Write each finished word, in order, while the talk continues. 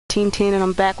1310 and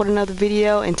I'm back with another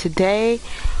video, and today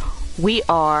we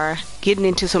are getting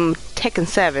into some Tekken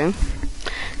 7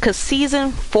 because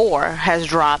season 4 has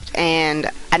dropped, and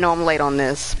I know I'm late on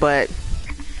this, but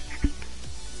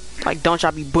like, don't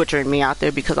y'all be butchering me out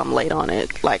there because I'm late on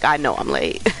it. Like, I know I'm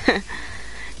late.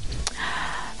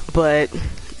 But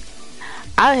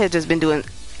I have just been doing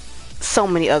so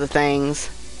many other things,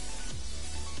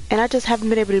 and I just haven't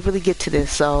been able to really get to this,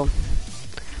 so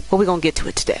but we're gonna get to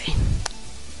it today.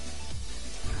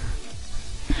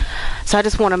 So I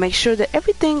just want to make sure that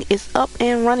everything is up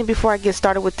and running before I get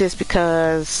started with this,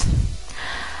 because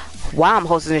while I'm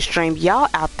hosting this stream, y'all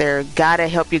out there gotta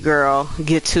help your girl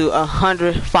get to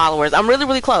 100 followers. I'm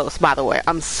really close, by the way.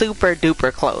 I'm super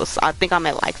duper close. I think I'm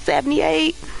at like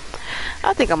 78.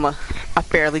 I think I'm a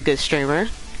fairly good streamer.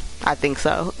 I think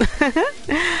so.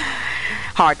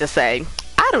 Hard to say.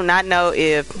 I do not know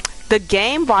if the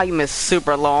game volume is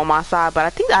super low on my side, but I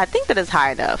think that it's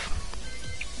high enough.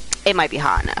 It might be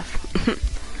high enough.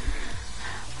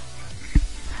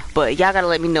 But y'all gotta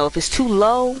let me know if it's too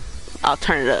low. I'll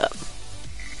turn it up.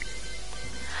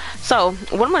 So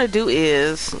what I'm gonna do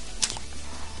is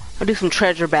I'll do some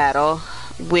treasure battle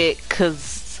with,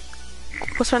 cause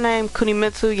what's her name?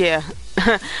 Kunimitsu. Yeah.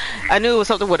 I knew it was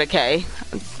something with a K.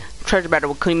 Treasure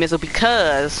battle with Kunimitsu,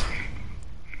 because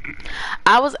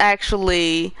I was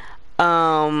actually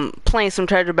playing some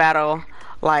treasure battle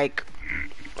like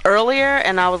earlier,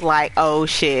 and I was like, oh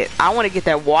shit, I want to get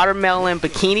that watermelon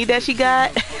bikini that she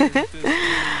got.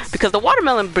 Because the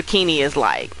watermelon bikini is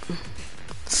like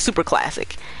super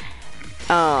classic.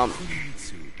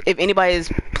 If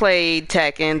anybody's played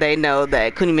Tekken, they know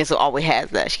that Kunimitsu always has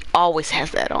that. She always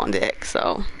has that on deck,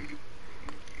 so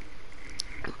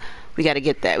we gotta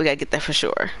get that. We gotta get that for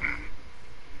sure.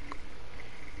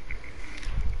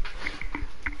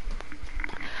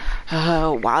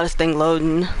 Wow, this thing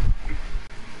loading.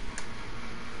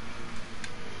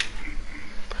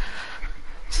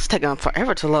 This is taking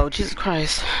forever to load. Jesus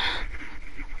Christ.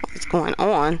 What's going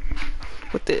on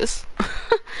with this?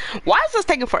 Why is this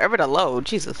taking forever to load?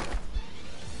 Jesus.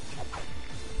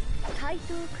 Now,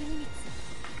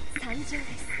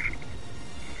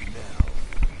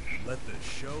 let the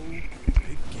show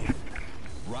begin.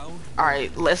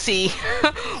 Alright, let's see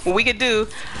what we can do.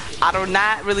 I do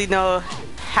not really know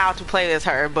how to play as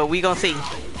her, but we gonna see.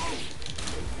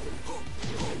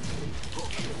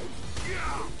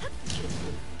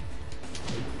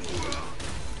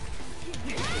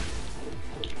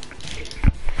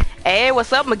 Hey,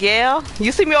 what's up, Miguel?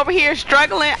 You see me over here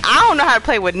struggling? I don't know how to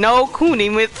play with no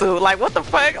Kunimitsu. Like, what the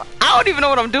fuck? I don't even know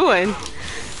what I'm doing.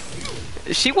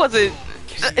 She's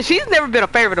never been a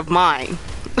favorite of mine.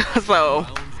 So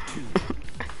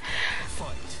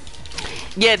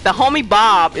yeah, the homie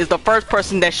Bob is the first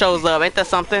person that shows up. Ain't that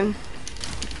something?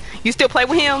 You still play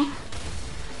with him?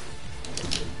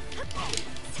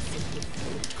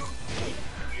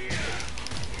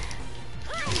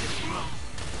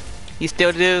 You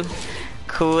still do?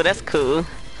 Cool, that's cool.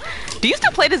 Do you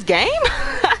still play this game?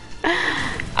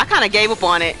 I kind of gave up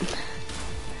on it.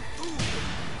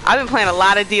 I've been playing a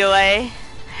lot of DOA,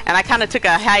 and I kind of took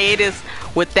a hiatus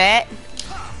with that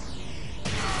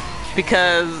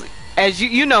because, as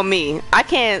you know me, I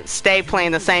can't stay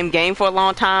playing the same game for a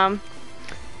long time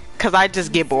because I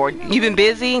just get bored. You been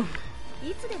busy?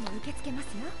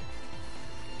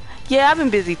 Yeah, I've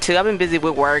been busy too. I've been busy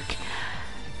with work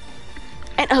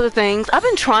and other things. I've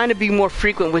been trying to be more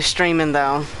frequent with streaming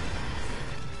though.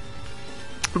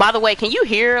 By the way, can you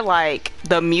hear like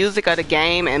the music of the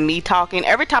game and me talking?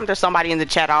 Every time there's somebody in the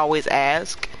chat, I always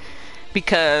ask,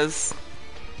 because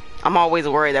I'm always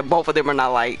worried that both of them are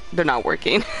not like, they're not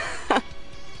working.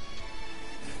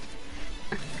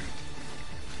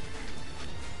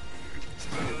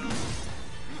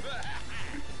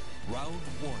 Round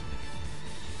one.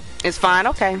 It's fine.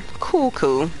 Okay,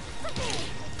 cool.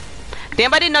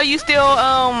 Damn, I didn't know you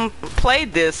still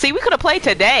played this. See, we could have played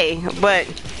today, but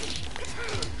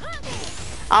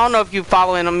I don't know if you're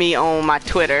following me on my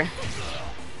Twitter,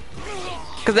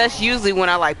 because that's usually when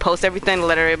I like post everything to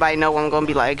let everybody know when I'm gonna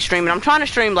be like streaming. I'm trying to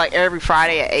stream like every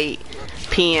Friday at 8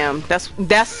 p.m. That's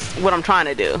what I'm trying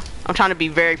to do. I'm trying to be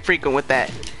very frequent with that.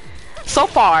 So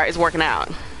far, it's working out.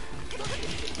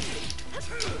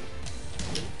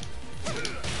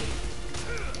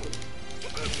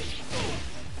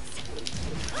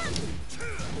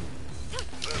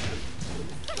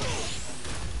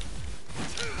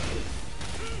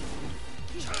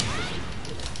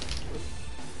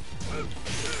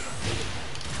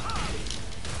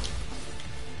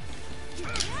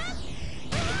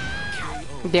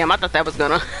 Damn, I thought that was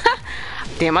gonna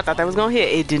Damn, I thought that was gonna hit.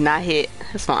 It did not hit.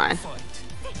 It's fine.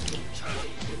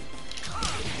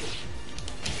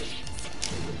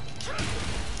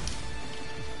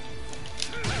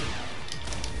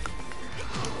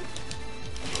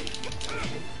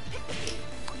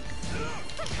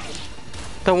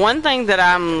 The one thing that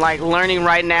I'm like learning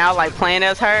right now, like playing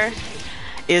as her,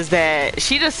 is that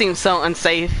she just seems so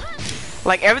unsafe.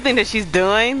 Like everything that she's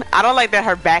doing, I don't like that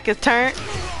her back is turned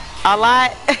a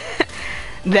lot.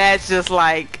 That's just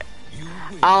like,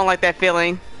 I don't like that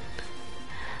feeling.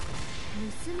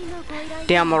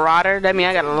 Damn Marauder, that means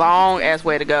I got a long ass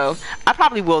way to go. I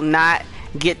probably will not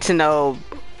get to know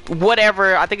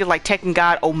whatever, I think it's like Tekken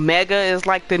God Omega is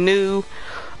like the new,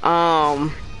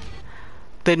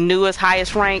 the newest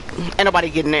highest rank. Ain't nobody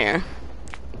getting there.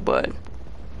 But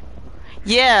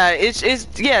yeah, it's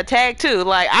yeah, tag 2.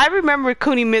 Like I remember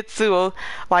Kunimitsu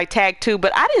like tag 2,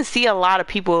 but I didn't see a lot of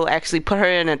people actually put her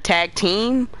in a tag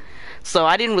team. So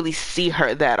I didn't really see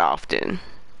her that often.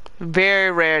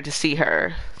 Very rare to see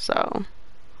her. So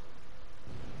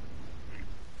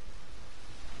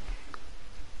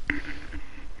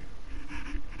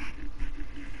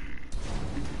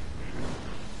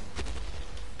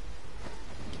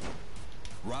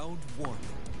Round 1.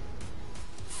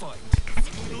 Fight.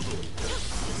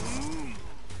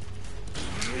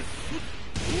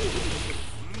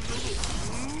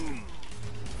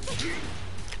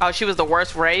 oh, she was the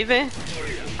worst Raven?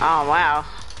 Oh wow.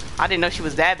 I didn't know she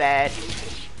was that bad.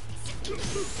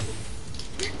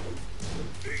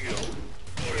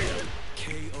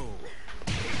 KO.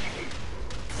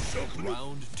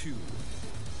 Round 2.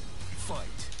 Fight.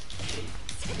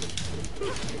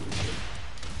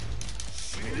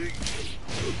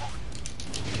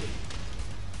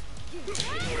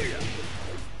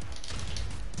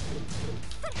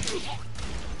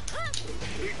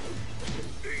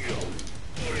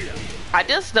 I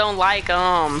just don't like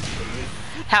how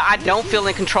I don't feel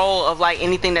in control of like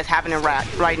anything that's happening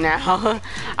right now.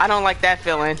 I don't like that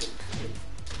feeling.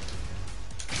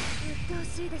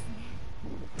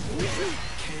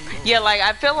 Yeah, like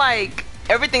I feel like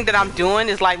everything that I'm doing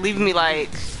is like leaving me like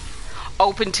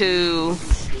open to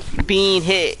being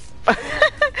hit.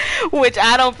 Which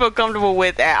I don't feel comfortable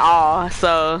with at all.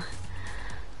 So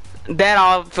that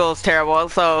all feels terrible.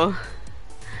 So,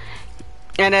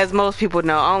 and as most people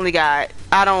know,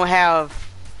 I don't have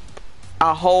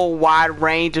a whole wide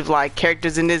range of like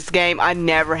characters in this game. I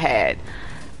never had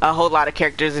a whole lot of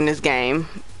characters in this game.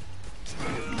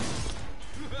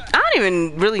 I don't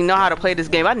even really know how to play this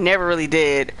game. I never really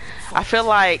did. I feel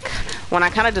like when I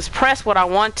kind of just press what I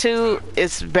want to,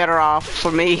 it's better off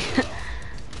for me.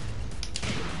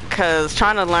 Cause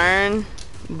trying to learn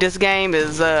this game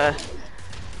is I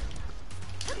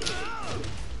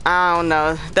don't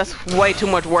know, that's way too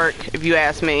much work if you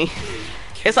ask me.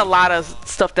 It's a lot of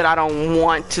stuff that I don't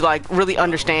want to like really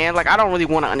understand. Like I don't really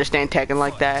want to understand Tekken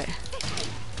like that.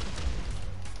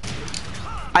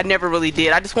 I never really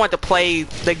did. I just wanted to play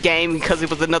the game because it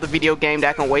was another video game that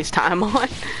I can waste time on.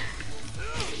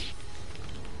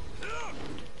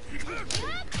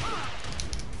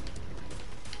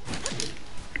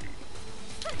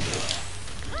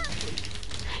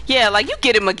 Yeah, like you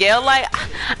get it, Miguel. Like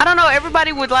I don't know,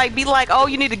 everybody would like be like, "Oh,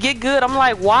 you need to get good." I'm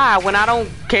like, "Why?" When I don't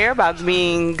care about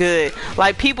being good.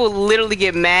 Like people literally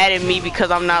get mad at me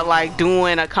because I'm not like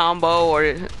doing a combo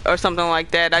or something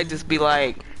like that. I just be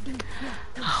like,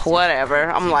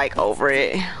 whatever. I'm like over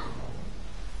it.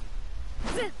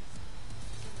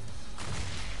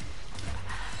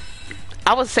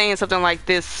 I was saying something like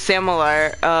this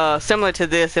similar to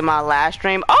this in my last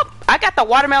stream. Oh, I got the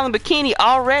watermelon bikini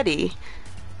already.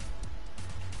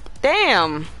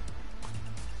 Damn.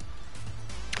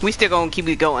 We still gonna keep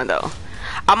it going though.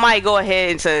 I might go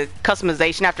ahead into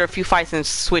customization after a few fights and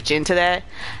switch into that.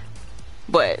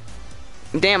 But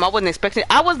damn, I was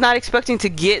not expecting to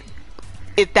get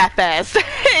it that fast.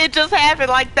 It just happened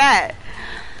like that.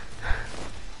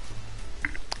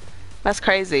 That's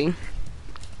crazy.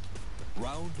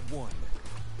 Round 1.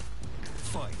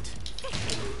 Fight.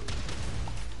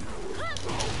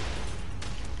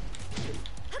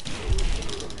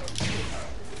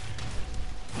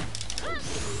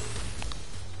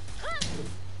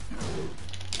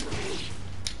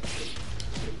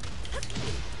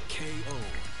 KO.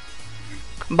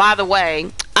 By the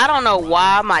way, I don't know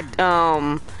why my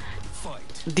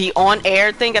the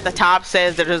on-air thing at the top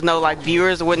says that there's no like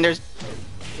viewers when there's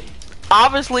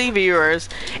obviously viewers.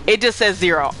 It just says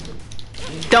 0.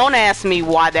 Don't ask me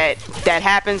why that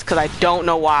happens, because I don't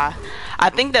know why. I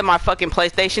think that my fucking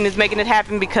PlayStation is making it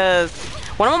happen, because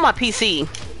when I'm on my PC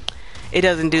it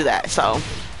doesn't do that. So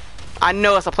I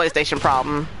know it's a PlayStation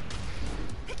problem.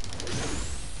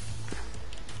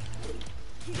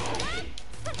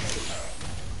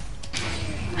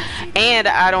 And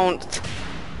I don't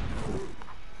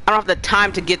have the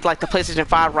time to get like the PlayStation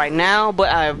 5 right now, but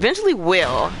I eventually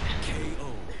will.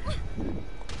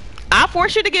 I'll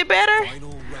force you to get better.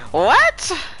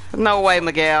 What? No way,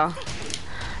 Miguel.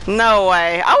 No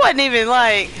way. I wasn't even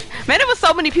like, man, there was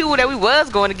so many people that we was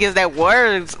going against that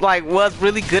was like was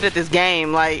really good at this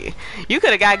game. Like, you could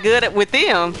have got good at with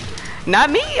them. Not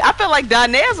me. I felt like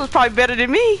Donez was probably better than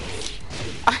me.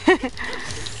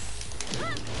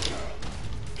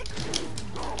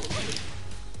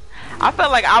 I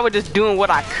felt like I was just doing what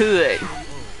I could.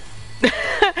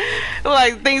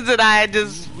 Like things that I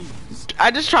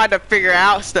just tried to figure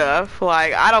out stuff.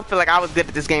 Like, I don't feel like I was good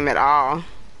at this game at all.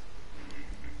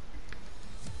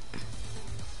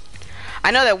 I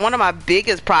know that one of my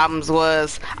biggest problems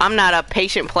was I'm not a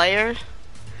patient player.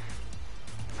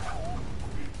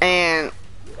 And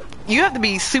you have to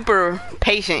be super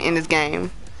patient in this game.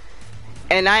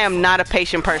 And I am not a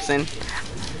patient person.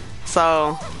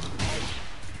 So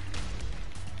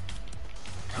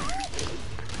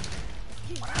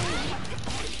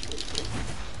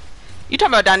you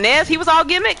talking about Donez? He was all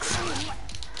gimmicks?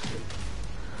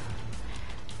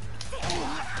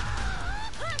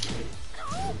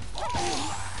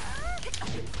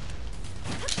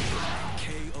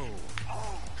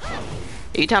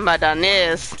 You talking about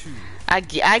Donez? I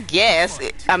guess.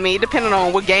 I mean, depending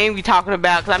on what game you're talking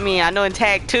about. Cause I mean, I know in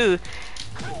Tag 2,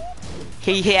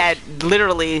 he had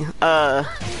literally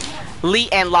Lee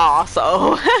and Law.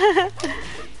 So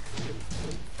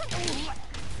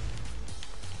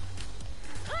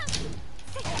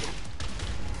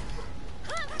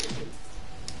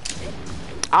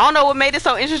I don't know what made it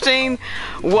so interesting.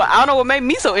 Well, I don't know what made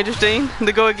me so interesting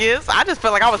to go against. I just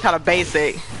felt like I was kind of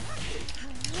basic.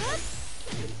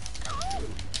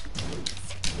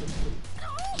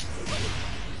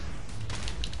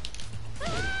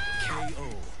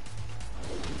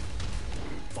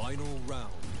 Final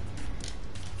round.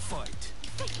 Fight.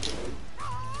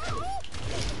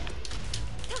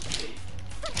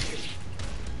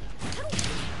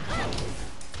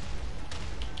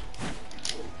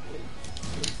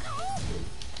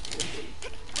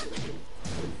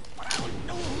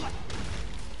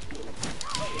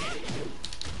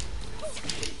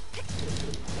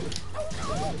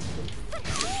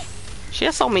 She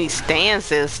has so many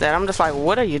stances that I'm just like,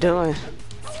 what are you doing?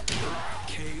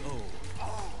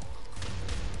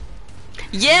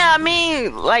 Yeah, I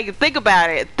mean, like, think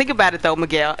about it. Think about it though,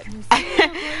 Miguel.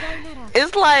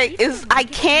 It's like, I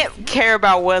can't care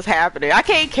about what's happening. I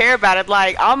can't care about it.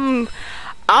 Like, I'm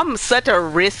such a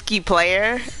risky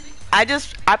player. I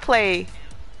play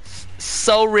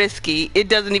so risky. It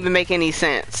doesn't even make any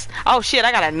sense. Oh shit,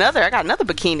 I got another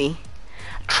bikini.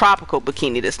 Tropical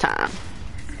bikini this time.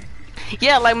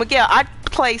 Yeah, like Miguel, I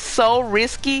play so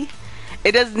risky.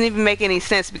 It doesn't even make any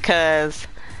sense because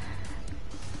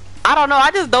I don't know,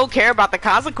 I just don't care about the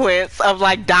consequence of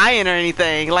like dying or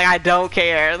anything. Like, I don't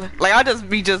care. Like, I'll just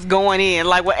be going in.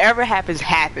 Like, whatever happens,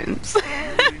 happens.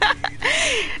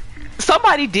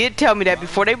 Somebody did tell me that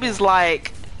before. They was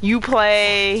like, you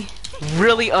play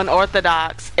really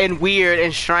unorthodox and weird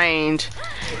and strange.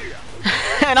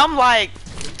 And I'm like,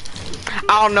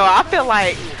 I don't know. I feel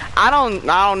like I don't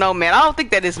know, man. I don't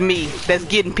think that it's me that's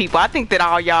getting people. I think that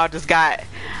all y'all just got.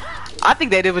 I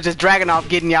think that it was just Dragunov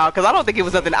getting y'all, because I don't think it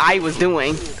was nothing I was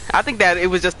doing. I think that it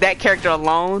was just that character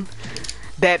alone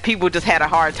that people just had a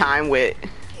hard time with.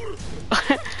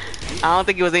 I don't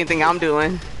think it was anything I'm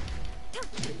doing.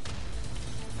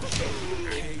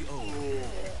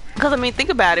 Because I mean, think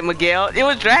about it, Miguel. It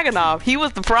was Dragunov. He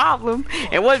was the problem.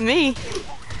 It wasn't me.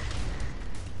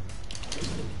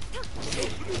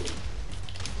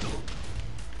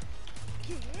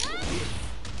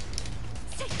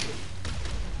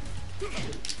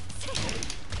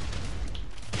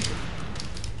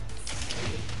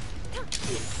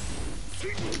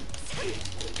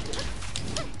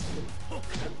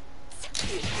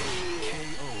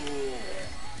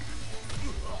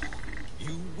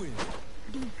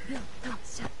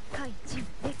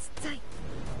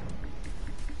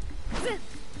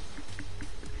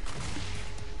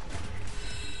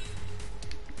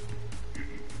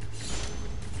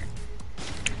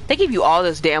 They give you all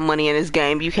this damn money in this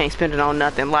game, you can't spend it on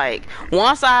nothing. Like,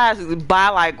 once I buy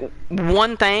like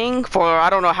one thing for I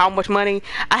don't know how much money,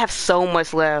 I have so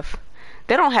much left.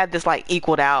 They don't have this like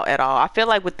equaled out at all. I feel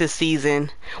like with this season,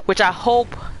 which I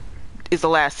hope is the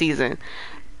last season,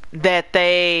 that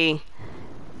they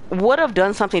would have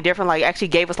done something different, like actually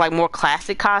gave us like more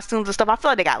classic costumes and stuff. I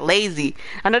feel like they got lazy.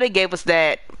 I know they gave us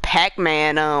that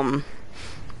Pac-Man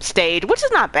stage, which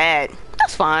is not bad.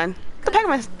 That's fine. The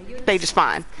Pac-Man stage is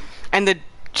fine. And the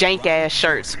jank ass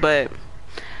shirts, but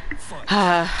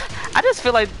I just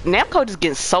feel like Namco just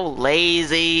getting so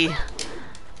lazy.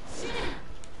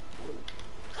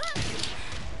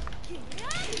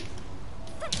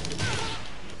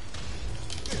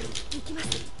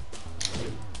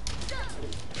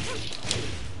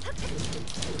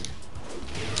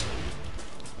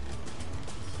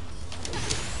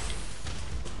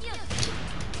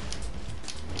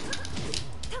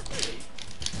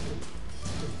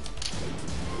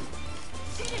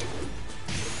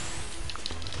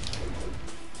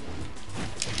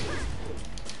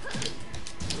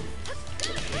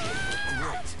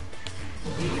 Great.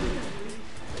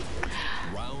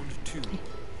 Round 2.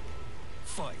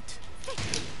 Fight.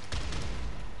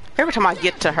 Every time I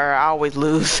get to her, I always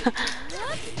lose.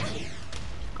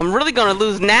 I'm really gonna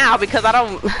lose now because I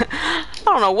don't I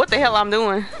don't know what the hell I'm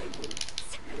doing.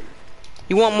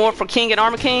 You want more for King and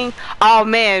Armor King? Oh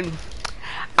man,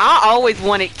 I always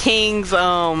wanted King's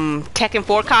Tekken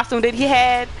 4 costume that he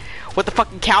had with the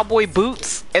fucking cowboy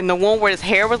boots and the one where his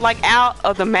hair was like out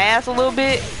of the mask a little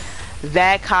bit.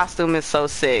 That costume is so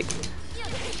sick.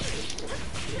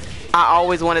 I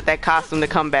always wanted that costume to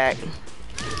come back,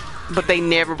 but they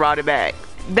never brought it back.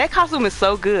 That costume is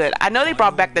so good. I know they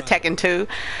brought back the Tekken 2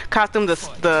 costume,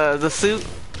 the suit,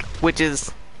 which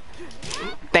is,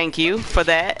 thank you for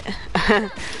that.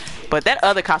 But that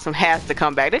other costume has to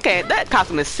come back. Okay, that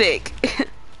costume is sick.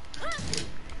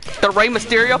 The Rey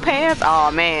Mysterio pants?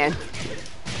 Oh man.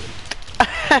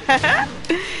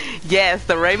 Yes,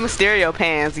 the Rey Mysterio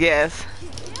pants, yes.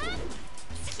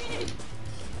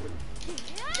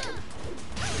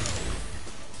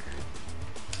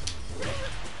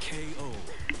 KO.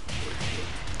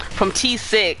 From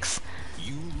T6.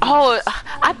 Oh,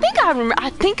 I think I remember. I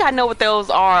think I know what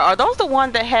those are. Are those the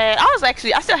ones that had?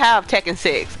 I still have Tekken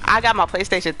 6. I got my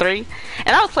PlayStation 3,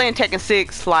 and I was playing Tekken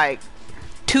 6 like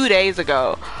 2 days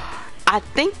ago. I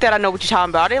think that I know what you're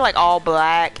talking about. They like all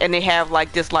black, and they have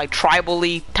like this like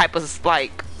tribally type of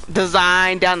like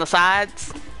design down the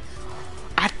sides.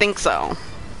 I think so.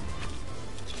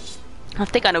 I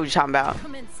think I know what you're talking about.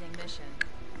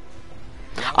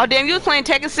 Oh damn, you was playing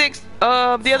Tekken 6 the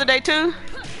other day too?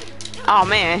 Oh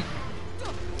man.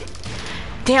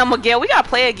 Damn, Miguel, we gotta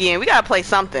play again. We gotta play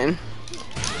something.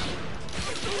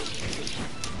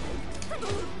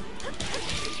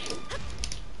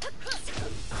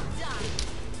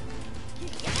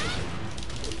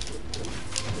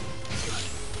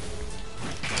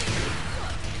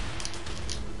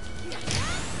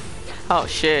 Oh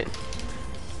shit.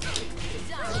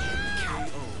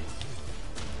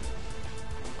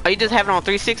 Oh, you just have it on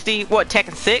 360? What,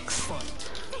 Tekken 6?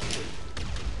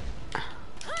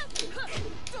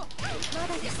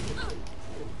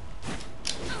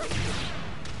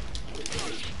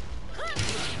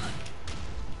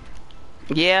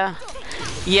 Yeah.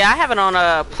 Yeah, I have it on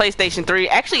a PlayStation 3.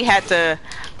 Actually had to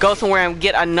go somewhere and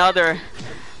get another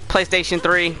PlayStation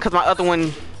 3 because my other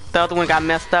one, the other one got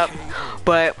messed up.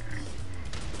 But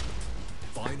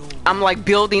I'm like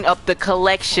building up the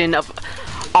collection of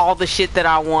all the shit that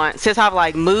I want since I've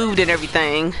like moved and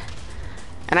everything.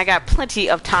 And I got plenty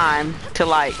of time to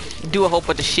like do a whole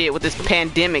bunch of shit with this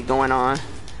pandemic going on.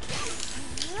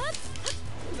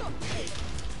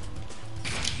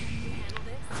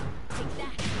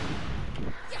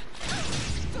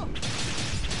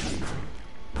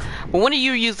 Well, when are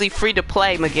you usually free to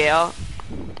play, Miguel?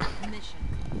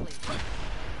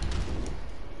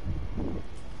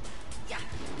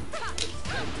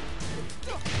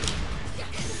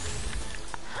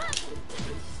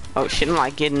 Oh shit, I'm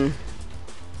like getting...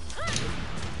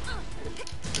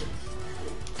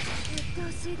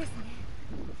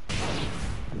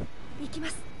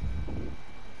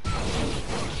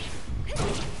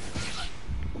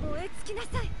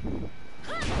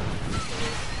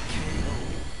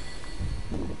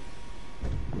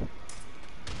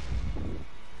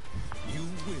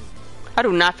 I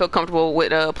do not feel comfortable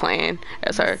with playing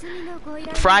as her.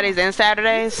 Fridays and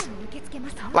Saturdays?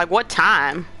 Like what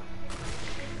time?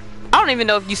 I don't even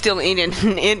know if you still in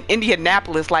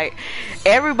Indianapolis. Like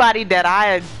everybody that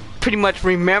I pretty much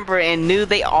remember and knew,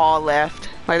 they all left.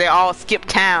 Like they all skipped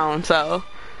town, so.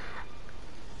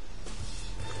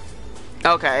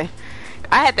 Okay.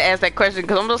 I had to ask that question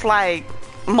because I'm just like,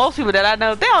 most people that I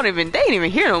know, they ain't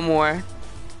even here no more.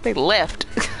 They left.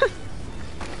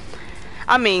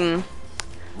 I mean,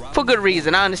 for good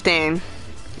reason, I understand.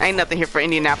 Ain't nothing here for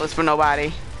Indianapolis for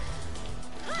nobody.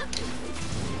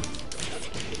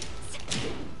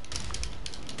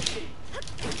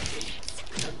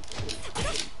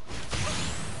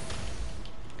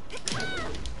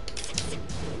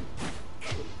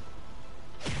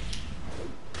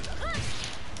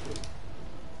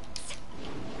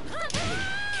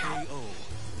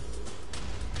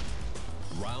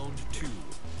 Round 2.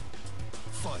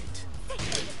 Fight.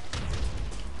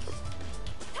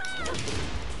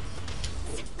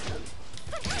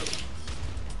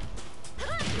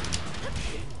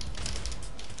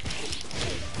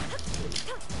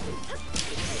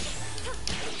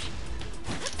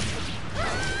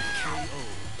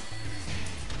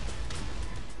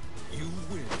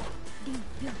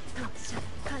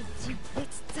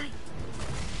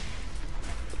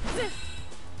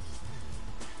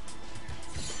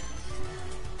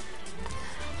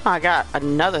 I got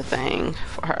another thing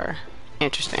for her.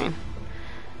 Interesting.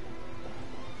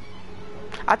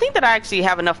 I think that I actually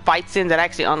have enough fights in that I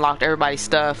actually unlocked everybody's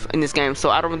stuff in this game, so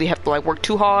I don't really have to like work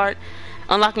too hard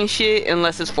unlocking shit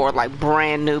unless it's for like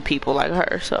brand new people like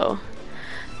her. So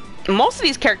most of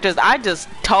these characters I just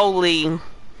totally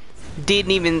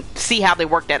didn't even see how they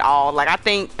worked at all. Like I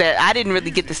think that I didn't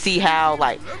really get to see how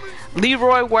like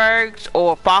Leroy works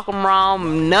or Falcon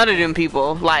Rom. None of them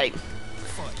people like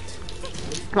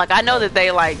I know that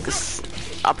they like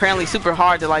apparently super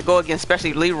hard to like go against,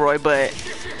 especially Leroy, but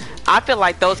I feel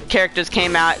like those characters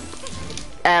came out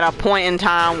at a point in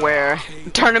time where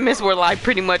tournaments were like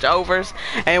pretty much over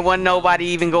and wasn't nobody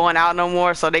even going out no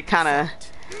more, so they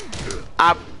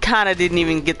I kind of didn't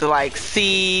even get to like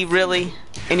see really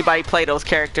anybody play those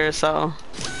characters. So,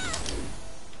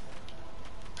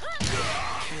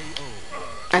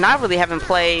 and I really haven't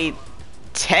played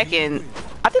Tekken.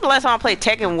 I think the last time I played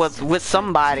Tekken was with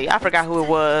somebody. I forgot who it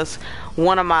was.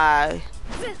 One of my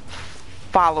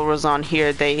followers on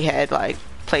here, they had like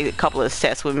played a couple of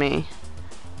sets with me.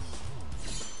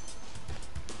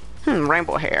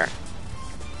 Rainbow hair.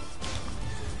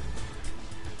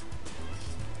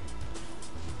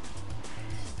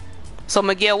 So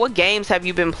Miguel, what games have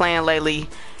you been playing lately?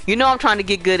 You know I'm trying to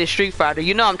get good at Street Fighter.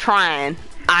 You know I'm trying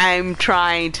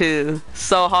to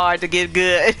so hard to get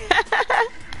good.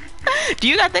 Do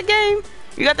you got that game?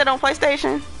 You got that on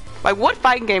PlayStation? Like what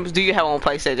fighting games do you have on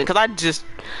PlayStation? Because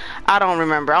I don't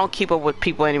remember. I don't keep up with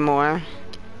people anymore.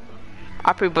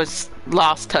 I pretty much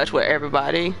lost touch with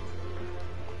everybody.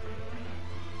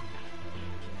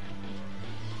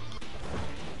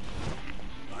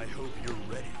 I hope you're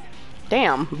ready.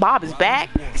 Damn, Bob is back.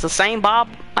 It's the same Bob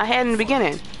I had in the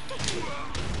beginning.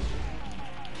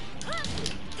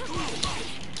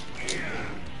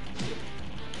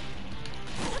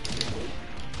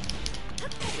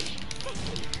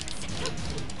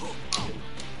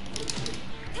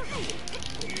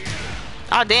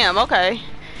 Oh damn, okay.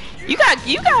 You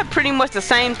got pretty much the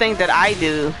same thing that I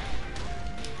do.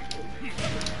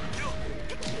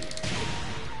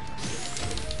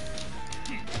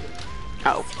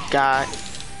 Oh god.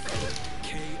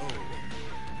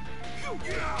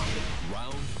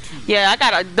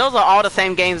 Yeah, those are all the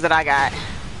same games that I got.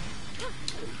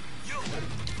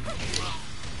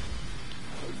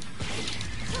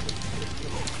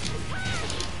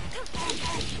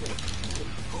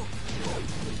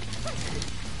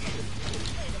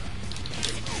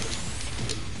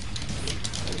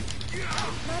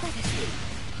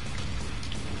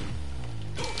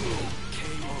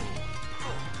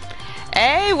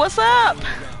 Hey, what's up?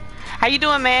 How you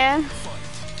doing, man?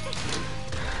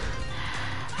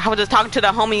 I was just talking to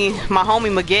my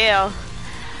homie Miguel,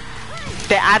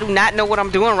 that I do not know what I'm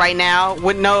doing right now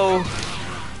with no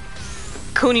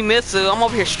Kunimitsu. I'm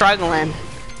over here struggling.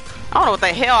 I don't know what the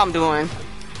hell I'm doing.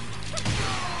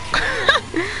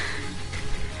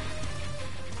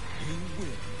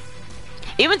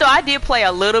 Even though I did play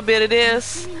a little bit of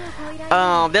this,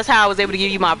 that's how I was able to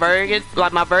give you my verdict,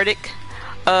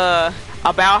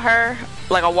 about her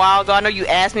like a while ago. I know you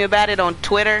asked me about it on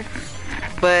Twitter,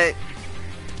 but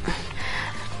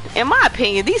in my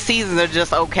opinion, these seasons are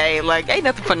just okay. Like, ain't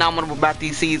nothing phenomenal about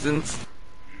these seasons.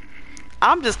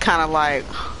 I'm just kind of like,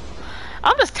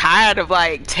 I'm just tired of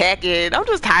like Tekken. I'm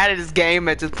just tired of this game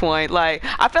at this point. Like,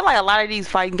 I feel like a lot of these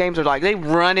fighting games are like, they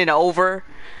running over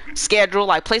schedule.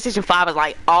 Like, PlayStation 5 is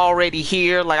like already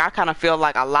here. Like, I kind of feel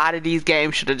like a lot of these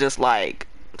games should have just like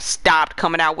stopped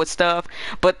coming out with stuff,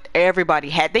 but everybody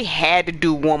had to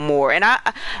do one more. And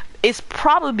it's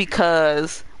probably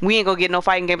because we ain't gonna get no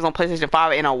fighting games on PlayStation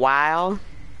 5 in a while.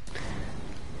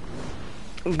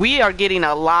 We are getting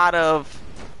a lot of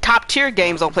top tier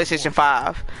games on PlayStation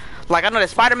 5. Like, I know the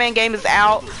Spider-Man game is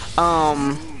out.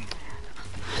 I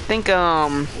think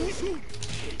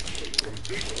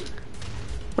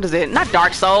what is it? Not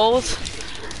Dark Souls.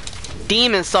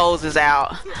 Demon Souls is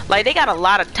out. Like, they got a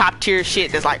lot of top tier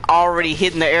shit that's like already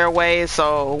hitting the airways,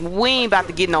 so we ain't about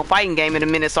to get no fighting game in a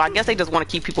minute. So I guess they just want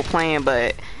to keep people playing,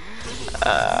 but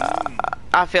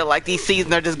I feel like these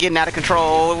seasons are just getting out of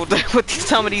control with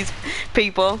some of these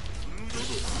people.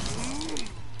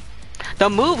 The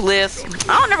move list,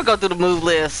 I don't never go through the move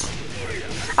list.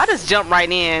 I just jump right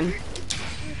in.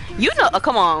 You know,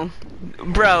 come on,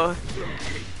 bro.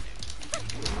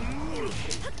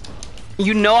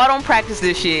 You know I don't practice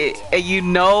this shit, and you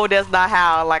know that's not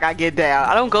how like I get down.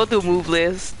 I don't go through move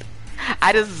list.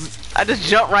 I just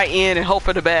jump right in and hope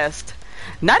for the best.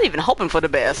 Not even hoping for the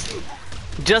best.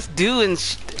 Just doing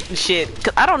shit.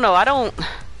 'Cause I don't know. I don't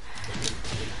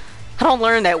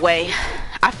learn that way.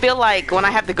 I feel like when I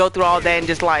have to go through all that and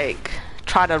just like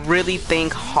try to really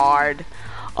think hard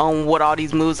on what all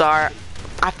these moves are.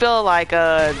 I feel like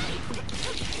that's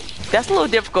a little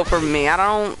difficult for me. I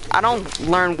don't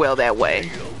learn well that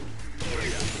way.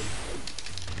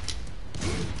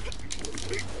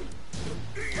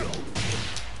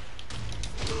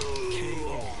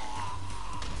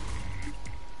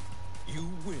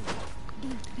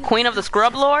 Queen of the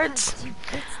Scrub Lords?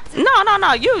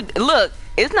 No. You look.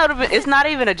 It's not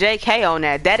even a JK on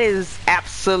that. That is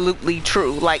absolutely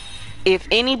true. Like, if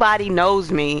anybody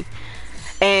knows me,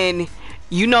 and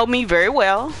you know me very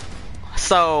well,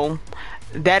 so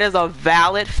that is a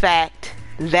valid fact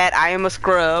that I am a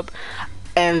scrub,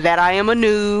 and that I am a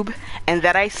noob, and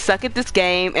that I suck at this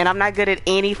game, and I'm not good at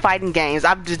any fighting games.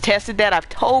 I've detested that. I've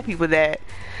told people that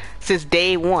since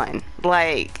day one.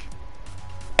 Like,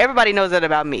 everybody knows that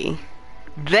about me.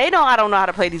 They know I don't know how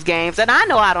to play these games, and I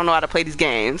know I don't know how to play these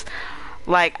games.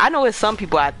 Like, I know there's some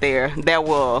people out there that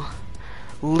will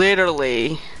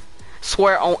literally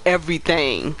swear on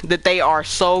everything that they are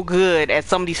so good at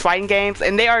some of these fighting games,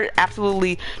 and they are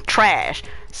absolutely trash.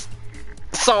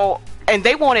 So, and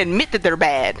they won't admit that they're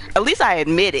bad. At least I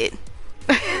admit it.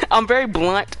 I'm very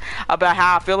blunt about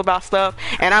how I feel about stuff,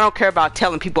 and I don't care about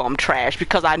telling people I'm trash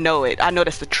because I know it. I know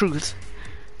that's the truth.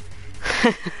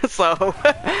 So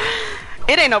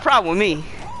it ain't no problem with me.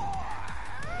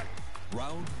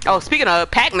 Oh, speaking of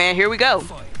Pac-Man, here we go.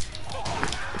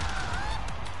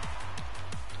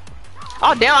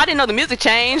 Oh damn, I didn't know the music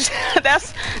changed.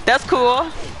 That's cool.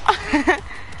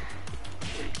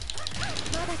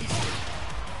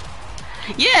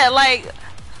 Yeah, like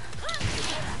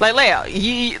Leo,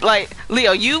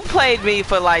 you played me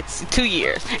for like 2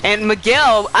 years, and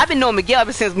Miguel, I've been knowing Miguel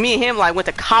ever since me and him like went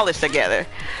to college together.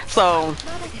 So,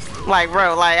 like,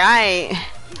 bro, like I ain't,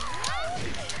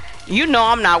 you know,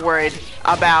 I'm not worried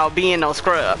about being no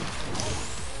scrub.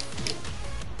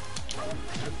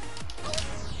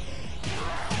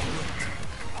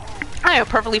 I am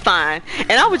perfectly fine.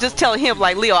 And I was just telling him,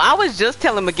 like, Leo, I was just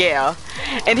telling Miguel,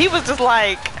 and he was just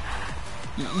like,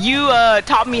 you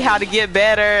taught me how to get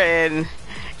better, and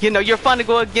you know, you're fun to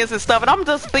go against and stuff. And I'm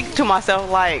just thinking to myself,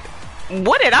 like,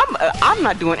 I'm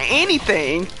not doing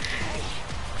anything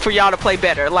for y'all to play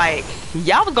better. Like,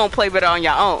 y'all was gonna play better on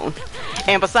your own.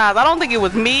 And besides, I don't think it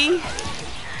was me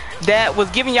that was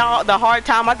giving y'all the hard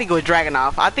time. I think it was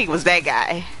Dragunov. I think it was that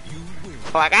guy.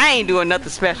 Like, I ain't doing nothing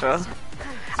special.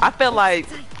 I feel like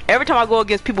every time I go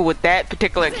against people with that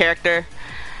particular character,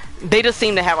 they just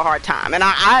seem to have a hard time. And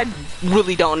I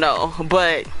really don't know.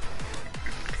 But,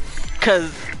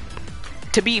 because,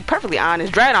 to be perfectly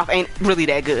honest, Dragunov ain't really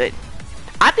that good.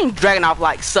 I think Dragunov,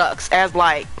 like, sucks. As,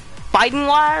 like,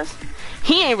 fighting-wise,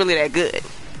 he ain't really that good.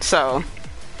 So,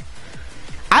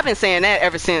 I've been saying that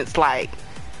ever since, like,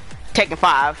 Tekken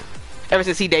 5. Ever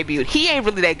since he debuted. He ain't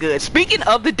really that good. Speaking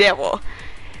of the devil,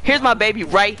 here's my baby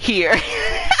right here.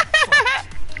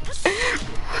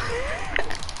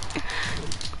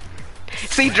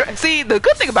 See, the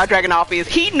good thing about Dragunov is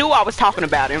he knew I was talking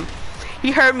about him.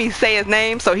 He heard me say his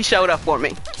name, so he showed up for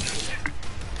me.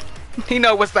 He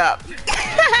know what's up.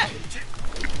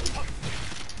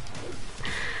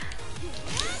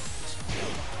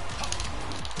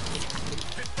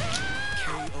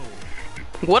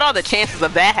 What are the chances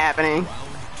of that happening?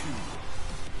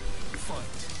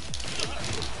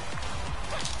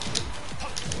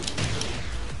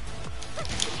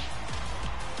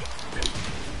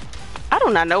 I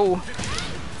do not know.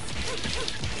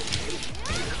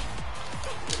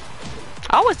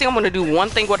 I always think I'm gonna do one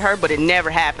thing with her, but it never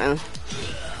happens.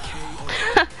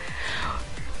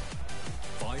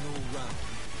 Final round.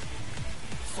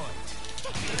 Fight.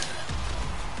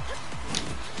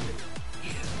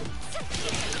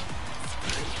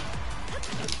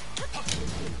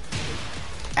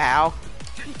 Ow.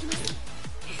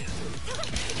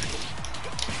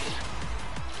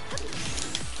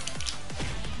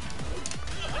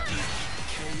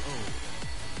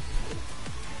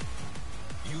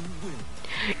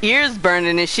 Ears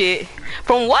burning and shit.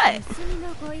 From what?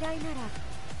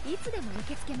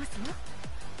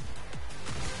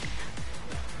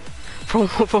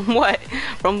 From what?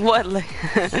 From what?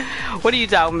 What are you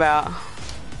talking about?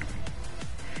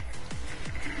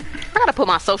 I gotta put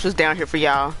my socials down here for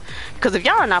y'all, because if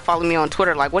y'all are not following me on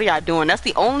Twitter, like, what are y'all doing? That's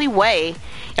the only way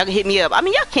y'all can hit me up. I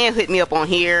mean, y'all can hit me up on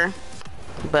here,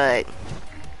 but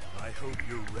I hope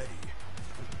you're ready.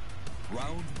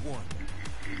 Round one.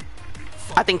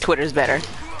 I think Twitter is better.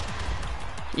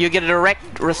 You get a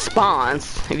direct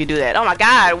response if you do that. Oh my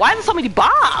god, why are there so many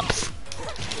bobs?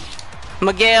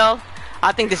 Miguel,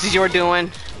 I think this is your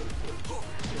doing.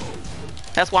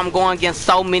 That's why I'm going against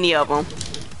so many of them.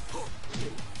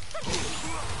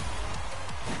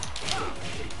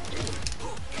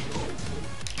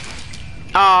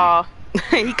 Oh,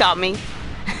 he caught me.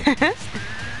 I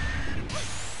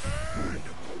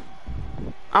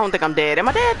don't think I'm dead. Am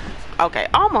I dead? Okay,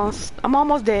 almost. I'm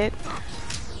almost dead.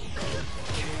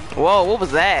 Whoa, what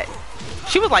was that?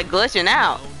 She was like glitching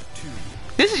out.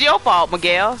 This is your fault,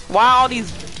 Miguel. Why all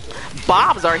these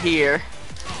bobs are here?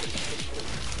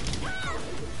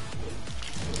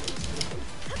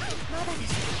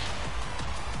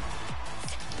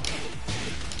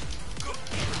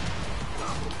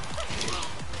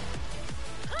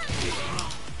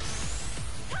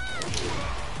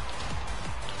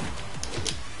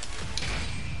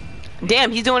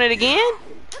 Damn, he's doing it again?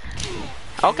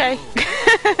 Okay.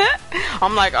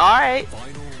 I'm like, alright.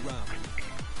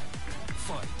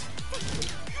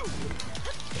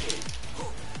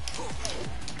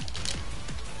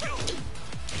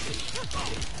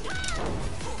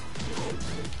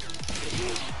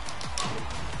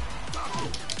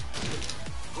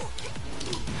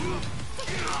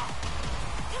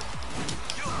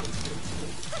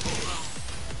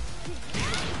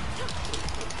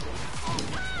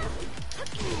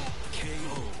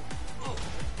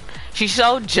 She's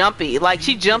so jumpy. Like,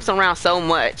 she jumps around so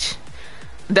much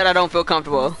that I don't feel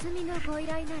comfortable.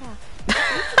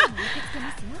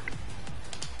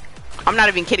 I'm not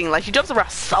even kidding. Like, she jumps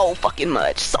around so fucking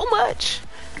much. So much.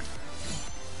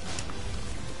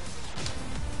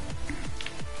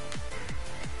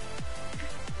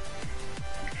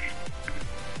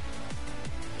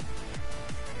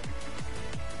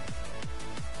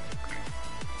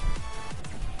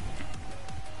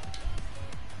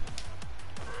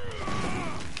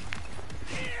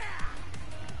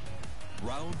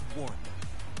 Round one.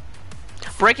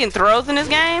 Breaking throws in this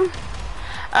game?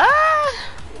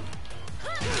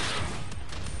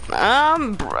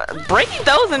 Breaking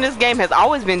throws in this game has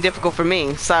always been difficult for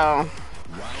me. So,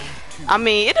 I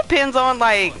mean, it depends on,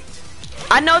 like,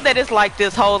 I know that it's like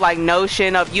this whole like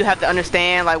notion of you have to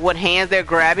understand like what hands they're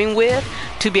grabbing with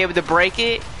to be able to break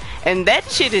it, and that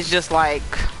shit is just like,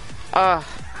 I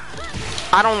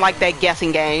don't like that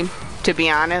guessing game, to be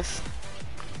honest.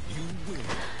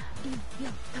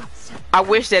 I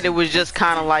wish that it was just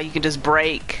kind of like you can just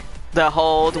break the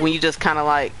hold when you just kind of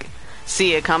like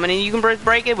see it coming and you can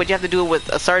break it, but you have to do it with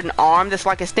a certain arm that's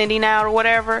like extending out or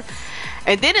whatever.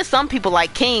 And then there's some people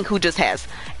like King who just has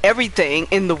everything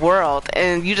in the world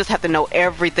and you just have to know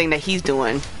everything that he's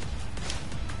doing.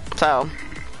 So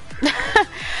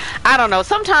I don't know,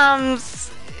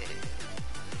 sometimes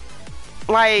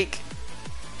like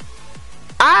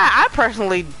I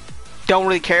personally don't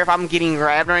really care if I'm getting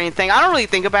grabbed or anything. I don't really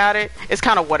think about it. It's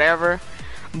kind of whatever.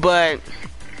 But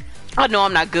I know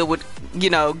I'm not good with, you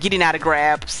know, getting out of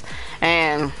grabs.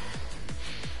 And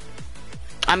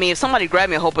I mean, if somebody grabbed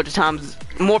me a whole bunch of times,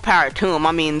 more power to them.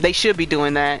 I mean, they should be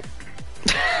doing that.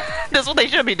 That's what they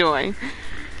should be doing.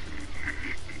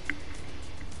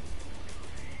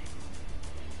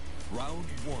 Round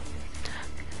one.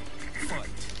 Fight.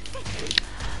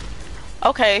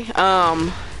 Okay,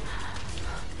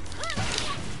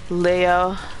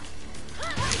 Leo,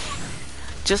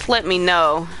 just let me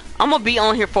know. I'm gonna be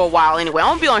on here for a while anyway. I'm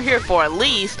gonna be on here for at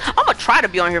least, I'm gonna try to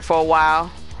be on here for a while.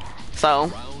 So,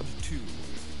 Round two.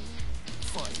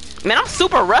 Fight. man, I'm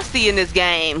super rusty in this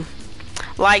game.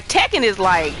 Like, Tekken is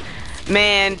like,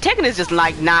 man, Tekken is just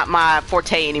like not my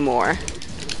forte anymore.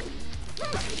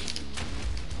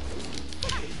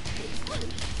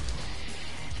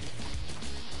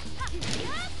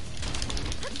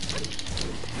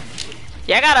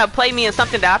 Yeah, I gotta play me in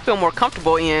something that I feel more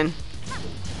comfortable in.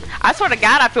 I swear to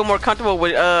God, I feel more comfortable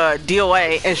with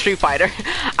DOA and Street Fighter.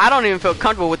 I don't even feel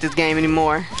comfortable with this game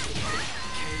anymore.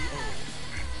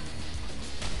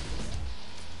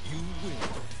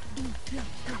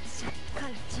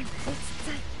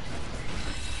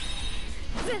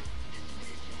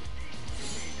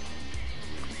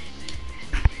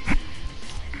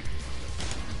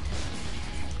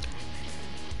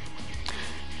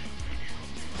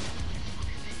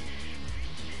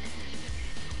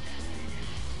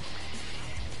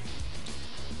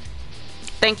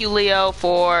 Thank you, Leo,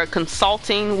 for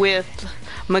consulting with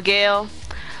Miguel.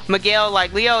 Miguel,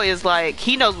 like, Leo is like,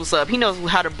 he knows what's up. He knows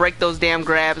how to break those damn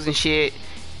grabs and shit.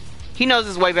 He knows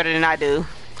this way better than I do.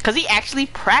 Because he actually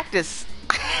practiced.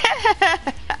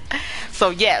 So,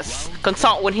 yes,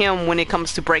 consult with him when it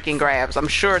comes to breaking grabs. I'm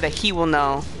sure that he will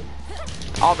know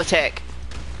all the tech.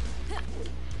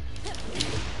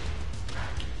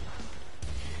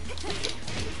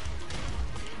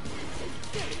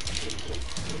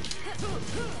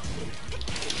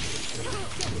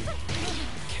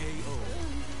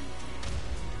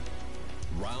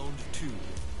 Round two.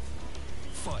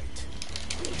 Fight.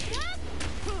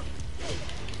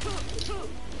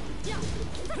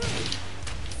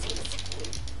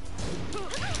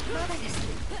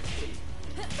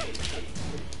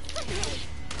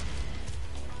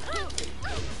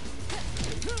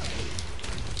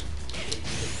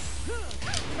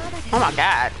 Oh my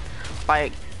god.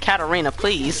 Like, Katarina,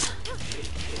 please.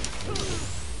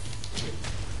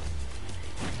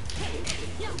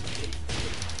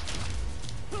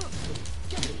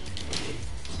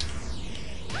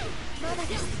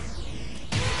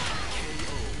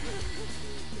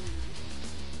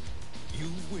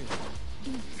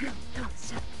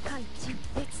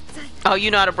 Oh,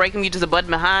 you know how to break him? You just a button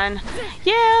behind?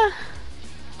 Yeah.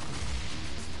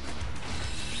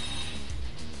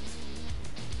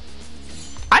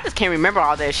 I just can't remember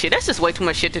all that shit. That's just way too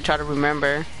much shit to try to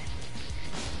remember.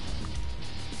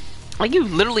 Like, you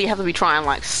literally have to be trying,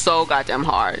 like, so goddamn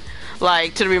hard.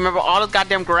 Like, to remember all those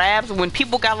goddamn grabs. When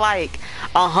people got, like,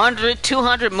 100,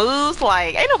 200 moves,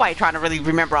 like, ain't nobody trying to really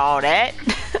remember all that.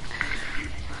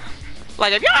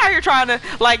 Like, if y'all out here trying to,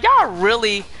 like, y'all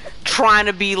really trying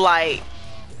to be, like,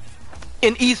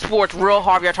 in esports real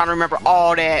hard, y'all trying to remember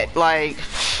all that. Like,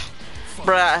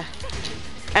 bruh,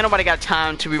 ain't nobody got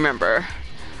time to remember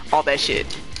all that shit.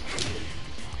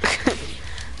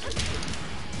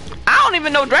 I don't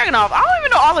even know Dragunov. I don't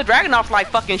even know all the Dragunov's like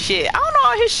fucking shit. I don't know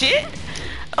all his shit.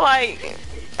 Like,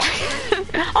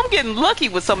 I'm getting lucky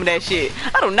with some of that shit.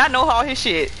 I do not know all his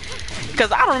shit. Cause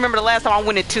I don't remember the last time I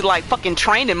went into like fucking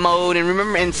training mode and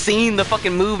remember and seen the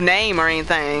fucking move name or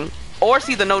anything. Or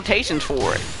see the notations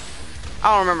for it.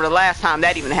 I don't remember the last time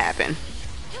that even happened.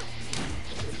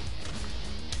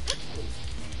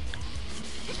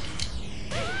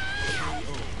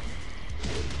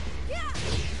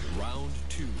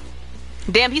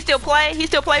 Damn, he still play? He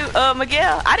still play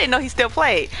Miguel? I didn't know he still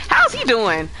played. How's he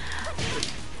doing?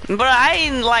 But I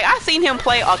ain't like I seen him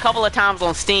play a couple of times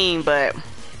on Steam, but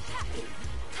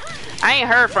I ain't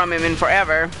heard from him in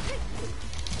forever.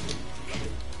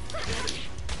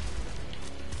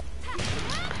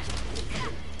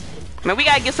 Man, we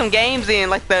gotta get some games in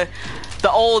like the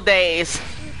old days.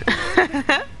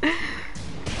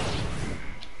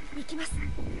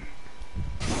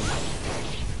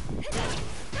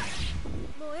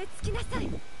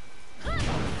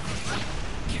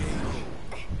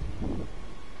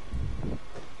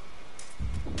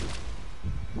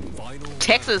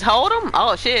 Texas Hold'em?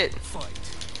 Oh shit.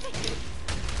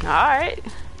 Alright.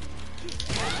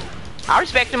 I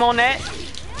respect him on that.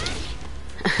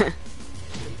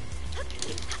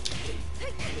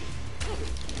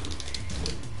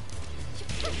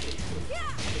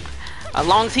 As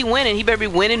long as he winning, he better be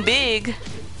winning big.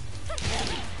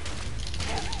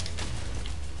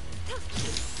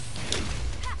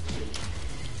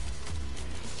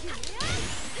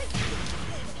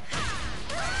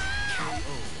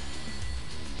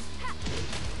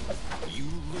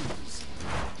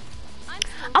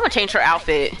 I'm gonna change her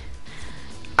outfit.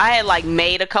 I had like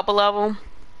made a couple of them,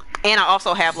 and I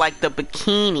also have like the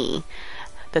bikini.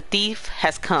 The thief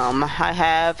has come. I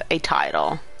have a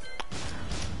title.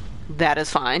 That is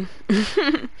fine.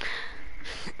 I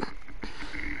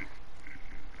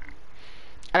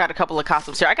got a couple of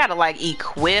costumes here. I gotta like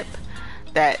equip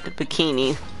that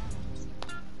bikini.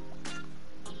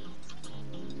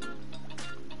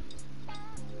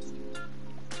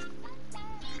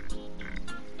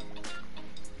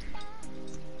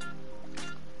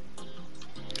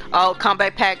 Oh,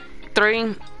 Combat Pack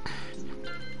 3.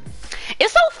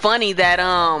 It's so funny that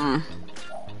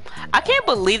I can't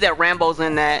believe that Rambo's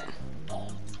in that.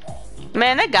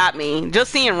 Man, that got me.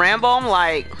 Just seeing Rambo, I'm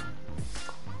like,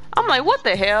 what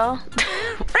the hell?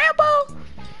 Rambo?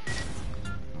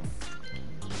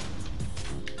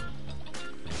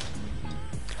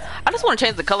 I just want to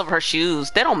change the color of her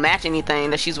shoes. They don't match anything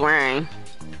that she's wearing.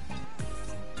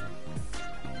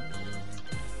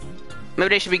 Maybe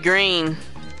they should be green.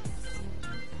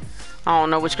 I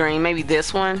don't know which green. Maybe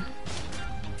this one.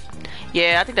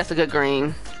 Yeah, I think that's a good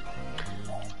green.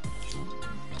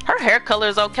 Her hair color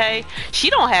is okay.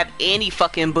 She don't have any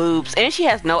fucking boobs, and she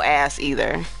has no ass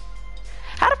either.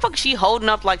 How the fuck is she holding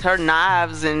up like her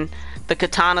knives and the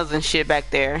katanas and shit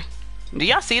back there? Do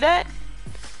y'all see that?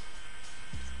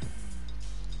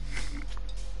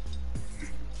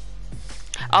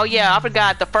 Oh yeah, I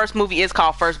forgot the first movie is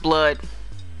called First Blood.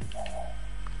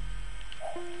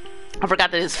 I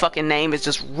forgot that his fucking name is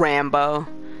just Rambo.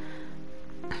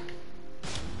 I'm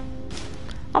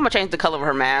gonna change the color of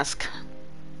her mask.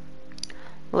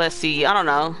 Let's see, I don't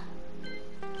know.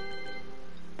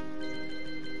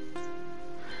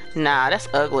 Nah, that's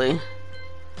ugly.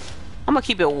 I'm gonna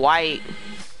keep it white.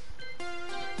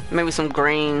 Maybe some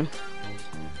green.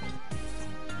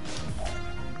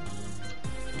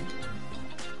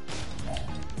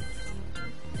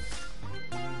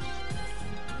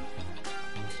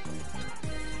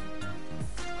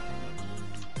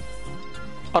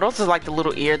 Oh, those are like the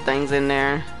little ear things in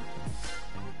there.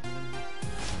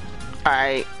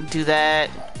 Alright, do that.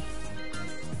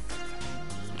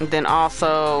 And then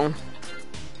also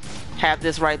have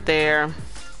this right there.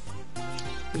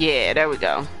 Yeah, there we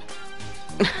go.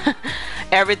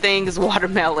 Everything is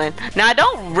watermelon. Now I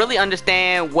don't really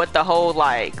understand what the whole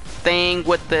like thing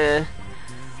with the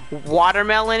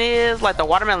watermelon is, like the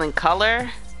watermelon color.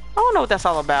 I don't know what that's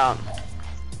all about.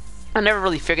 I never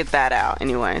really figured that out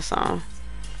anyway, so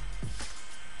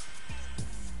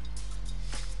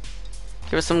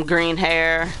give us some green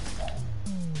hair.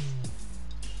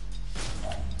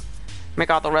 Make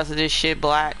all the rest of this shit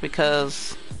black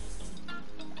because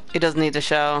it doesn't need to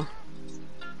show.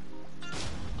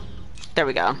 There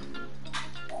we go.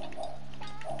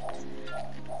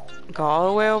 Go all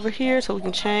the way over here so we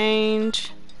can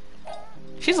change.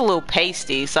 She's a little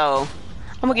pasty, so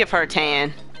I'm gonna give her a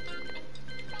tan.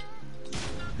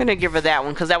 I'm gonna give her that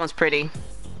one because that one's pretty.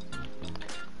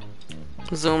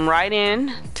 Zoom right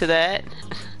in to that.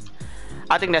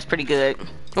 I think that's pretty good.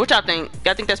 What y'all think?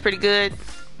 Y'all think that's pretty good?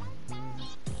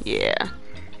 Yeah,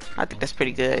 I think that's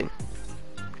pretty good.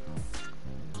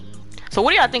 So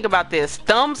what do y'all think about this?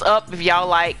 Thumbs up if y'all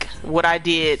like what I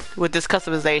did with this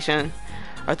customization,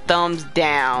 or thumbs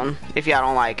down if y'all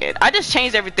don't like it. I just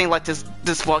changed everything like this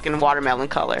fucking watermelon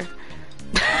color.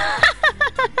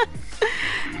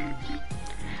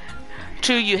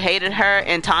 True, you hated her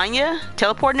and Tanya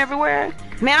teleporting everywhere?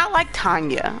 Man, I like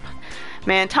Tanya.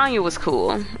 Man, Tanya was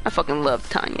cool. I fucking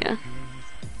loved Tanya.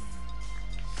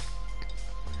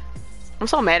 I'm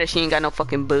so mad that she ain't got no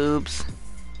fucking boobs.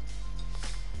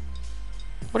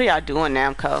 What are y'all doing,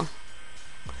 Namco?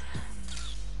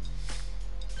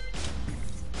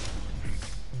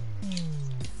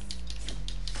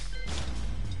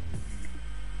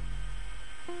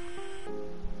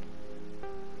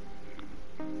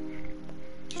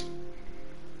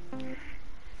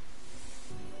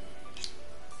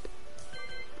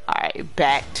 Alright,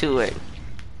 back to it.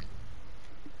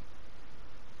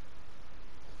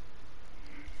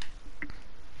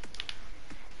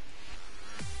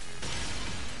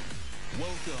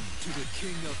 Welcome to the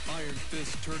King of Iron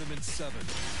Fist Tournament 7,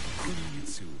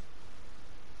 Kunimitsu.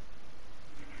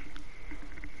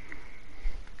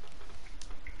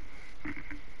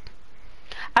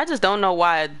 I just don't know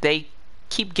why they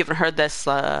keep giving her this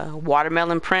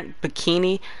watermelon print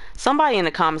bikini. Somebody in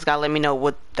the comments gotta let me know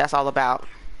what that's all about.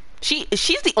 She's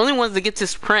the only one that gets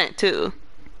this print too.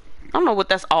 I don't know what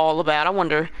that's all about. I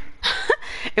wonder.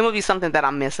 It must be something that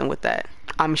I'm missing with that.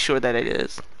 I'm sure that it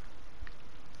is.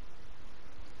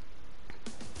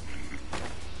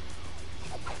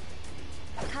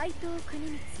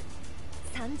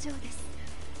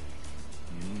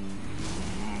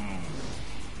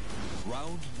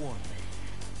 Round 1.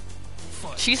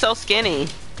 Fight. She's so skinny.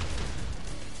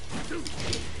 Round 2.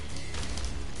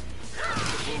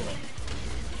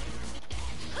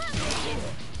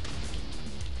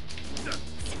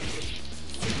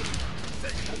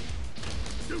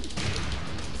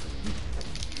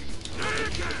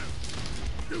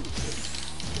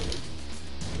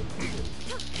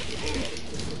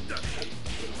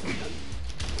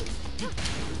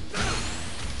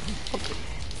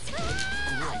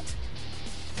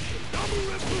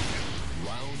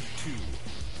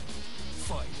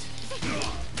 Fight.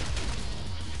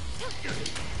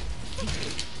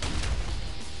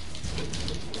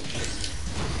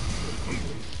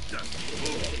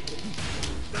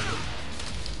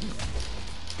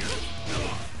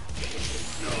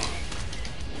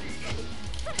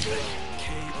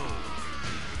 KO.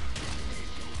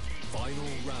 Final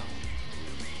round.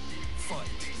 Fight.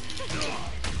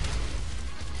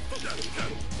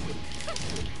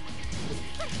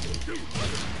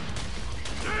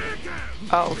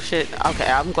 Oh shit. Okay,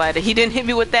 I'm glad that he didn't hit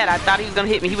me with that. I thought he was gonna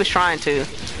hit me. He was trying to.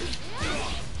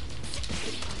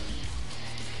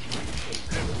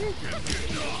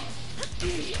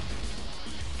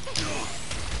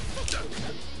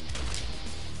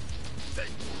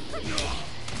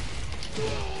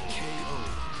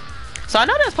 So I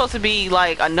know there's supposed to be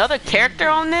like another character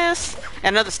on this,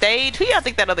 another stage. Who y'all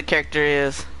think that other character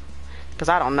is? Because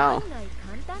I don't know.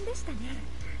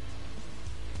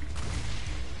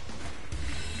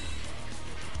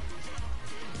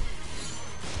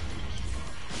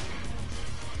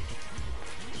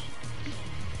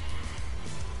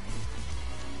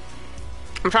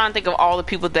 I'm trying to think of all the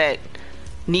people that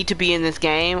need to be in this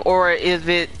game, or is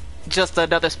it just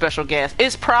another special guest?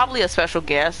 It's probably a special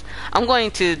guest. I'm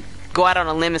going to go out on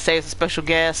a limb and say it's a special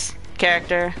guest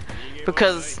character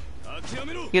because,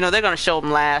 you know, they're going to show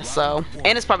them last. So,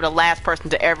 and it's probably the last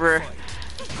person to ever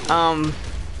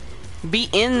be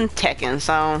in Tekken,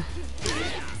 so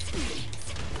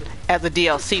as a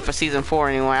DLC for season 4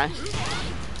 anyway.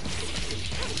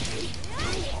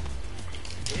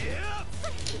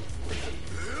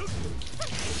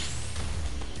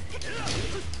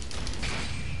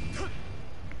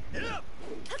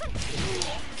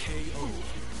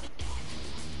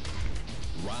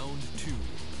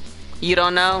 You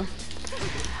don't know?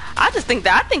 I think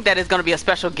that is gonna be a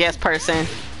special guest person,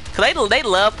 cause they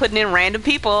love putting in random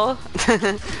people.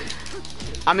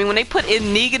 I mean, when they put in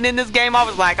Negan in this game, I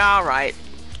was like, all right,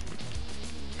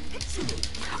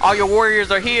 all your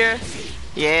warriors are here.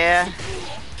 Yeah,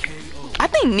 I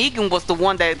think Negan was the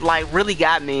one that like really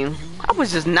got me. I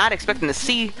was just not expecting to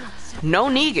see no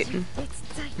Negan.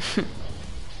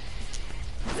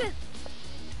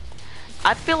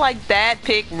 I feel like that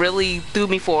pick really threw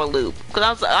me for a loop,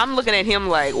 because I'm looking at him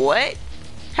like, what?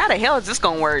 How the hell is this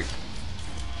gonna work?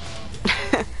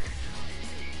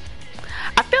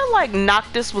 I feel like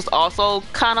Noctis was also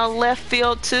kind of left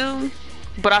field too,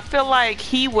 but I feel like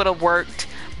he would have worked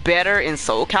better in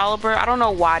Soul Calibur. I don't know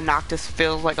why Noctis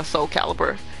feels like a Soul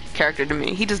Calibur character to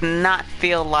me. He does not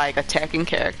feel like a Tekken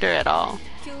character at all.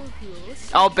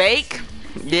 Oh, Bake?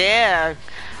 Yeah.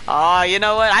 Oh, you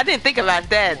know what? I didn't think about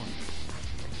that.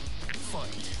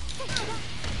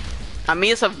 I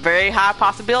mean, it's a very high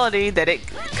possibility that it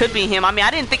could be him. I mean,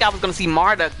 I didn't think I was going to see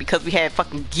Marduk because we had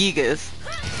fucking Gigas.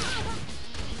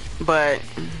 But,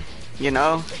 you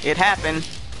know, it happened.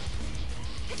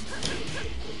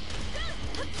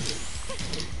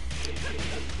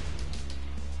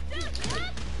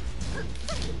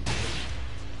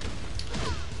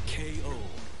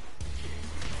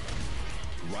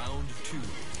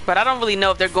 But I don't really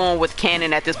know if they're going with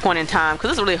canon at this point in time,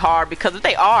 because it's really hard, because if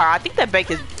they are, I think that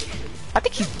Bake is... I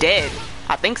think he's dead.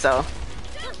 I think so.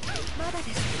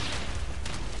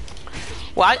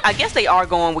 Well, I guess they are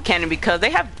going with canon because they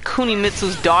have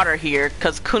Kunimitsu's daughter here,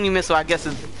 because Kunimitsu, I guess,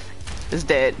 is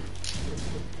dead.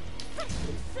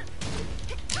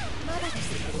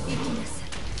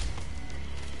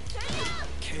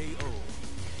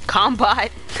 Combat.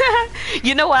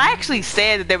 You know what? I actually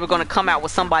said that they were going to come out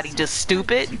with somebody just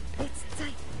stupid.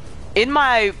 In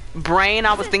my brain,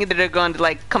 I was thinking that they're going to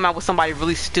like come out with somebody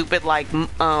really stupid like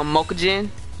Mokujin,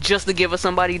 just to give us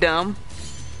somebody dumb.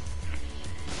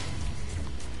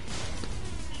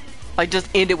 Like just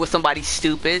end it with somebody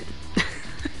stupid.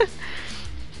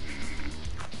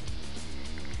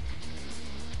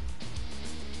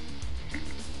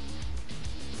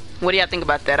 What do y'all think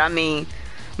about that? I mean,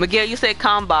 Miguel, you said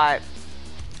combat.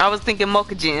 I was thinking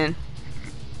Mokujin.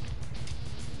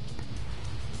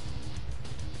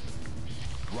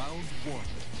 Round 1.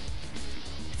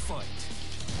 Fight.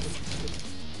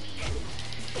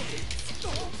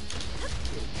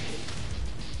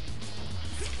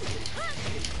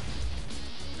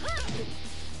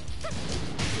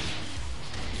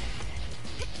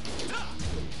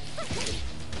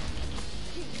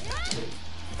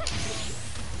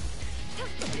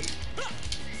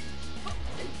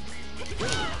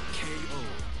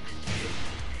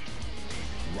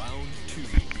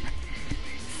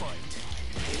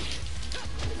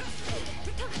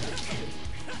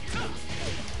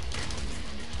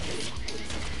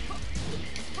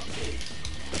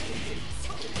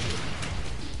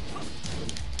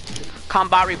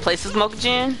 Combat replaces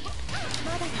Mokujin?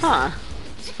 Huh.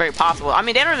 It's very possible. I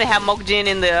mean, they don't even have Mokujin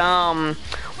in the,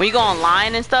 when you go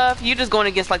online and stuff, you're just going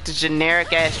against, like, the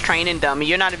generic-ass training dummy.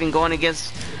 You're not even going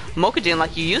against Mokujin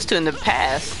like you used to in the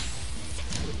past.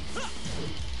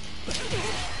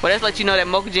 But that's let you know that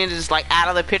Mokujin is just, like, out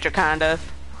of the picture, kind of.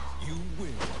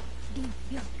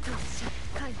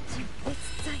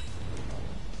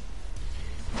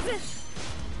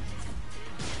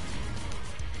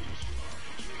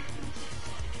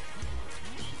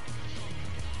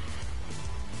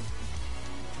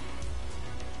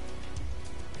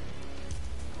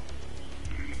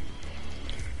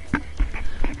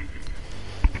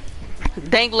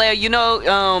 Thank Leo, you know,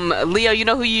 Leo, you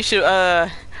know who you should,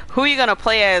 who are you gonna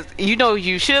play as? You know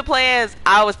you should play as?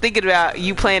 I was thinking about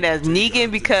you playing as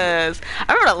Negan, because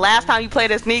I remember the last time you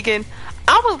played as Negan,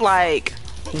 I was like,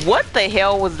 what the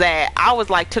hell was that? I was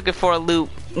like, took it for a loop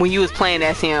when you was playing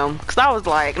as him, because I was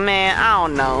like, man, I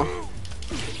don't know.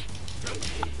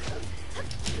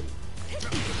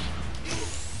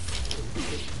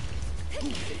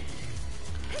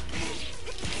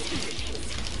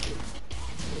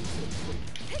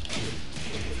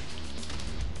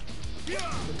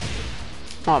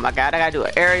 Oh my god, I gotta do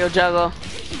an aerial juggle.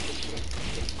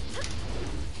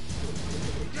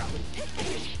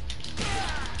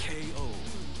 KO.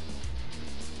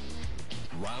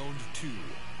 Round 2.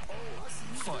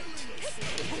 Fight.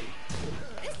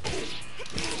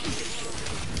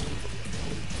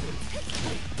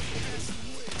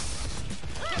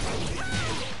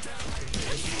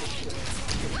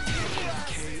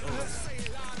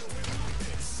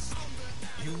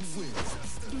 You win.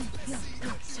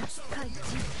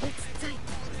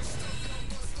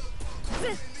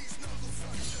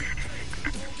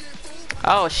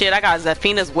 Oh shit, I got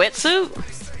Zafina's wetsuit?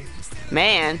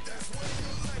 Man.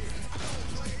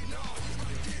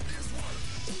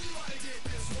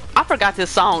 I forgot this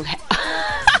song.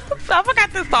 I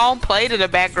forgot this song played in the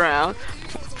background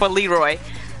for Leroy.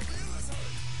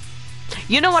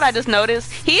 You know what I just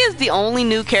noticed? He is the only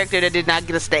new character that did not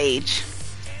get a stage.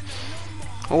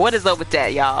 What is up with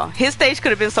that, y'all? His stage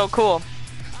could have been so cool.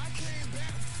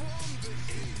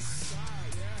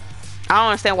 I don't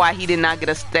understand why he did not get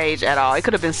a stage at all. It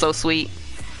could have been so sweet.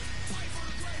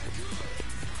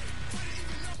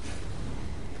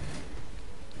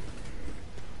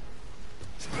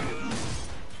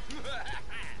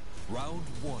 Round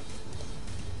one.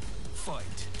 Fight.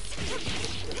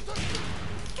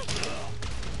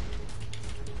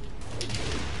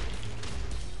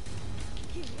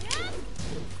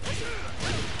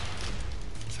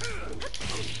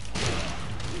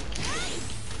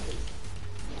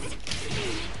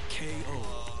 KO.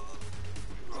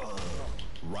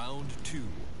 Round two.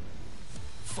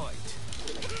 Fight.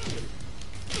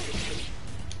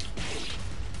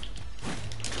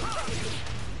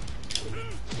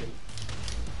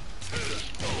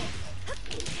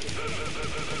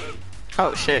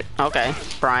 Oh shit. Okay,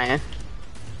 Brian.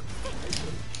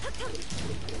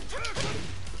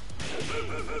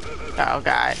 Oh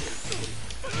god.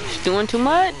 She's doing too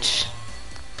much.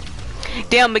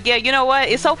 Damn, Miguel, you know what?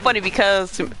 It's so funny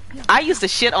because I used to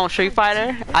shit on Street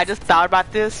Fighter. I just thought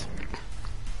about this.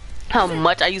 How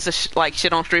much I used to like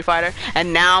shit on Street Fighter,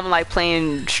 and now I'm like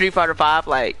playing Street Fighter 5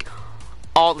 like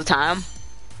all the time.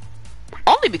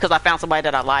 Only because I found somebody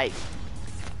that I like.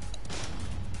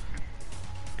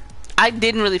 I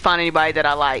didn't really find anybody that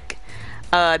I like,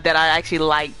 that I actually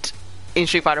liked in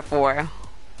Street Fighter 4.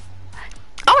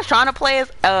 I was trying to play as,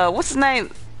 what's his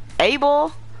name?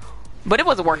 Abel? But it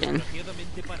wasn't working.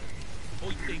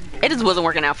 It just wasn't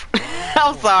working out.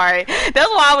 I'm sorry. That's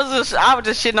why I was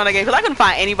just shitting on the game, because I couldn't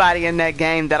find anybody in that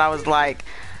game that I was like,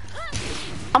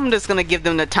 I'm just gonna give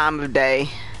them the time of day.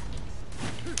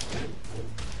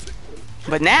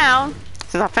 But now,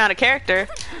 since I found a character,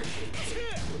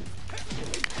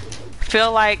 I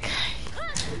feel like,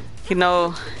 you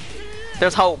know,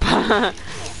 there's hope.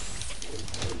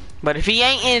 But if he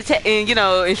ain't in, you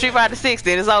know, in Street Fighter 6,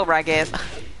 then it's over, I guess.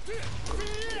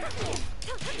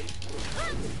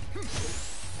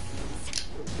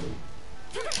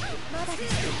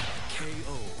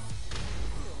 KO.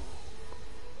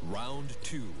 Round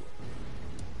two.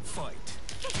 Fight.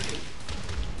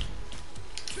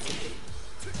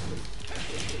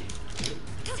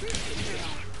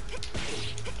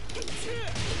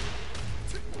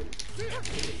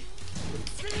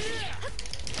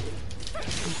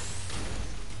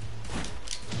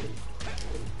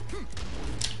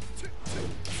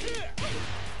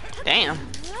 Damn.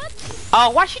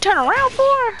 Oh, why'd she turn around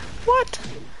for? What?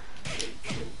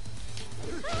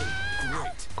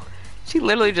 Great. She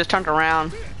literally just turned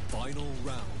around. Final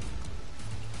round.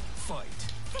 Fight.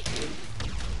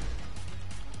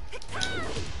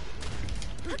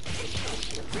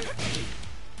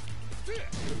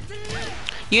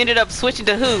 You ended up switching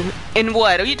to who? In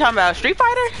what? Are you talking about Street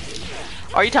Fighter?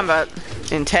 Or are you talking about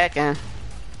in Tekken?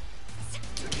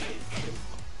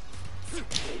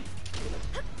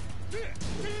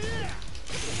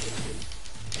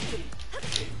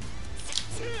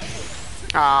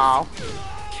 Oh,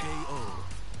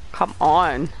 KO. come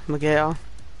on, Miguel.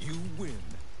 You win.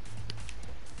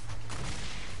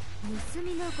 盗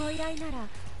みのご依頼なら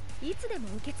いつでも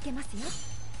受け付けますよ。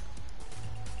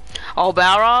 Oh,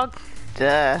 Balrog?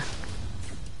 Duh.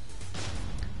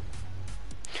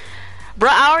 Bro,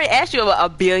 I already asked you a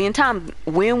billion times,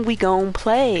 when we gon'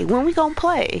 play? When we gon'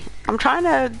 play? I'm trying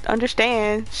to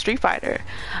understand Street Fighter.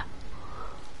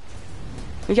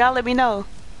 Y'all let me know,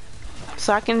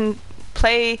 so I can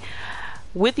play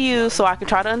with you, so I can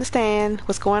try to understand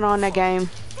what's going on in that game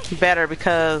better,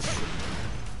 because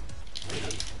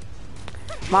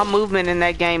my movement in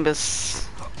that game is,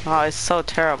 oh, it's so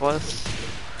terrible.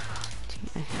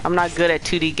 I'm not good at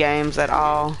 2D games at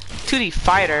all. 2D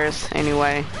fighters,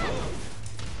 anyway,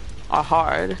 are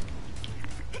hard.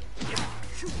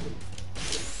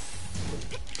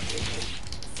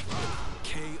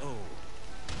 KO.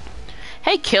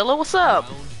 Hey, Killer, what's up?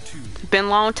 Round two. Been a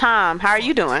long time. How are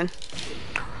you doing?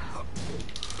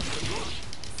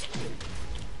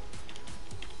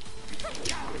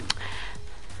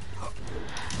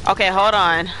 Okay, hold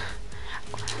on.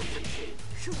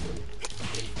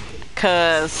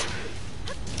 Cause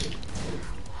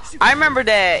I remember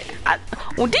that.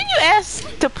 Well, didn't you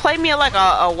ask to play me like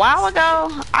a while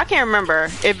ago? I can't remember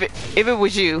if it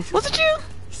was you. Was it you?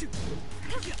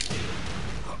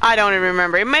 I don't even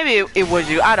remember. Maybe it was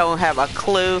you. I don't have a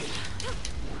clue.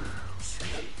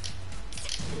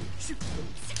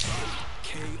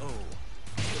 KO.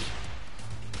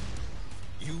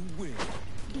 You win.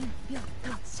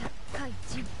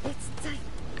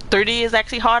 3D is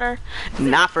actually harder.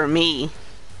 Not for me.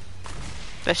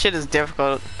 That shit is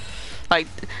difficult. Like.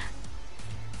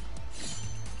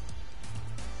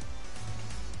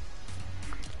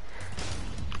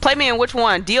 Play me in which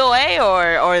one?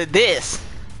 DOA or this?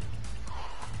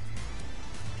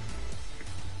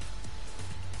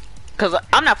 Cause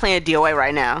I'm not playing DOA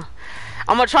right now.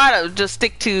 I'm gonna try to just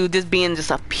stick to this being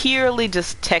just a purely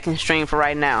just Tekken stream for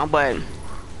right now. But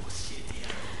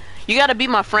you gotta be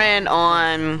my friend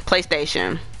on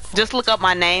PlayStation. Just look up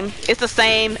my name. It's the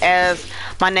same as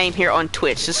my name here on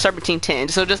Twitch. It's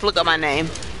Serpentine10. So just look up my name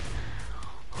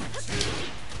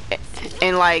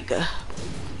and like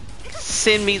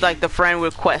send me like the friend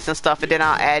request and stuff, and then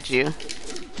I'll add you.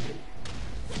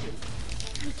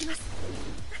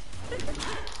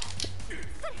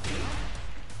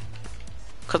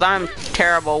 Cause I'm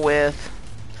terrible with.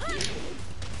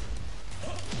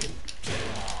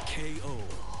 KO.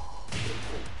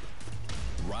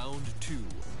 Round 2.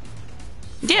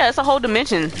 Yeah, it's a whole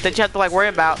dimension that you have to like worry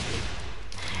about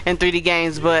in 3D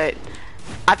games, but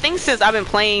I think since I've been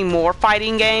playing more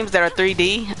fighting games that are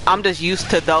 3D, I'm just used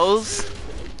to those.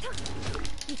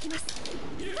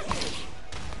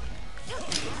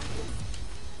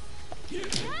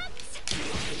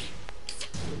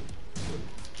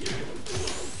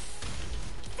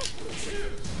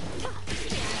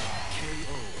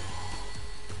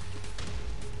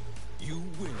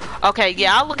 Okay,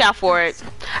 yeah, I'll look out for it.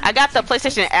 I got the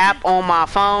PlayStation app on my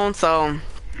phone, so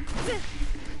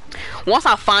once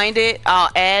I find it,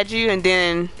 I'll add you, and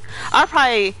then I'll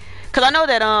probably, cause I know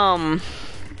that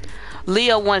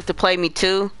Leo wanted to play me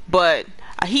too, but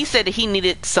he said that he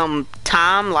needed some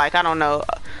time, like I don't know,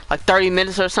 like 30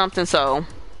 minutes or something. So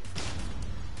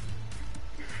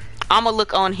I'm gonna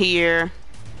look on here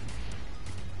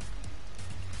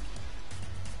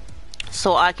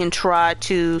so I can try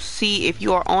to see if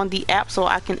you are on the app, so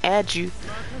I can add you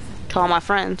to all my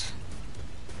friends.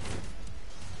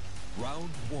 Round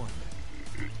 1.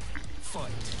 Fight.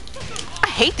 I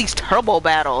hate these turbo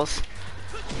battles.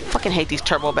 Fucking hate these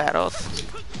turbo battles.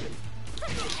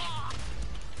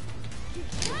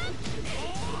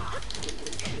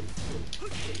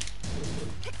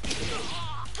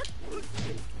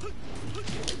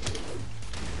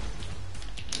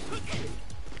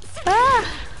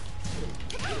 Ah!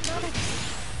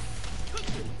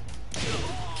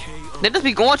 They just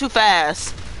be going too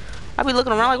fast. I be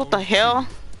looking around like, what the hell?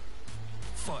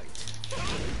 Fight.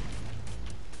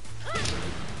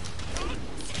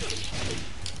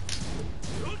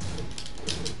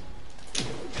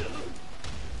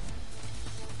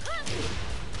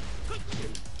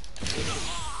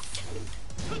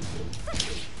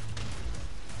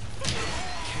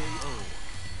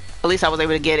 At least I was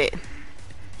able to get it.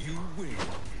 You win.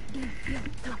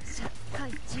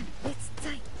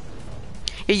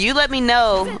 Yeah, you let me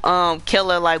know,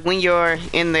 Killer, like when you're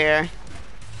in there.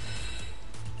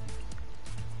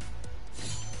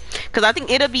 Cause I think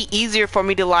it'll be easier for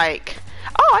me to like,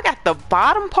 oh, I got the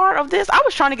bottom part of this. I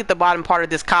was trying to get the bottom part of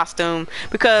this costume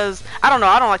because I don't know,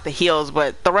 I don't like the heels,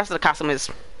 but the rest of the costume is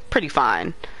pretty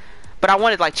fine. But I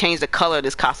wanted to like change the color of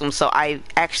this costume, so I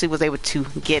actually was able to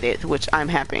get it, which I'm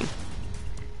happy.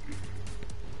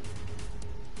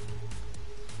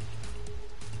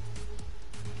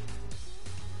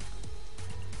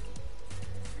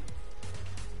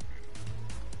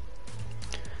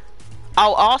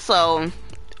 Oh, also,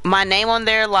 my name on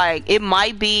there, like, it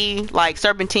might be like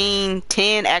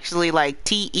Serpentine10, actually like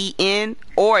TEN,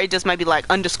 or it just might be like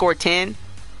 _10.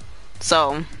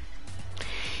 So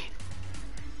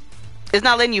it's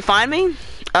not letting you find me?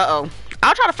 Uh-oh.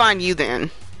 I'll try to find you then.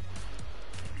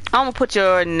 I'm gonna put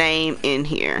your name in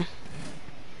here.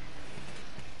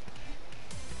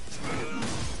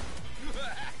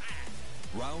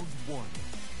 Round 1.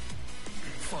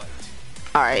 Fight.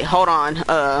 Alright, hold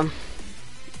on.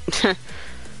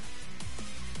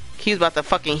 He's about to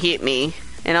fucking hit me,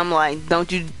 and I'm like, don't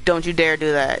you dare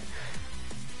do that.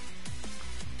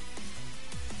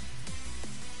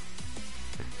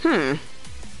 I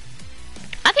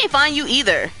can't find you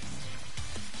either.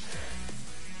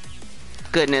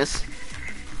 Goodness.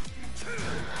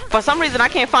 For some reason I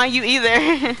can't find you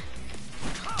either.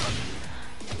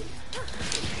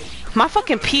 My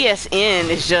fucking PSN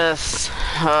is just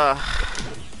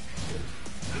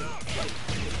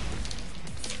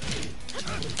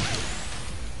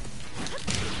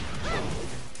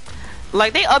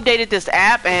like they updated this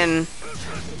app and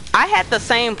I had the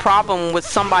same problem with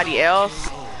somebody else.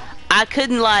 I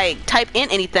couldn't like type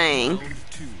in anything.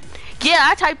 Yeah,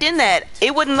 I typed in that.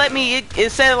 It wouldn't let me.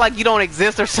 It said like you don't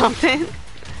exist or something.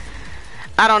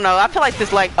 I don't know. I feel like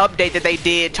this like update that they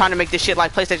did trying to make this shit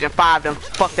like PlayStation 5 done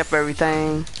fucked up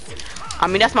everything. I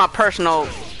mean, that's my personal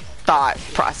thought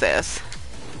process.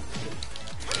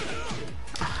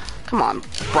 Come on,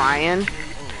 Brian.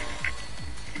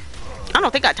 I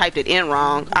don't think I typed it in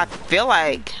wrong. I feel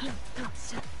like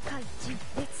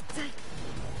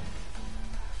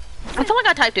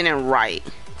I typed it in right.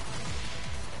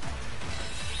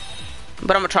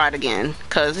 But I'm gonna try it again,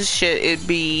 cause this shit it'd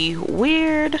be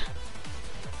weird.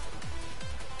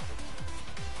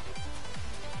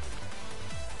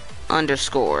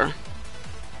 Underscore.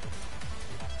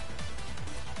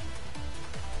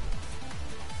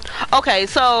 Okay,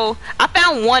 so I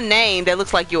found one name that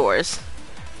looks like yours.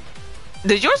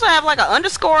 Does yours have like an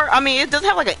underscore? I mean, it doesn't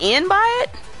have like an N by it.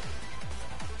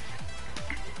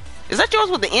 Is that yours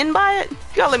with the N by it? You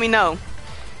gotta let me know.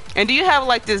 And do you have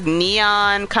like this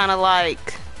neon kind of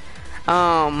like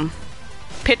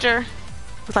picture?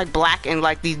 It's like black and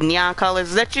like these neon colors.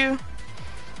 Is that you?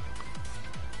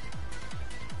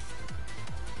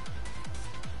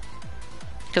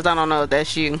 Cause I don't know if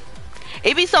that's you.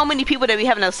 It be so many people that be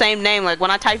having the same name. Like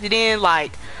when I typed it in,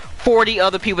 like 40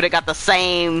 other people that got the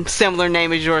same similar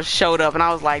name as yours showed up, and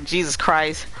I was like, Jesus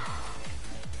Christ.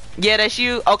 Yeah, that's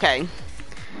you. Okay.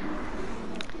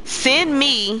 Send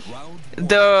me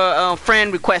the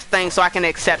friend request thing so I can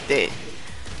accept it.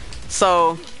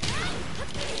 So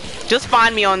just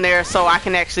find me on there so I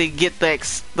can actually get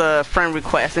the friend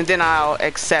request, and then I'll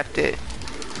accept it.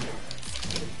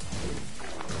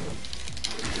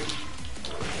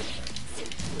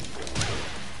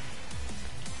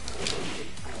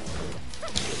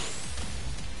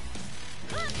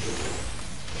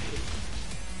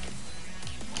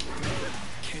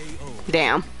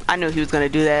 Damn, I knew he was gonna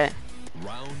do that.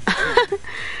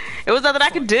 It was nothing I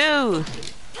could do.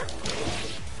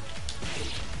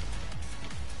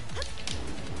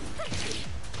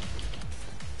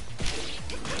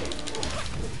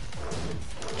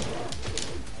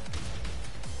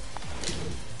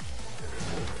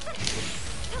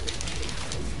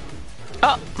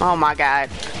 Oh my god.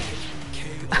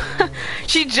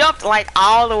 She jumped like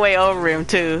all the way over him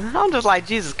too. I'm just like,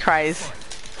 Jesus Christ.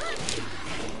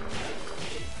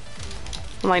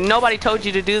 I'm like, nobody told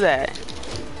you to do that.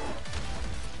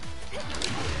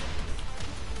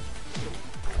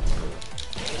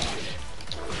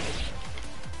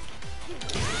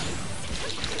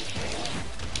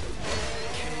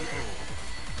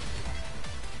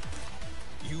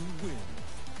 You win.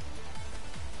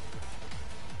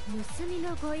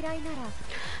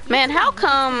 Man, how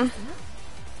come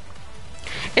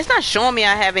it's not showing me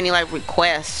I have any like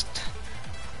requests?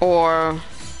 Or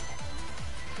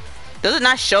does it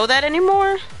not show that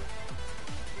anymore?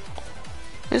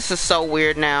 This is so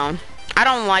weird now. I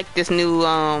don't like this new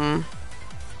I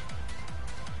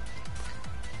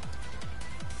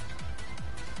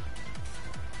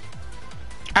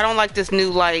don't like this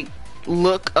new like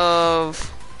look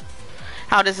of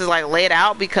how this is like laid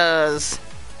out, because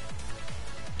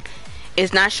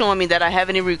it's not showing me that I have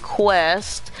any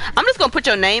requests. I'm just gonna put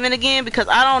your name in again because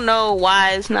I don't know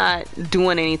why it's not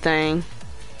doing anything.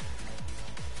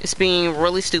 It's being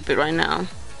really stupid right now.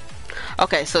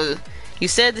 Okay, so you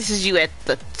said this is you at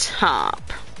the top.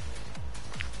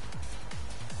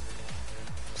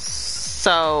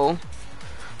 So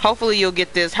hopefully you'll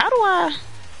get this. How do I?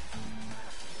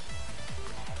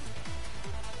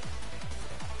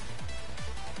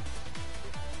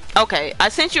 Okay, I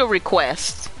sent you a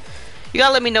request. You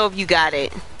gotta let me know if you got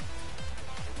it.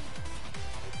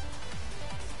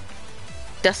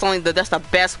 That's the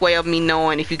best way of me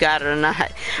knowing if you got it or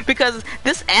not. Because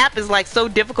this app is like so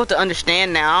difficult to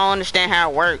understand now. I don't understand how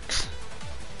it works.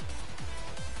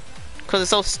 Because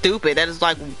it's so stupid that it's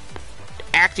like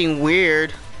acting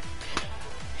weird.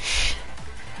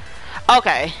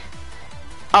 Okay.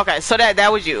 Okay, so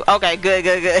that was you. Okay,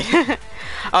 good.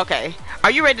 Okay. Are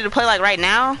you ready to play like right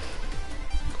now?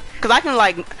 Because I can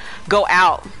like go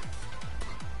out.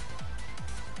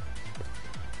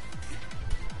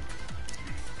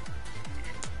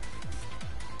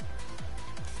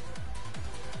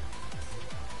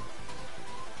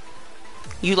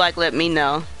 You like let me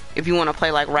know if you want to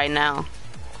play like right now,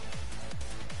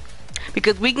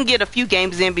 because we can get a few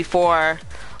games in before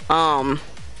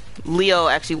Leo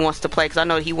actually wants to play, because I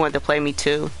know he wanted to play me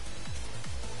too.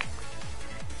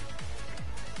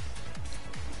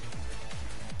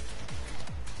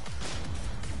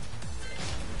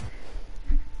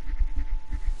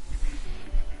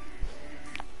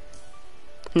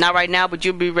 Not right now, but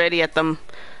you'll be ready at them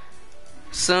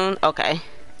soon. Okay.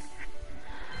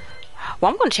 Well,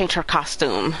 I'm gonna change her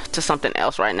costume to something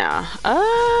else right now.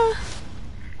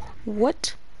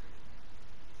 What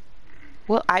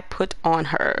will I put on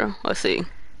her? Let's see.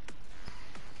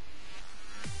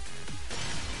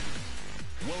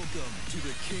 Welcome to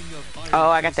the King of Iron Oh,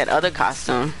 I got Fist that other Tournament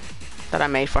costume that I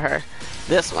made for her.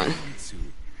 This one. Kunimitsu.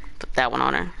 Put that one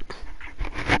on her.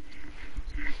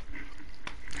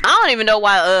 I don't even know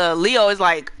why Leo is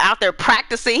like out there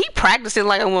practicing. He practicing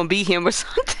like I'm gonna beat him or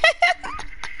something.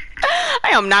 I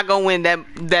am not gonna win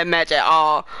that match at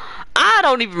all. I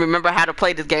don't even remember how to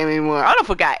play this game anymore. I don't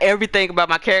forgot everything about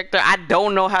my character. I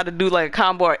don't know how to do like a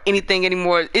combo or anything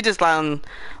anymore. It just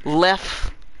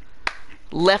left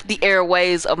the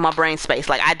airways of my brain space.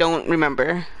 Like, I don't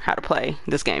remember how to play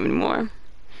this game anymore.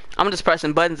 I'm just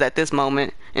pressing buttons at this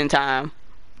moment in time.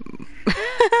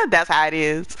 That's how it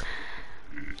is.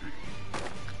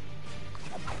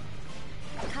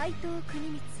 怪盗国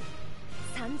光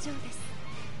参上です。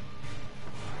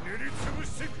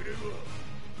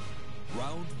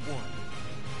 Round 1.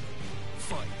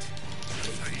 Fight.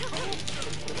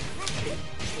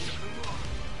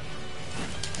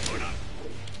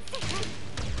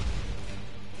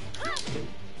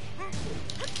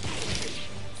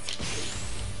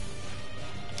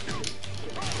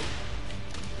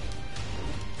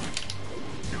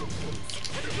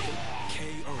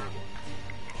 KO.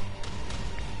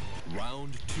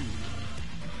 Round 2.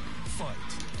 Fight.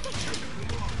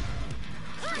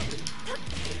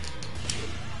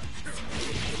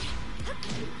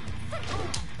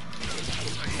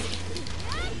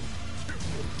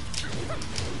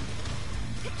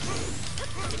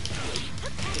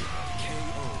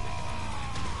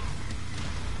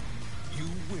 You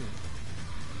win.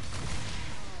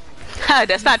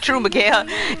 That's not true, Miguel.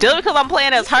 Just because I'm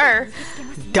playing as her,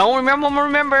 don't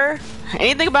remember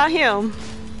anything about him.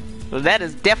 Well, that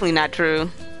is definitely not true.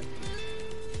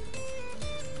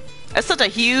 That's such a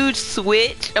huge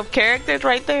switch of characters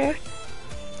right there.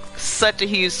 Such a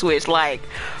huge switch. Like,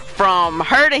 from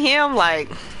her to him, like,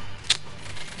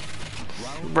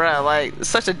 bruh, like,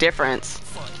 such a difference.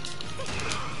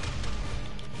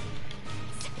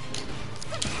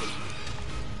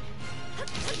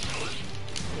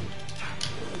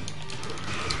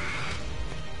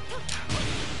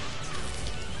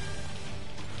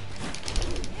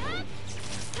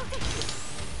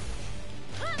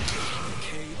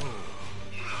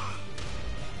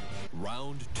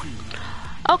 Round 2.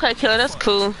 Okay, killer, that's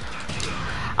cool.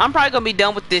 I'm probably gonna be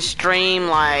done with this stream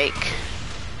like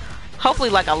hopefully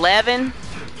like 11.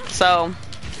 So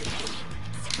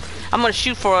I'm gonna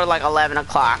shoot for like 11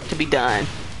 o'clock to be done.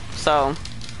 So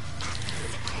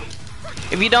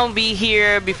if you don't be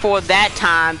here before that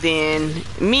time, then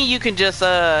you can just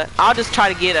I'll just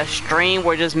try to get a stream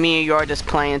where just me and you are just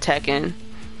playing Tekken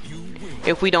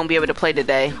if we don't be able to play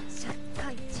today.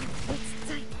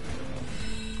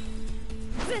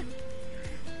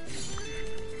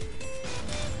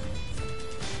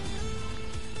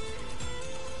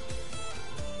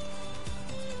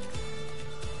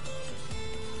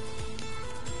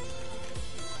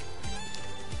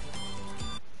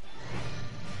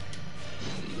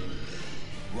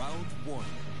 Round 1.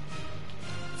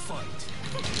 Fight.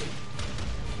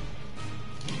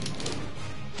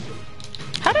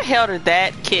 How the hell did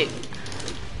that kick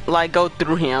like go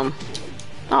through him?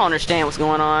 I don't understand what's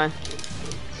going on.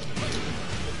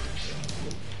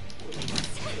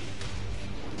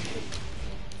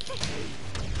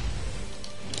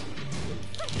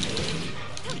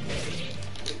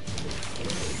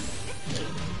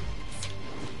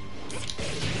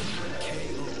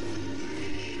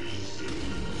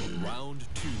 Round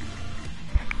 2.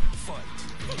 Fight.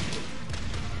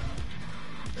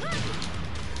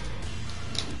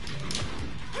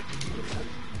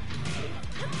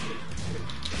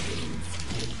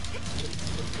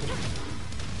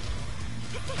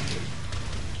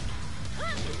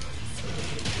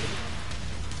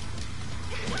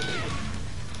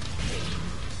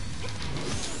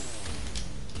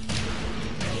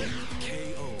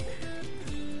 KO.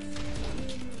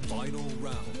 Final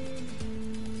round.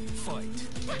 Fight.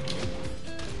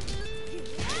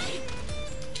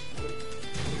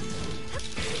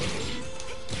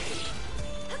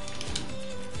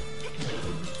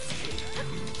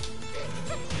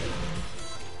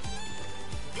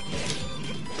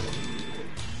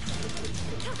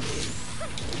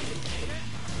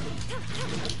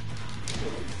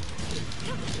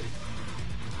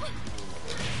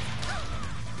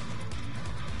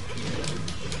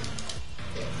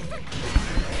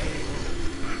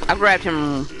 I grabbed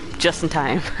him just in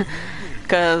time.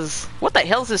 Cause what the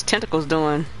hell is his tentacles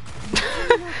doing?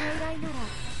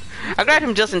 I grabbed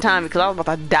him just in time because I was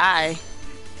about to die.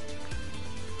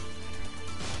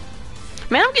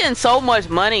 Man, I'm getting so much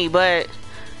money, but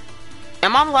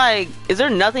am I like, is there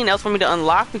nothing else for me to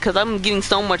unlock? Because I'm getting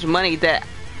so much money that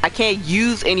I can't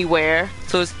use anywhere,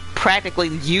 so it's practically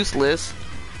useless.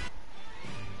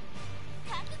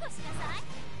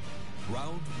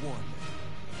 Round one.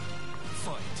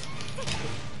 Fight.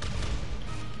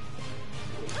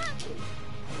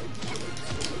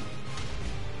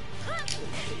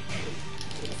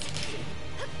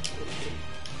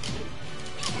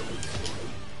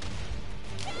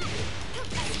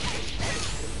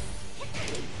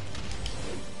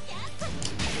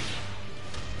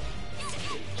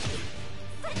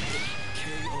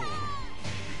 KO.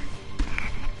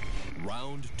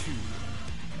 Round two.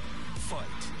 Fight.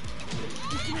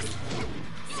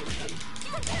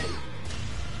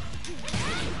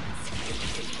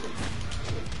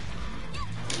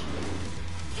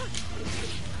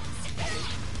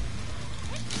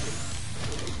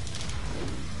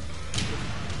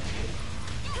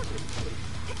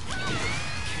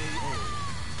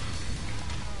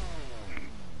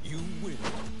 You win.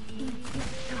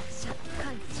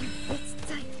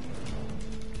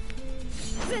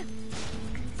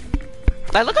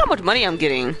 Like, look how much money I'm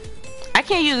getting. I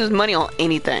can't use this money on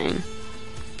anything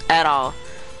at all.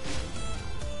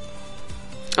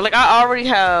 Like, I already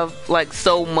have like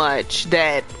so much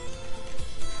that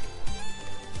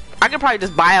I could probably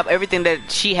just buy up everything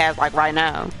that she has like right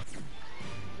now.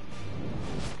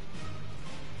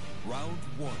 Round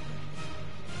one.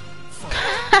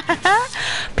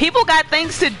 People got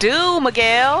things to do,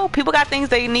 Miguel. People got things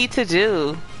they need to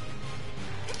do.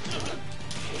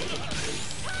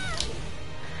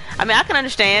 I mean, I can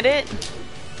understand it.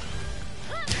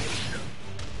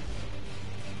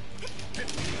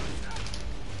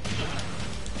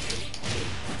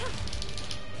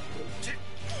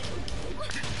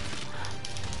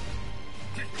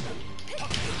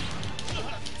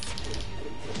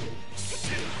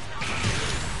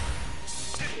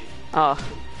 Oh.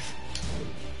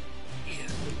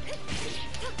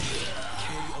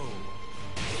 KO.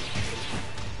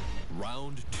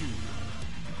 Round two.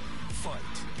 Fight.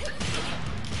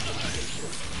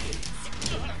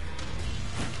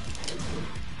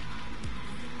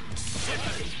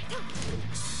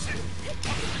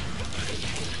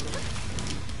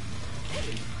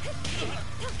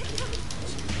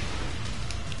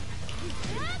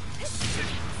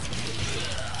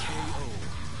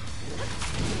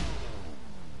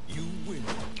 You win.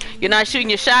 You're not shooting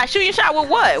your shot? Shooting your shot with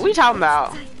what? What are you talking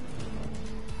about?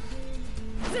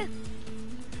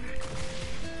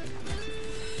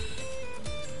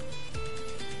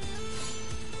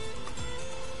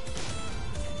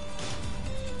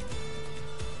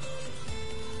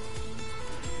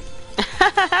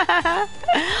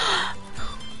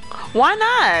 Why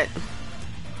not?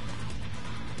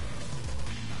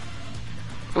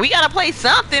 We gotta play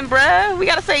something, bruh. We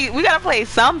gotta play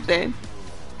something.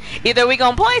 Either we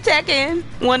gonna play Tekken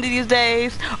one of these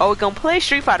days, or we gonna play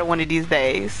Street Fighter one of these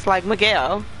days, like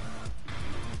Miguel.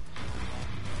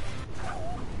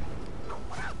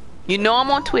 You know I'm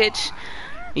on Twitch.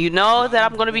 You know that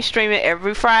I'm gonna be streaming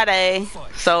every Friday.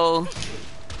 So,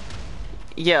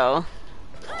 yo,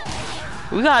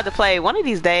 we gonna have to play one of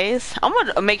these days. I'm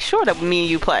gonna make sure that me and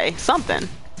you play something.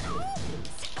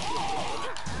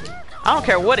 I don't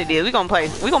care what it is. We gonna play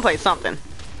something.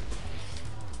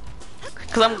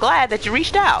 Cause I'm glad that you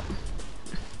reached out.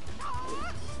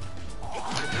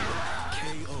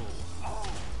 KO.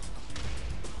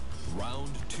 Round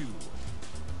two.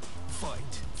 Fight.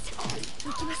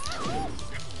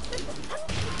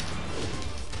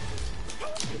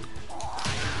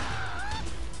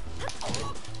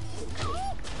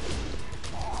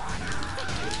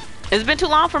 It's been too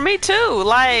long for me too.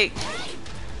 Like,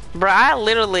 bruh, I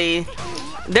literally,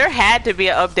 there had to be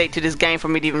an update to this game for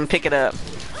me to even pick it up.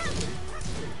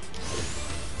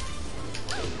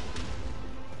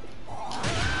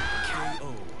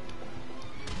 KO.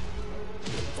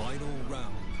 Final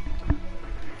round.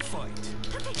 Fight.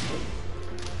 KO.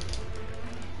 You win.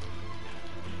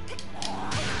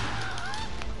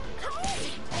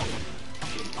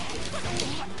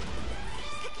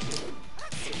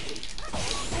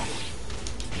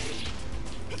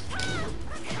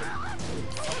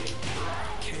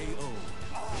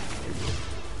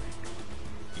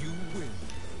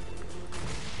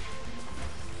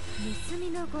 盗み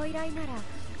のご依頼なら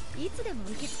いつでも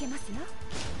受け付けますよ。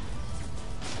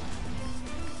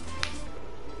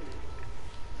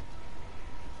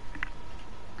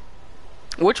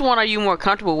Which one are you more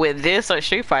comfortable with, this or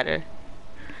Street Fighter,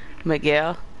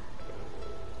 Miguel?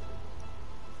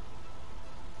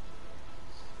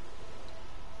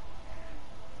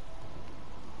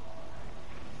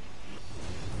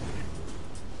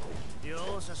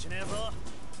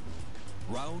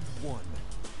 Round one.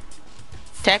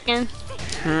 Tekken?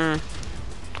 I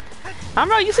don't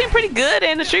know, you seem pretty good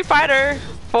in the Street Fighter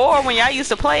 4 when y'all used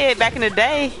to play it back in the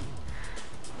day.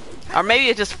 Or maybe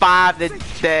it's just 5 that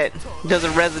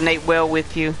doesn't resonate well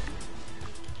with you.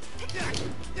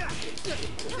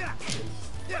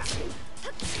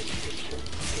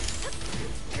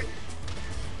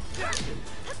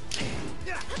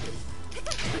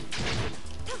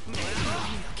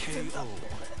 KO.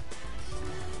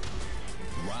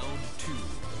 Round two.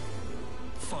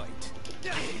 Fight.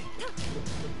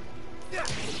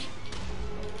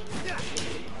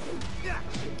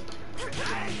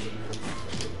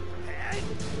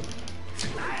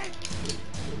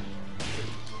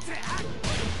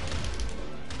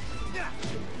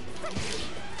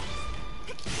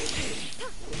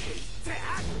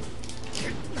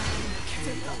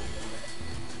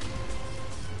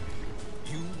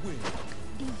 You win.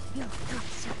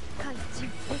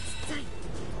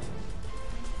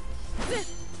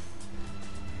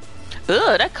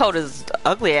 Ugh, that coat is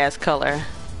ugly ass color.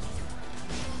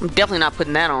 I'm definitely not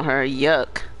putting that on her.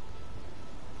 Yuck.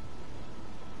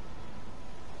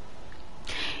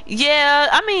 Yeah,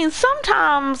 I mean,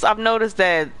 sometimes I've noticed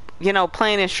that, you know,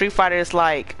 playing in Street Fighter is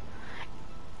like,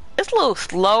 it's a little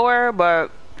slower,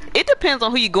 but it depends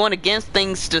on who you're going against.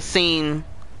 Things just seem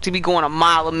to be going a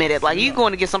mile a minute. Like, you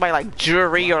going against somebody like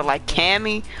Jury or like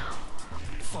Cammy,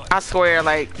 I swear,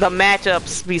 like, the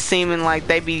matchups be seeming like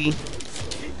they be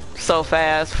so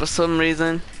fast for some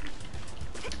reason.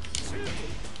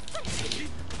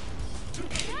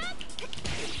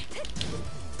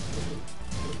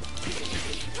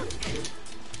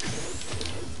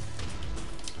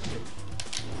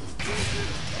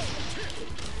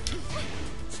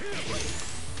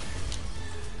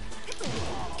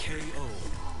 KO.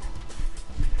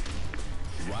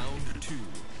 Round two.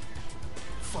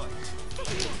 Fight.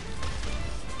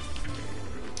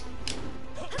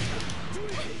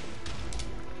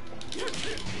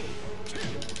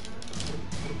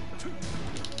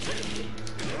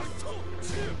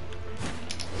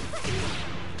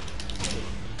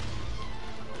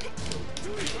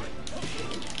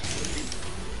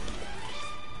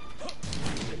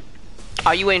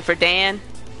 Are you waiting for Dan?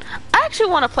 I actually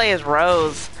want to play as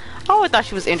Rose. I always thought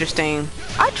she was interesting.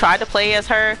 I tried to play as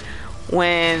her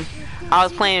when I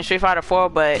was playing Street Fighter 4,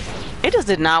 but it just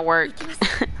did not work.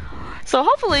 So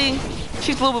hopefully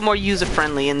she's a little bit more user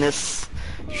friendly in this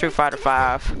Street Fighter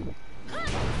 5.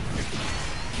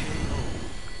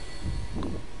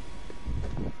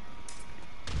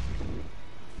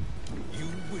 You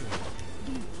win.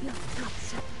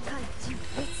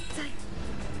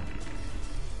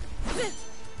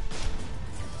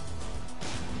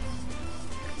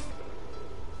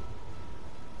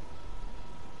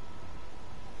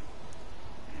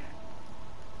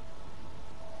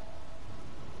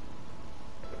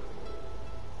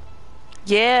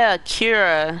 Yeah,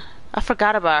 Kira. I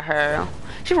forgot about her.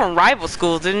 She's from Rival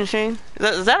Schools, didn't she?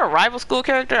 Is that a Rival School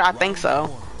character? I think so.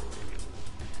 Round one.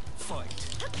 Fight.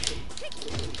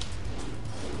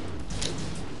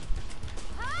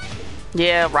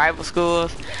 Yeah, Rival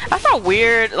Schools. That's so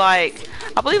weird. Like,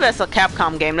 I believe that's a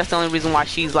Capcom game. That's the only reason why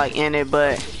she's like in it.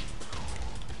 But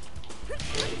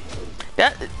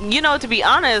that, you know, to be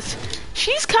honest,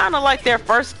 she's kind of like their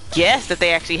first guest that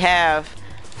they actually have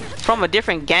from a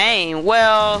different game.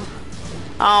 Well,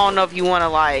 I don't know if you want to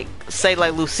like say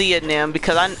like Lucia and them,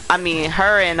 because I mean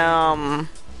her and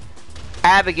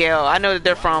Abigail, I know that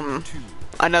they're from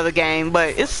another game,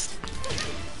 but it's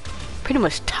pretty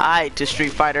much tied to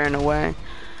Street Fighter in a way.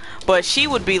 But she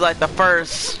would be like the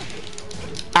first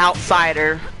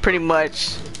outsider pretty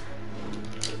much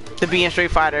to be in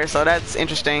Street Fighter, so that's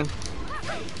interesting.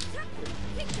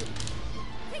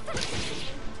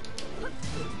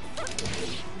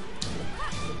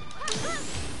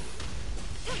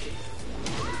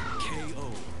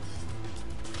 KO.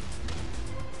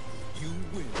 You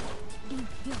win.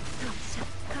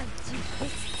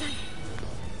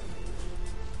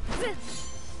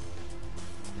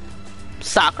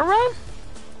 Sakura?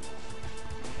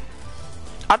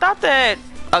 I thought that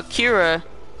Akira.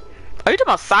 Are you talking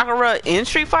about Sakura in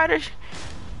Street Fighter?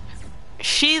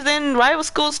 She's in Rival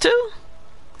Schools too?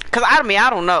 Cause I mean, I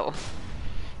don't know.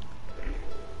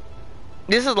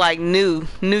 This is like new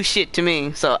shit to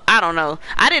me, so I don't know.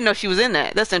 I didn't know she was in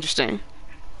that. That's interesting.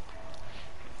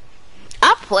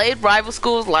 I played Rival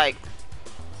Schools like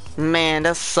Man,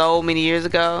 that's so many years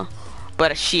ago.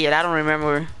 But shit, I don't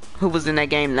remember who was in that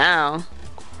game now.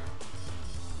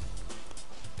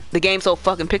 The game's so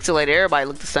fucking pixelated, everybody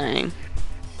looked the same.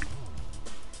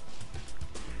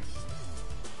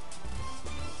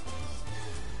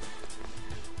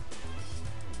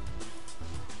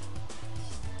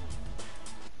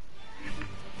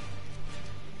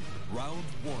 Round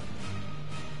one.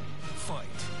 Fight.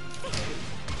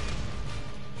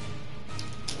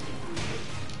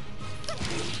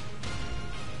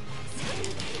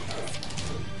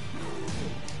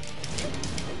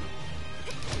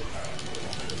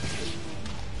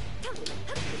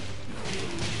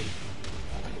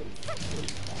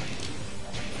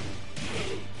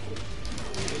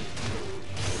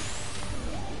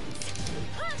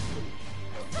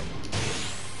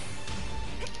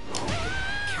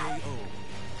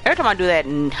 Every time I do that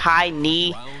high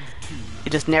knee, Round two.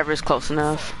 it just never is close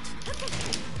enough.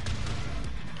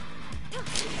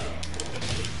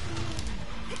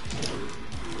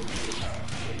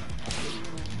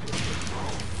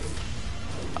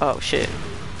 Oh shit.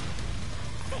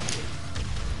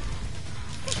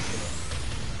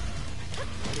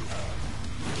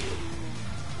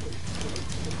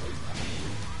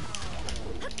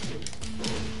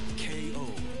 KO.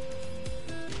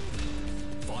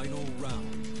 Final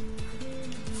round.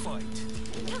 Fight.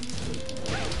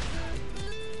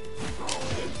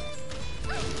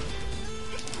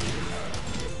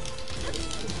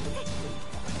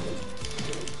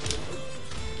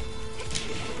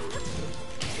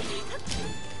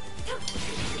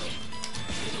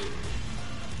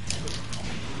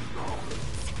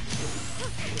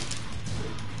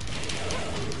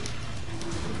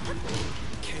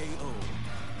 KO.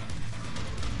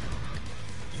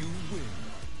 You win.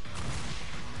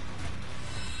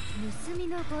 盗み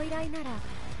のご依頼なら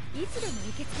いつでも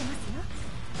受け付けますよ。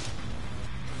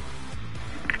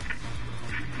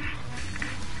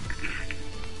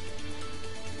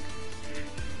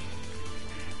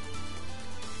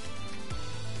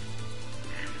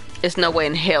 There's no way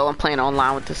in hell I'm playing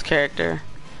online with this character.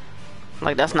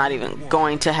 Like, that's not even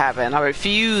going to happen. I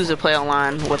refuse to play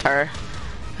online with her.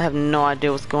 I have no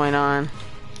idea what's going on.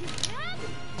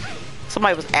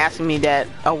 Somebody was asking me that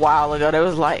a while ago. They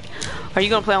was like, are you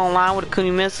gonna play online with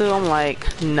Kunimitsu? I'm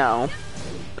like, no.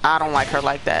 I don't like her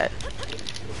like that.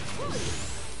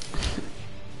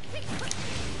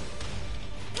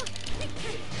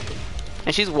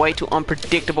 And she's way too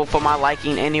unpredictable for my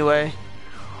liking anyway.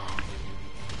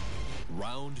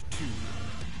 Round two.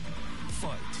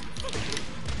 Fight.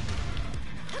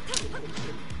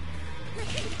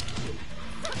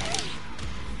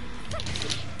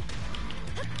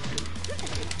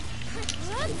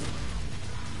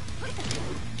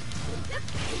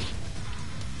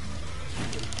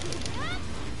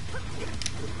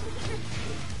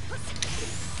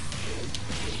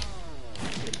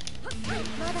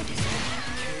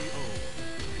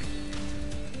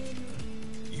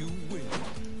 You win.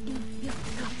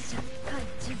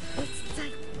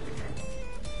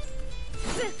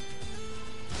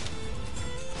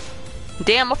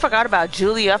 Damn, I forgot about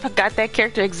Julia. I forgot that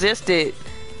character existed.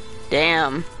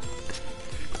 Damn.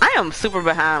 I am super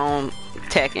behind on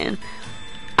Tekken.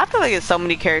 I feel like it's so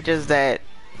many characters that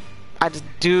I just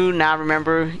do not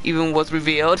remember even what's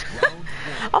revealed.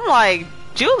 I'm like,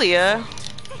 Julia?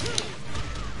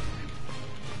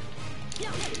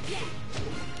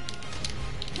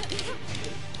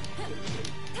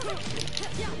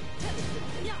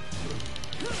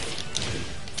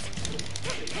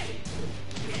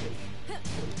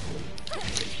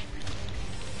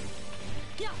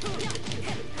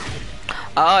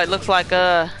 Oh, it looks like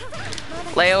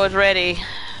Leo is ready.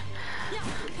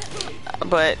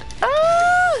 But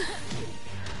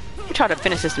let me try to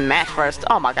finish this match first.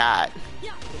 Oh my god.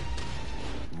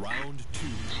 Round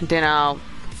two. Then I'll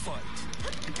Fight.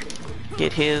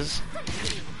 get his.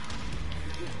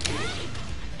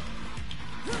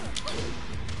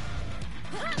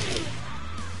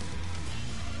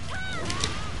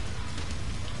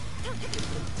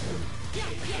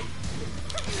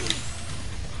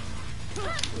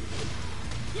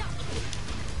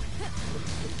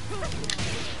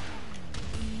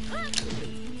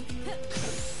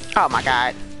 Oh my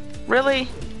god. Really?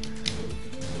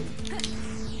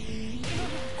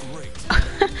 Great.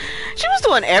 She was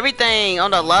doing everything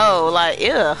on the low. Like,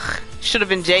 ugh. Should have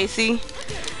been JC.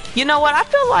 You know what? I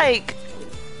feel like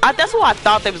that's what I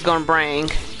thought they was gonna bring.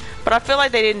 But I feel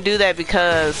like they didn't do that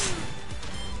because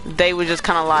they were just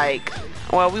kind of like,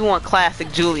 well, we want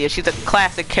classic Julia. She's a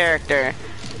classic character.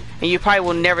 And you probably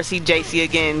will never see JC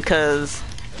again because,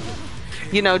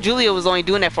 you know, Julia was only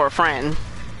doing that for a friend.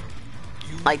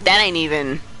 Like that ain't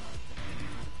even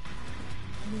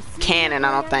canon,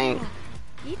 I don't think,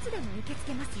 いつでも受け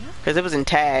付けますよ。 because it was in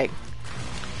tag.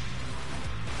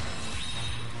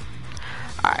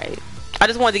 Alright, I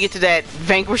just wanted to get to that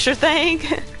Vanquisher thing.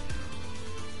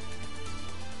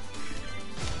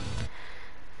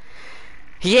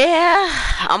 Yeah,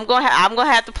 I'm gonna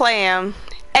have to play him.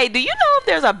 Hey, do you know if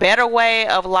there's a better way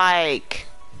of like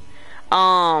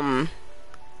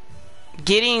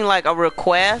getting like a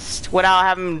request without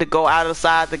having to go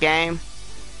outside the game?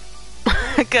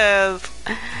 Because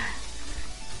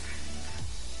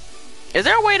is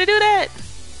there a way to do that?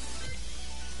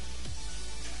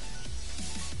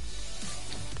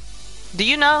 Do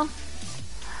you know,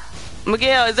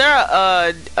 Miguel? Is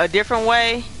there a different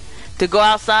way to go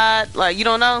outside? Like, you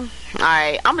don't know?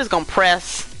 Alright, I'm just gonna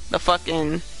press the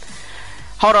fucking...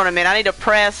 Hold on a minute, I need to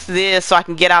press this so I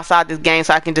can get outside this game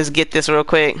so I can just get this real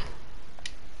quick.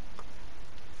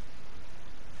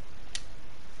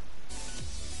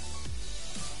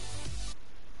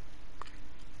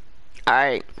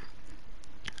 Alright,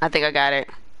 I think I got it.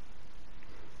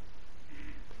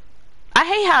 I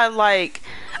hate how, like,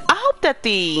 I hope that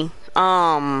the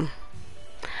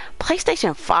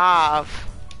PlayStation 5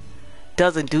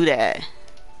 doesn't do that,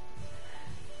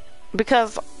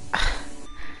 because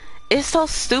it's so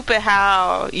stupid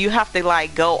how you have to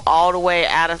like go all the way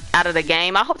out of the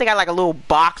game. I hope they got like a little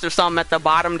box or something at the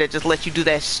bottom that just lets you do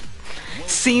that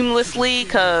seamlessly,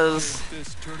 because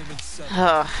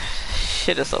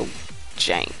shit is so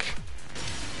jank.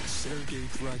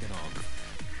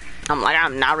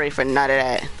 I'm not ready for none of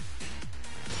that.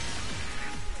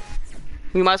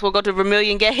 You might as well go to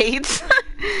Vermilion Gates.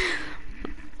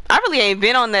 I really ain't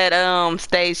been on that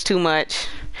stage too much.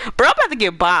 Bro, I'm about to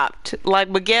get bopped. Like,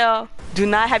 Miguel, do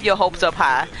not have your hopes up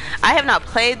high. I have not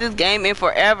played this game in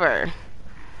forever.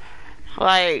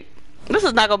 Like, this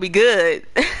is not gonna be good.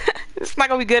 It's not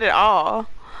gonna be good at all.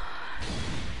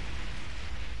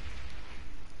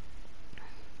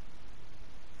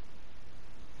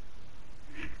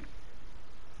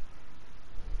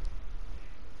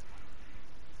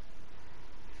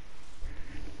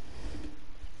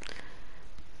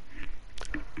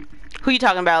 Who you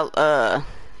talking about?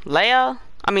 Leo?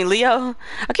 I mean Leo?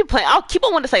 I'll keep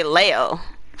on wanting to say Leo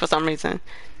for some reason.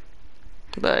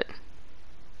 But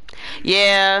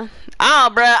yeah.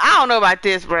 Bruh, I don't know about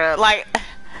this, bruh. Like,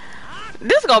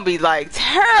 this is gonna be like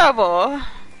terrible.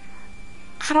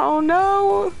 I don't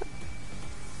know.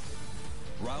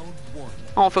 Round one.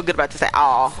 I don't feel good about this at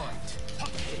all.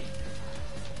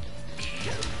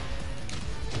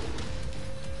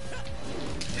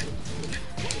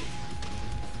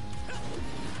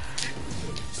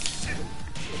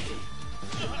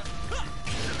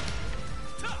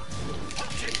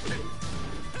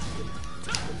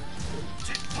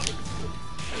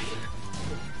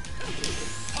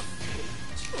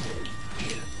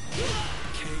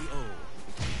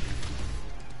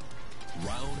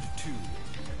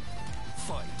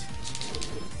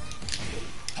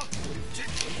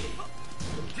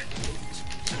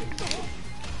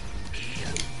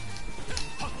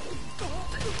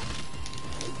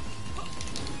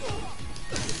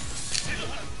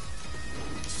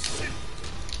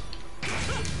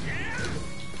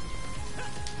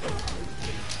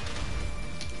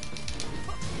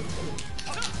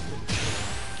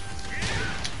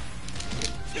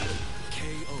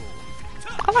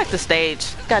 I like the stage.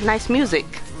 Got nice music.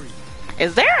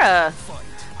 Is there a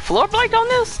floor break on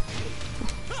this?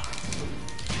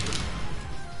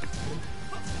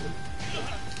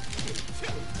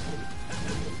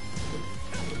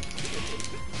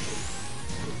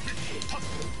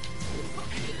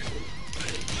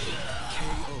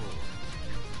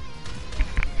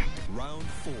 Round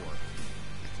four.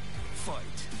 Fight.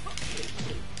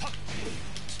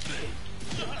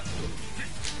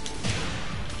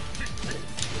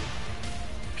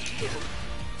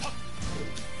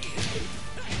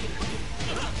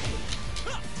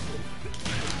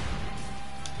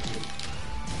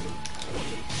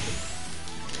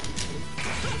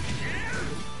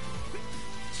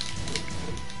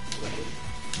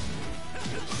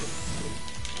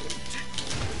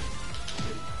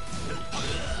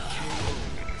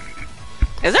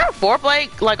 Is there a floor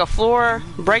break, like a floor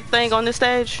break thing on this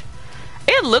stage?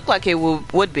 It looked like it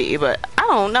would be, but I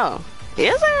don't know.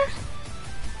 Is there?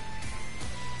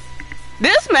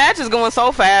 This match is going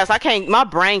so fast. My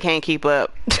brain can't keep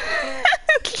up.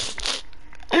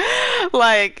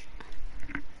 like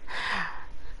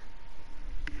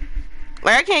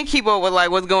I can't keep up with like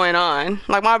what's going on.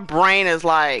 Like, my brain is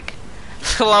like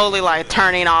slowly like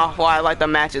turning off while like the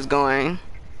match is going.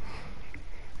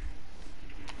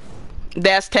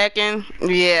 That's Tekken.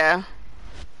 Yeah,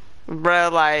 bro.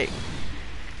 Like,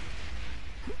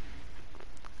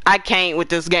 I can't with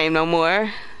this game no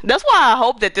more. That's why I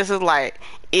hope that this is like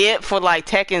it for like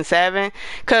Tekken 7.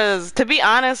 Cause to be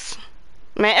honest,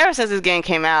 man, ever since this game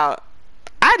came out,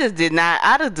 I just do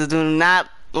not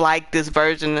like this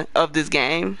version of this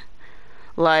game.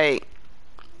 Like,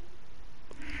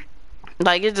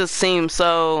 like it just seems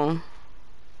so,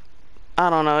 I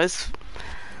don't know, it's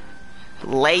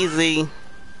lazy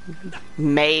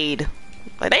made.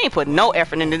 Like they ain't put no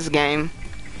effort into this game.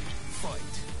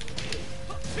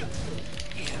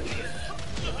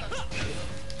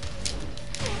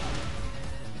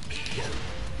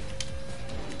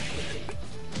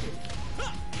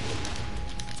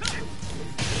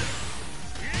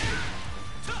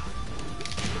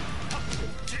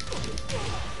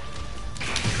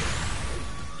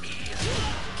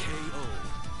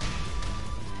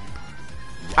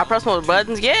 I press more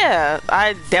buttons? Yeah,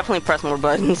 I definitely press more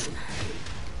buttons.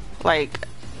 Like,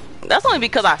 that's only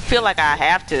because I feel like I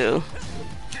have to.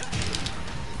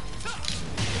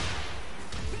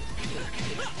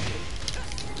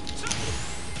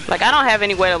 Like, I don't have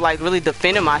any way of like really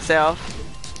defending myself.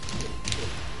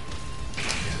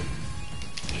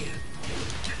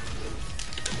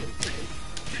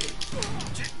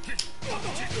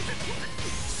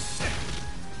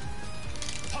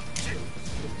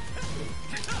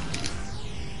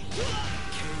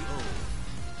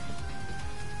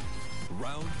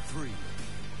 Round 3.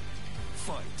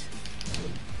 Fight.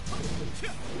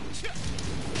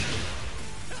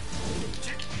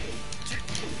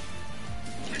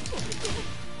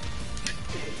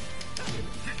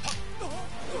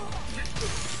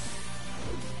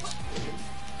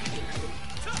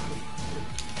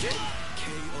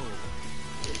 KO.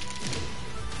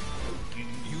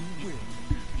 You win.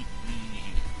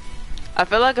 I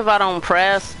feel like if I don't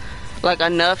press like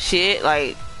enough shit,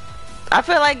 like I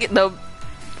feel like the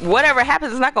whatever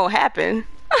happens is not gonna happen.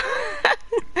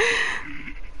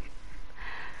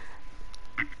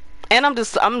 And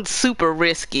I'm super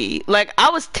risky. Like I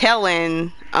was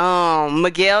telling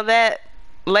Miguel that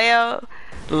Leo.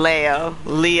 I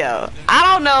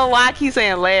don't know why I keep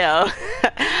saying Leo.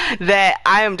 That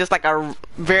I am just like a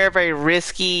very, very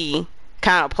risky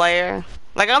kind of player.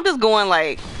 Like I'm just going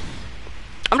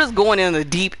in the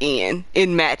deep end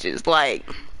in matches. Like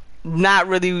not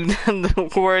really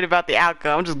worried about the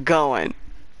outcome. I'm just going.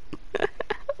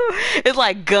 It's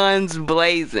like guns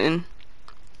blazing.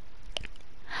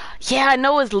 Yeah, I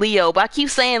know it's Leo, but I keep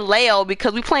saying Leo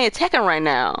because we playing Tekken right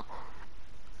now.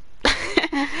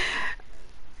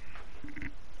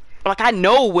 Like I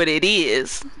know what it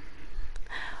is,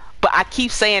 but I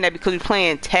keep saying that because we're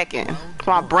playing Tekken.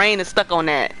 My brain is stuck on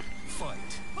that. Fight.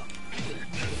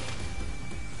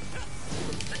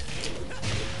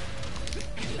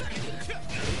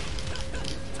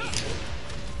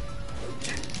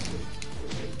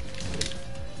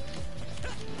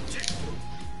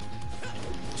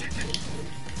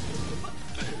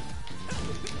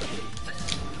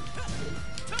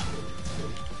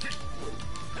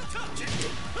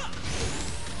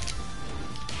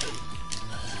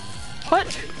 What?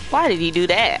 Why did he do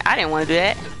that? I didn't want to do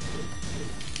that.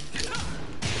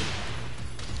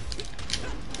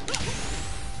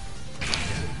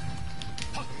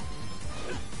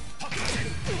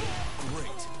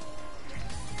 Great.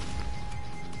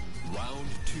 Round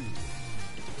 2.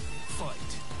 Fight.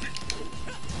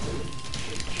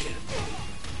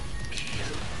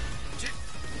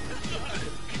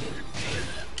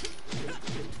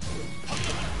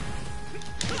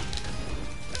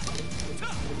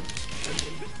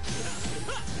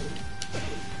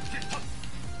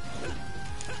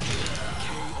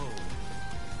 KO.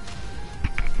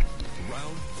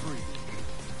 Round 3.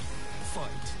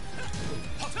 Fight.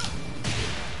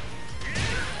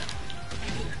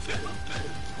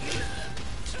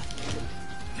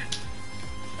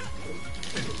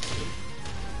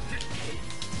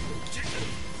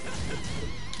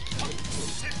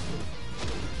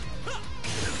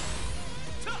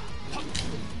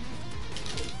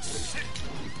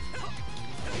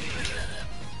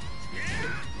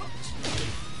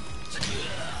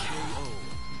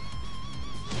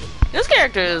 This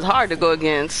character is hard to go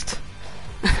against.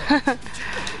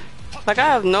 Like I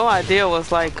have no idea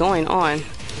what's like going on.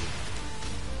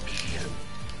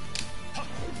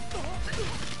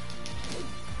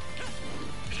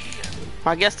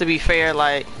 I guess to be fair,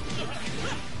 like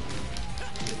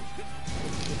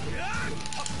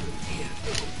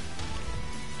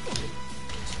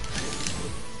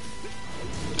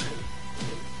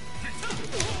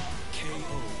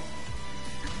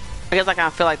I guess I kind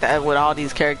of feel like that with all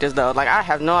these characters though. Like I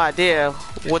have no idea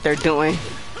what they're doing.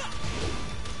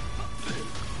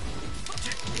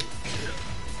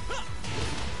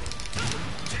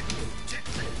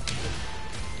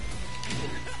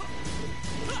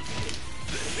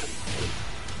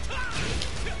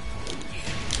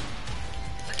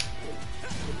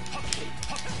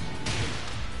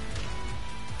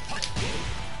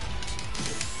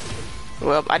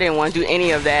 Well, I didn't want to do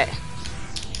any of that.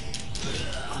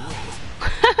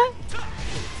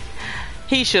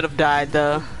 He should have died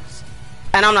though.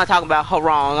 And I'm not talking about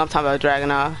Harong, I'm talking about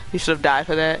Dragunov. He should have died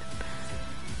for that.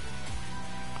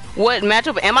 What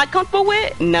matchup am I comfortable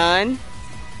with? None.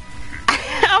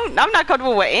 I'm not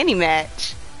comfortable with any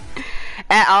match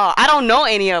at all. I don't know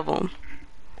any of them.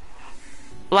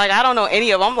 Like, I don't know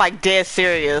any of them. I'm like dead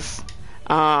serious.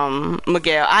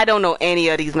 Miguel, I don't know any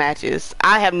of these matches.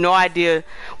 I have no idea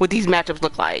what these matchups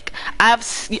look like. I've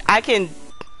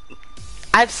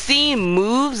seen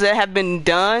moves that have been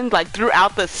done like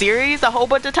throughout the series a whole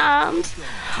bunch of times,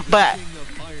 but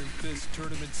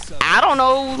I don't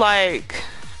know, like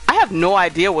I have no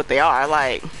idea what they are.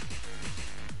 Like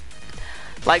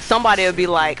somebody will be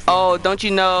like, oh, don't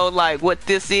you know like what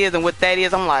this is and what that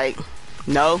is? I'm like,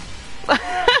 no.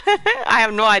 I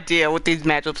have no idea what these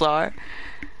matchups are.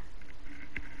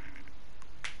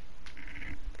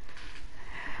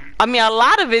 I mean, a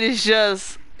lot of it is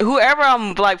just whoever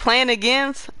I'm like playing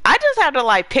against. I just have to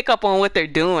like pick up on what they're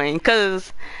doing,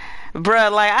 cause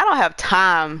bruh, like I don't have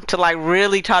time to like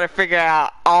really try to figure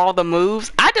out all the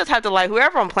moves. I just have to like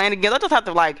whoever I'm playing against, I just have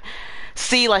to like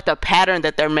see like the pattern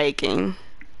that they're making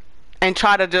and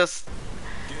try to just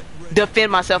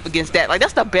defend myself against that. Like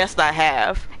that's the best I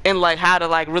have in like how to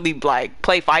like really like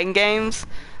play fighting games.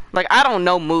 Like I don't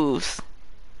know moves.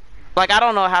 Like I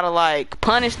don't know how to like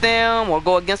punish them or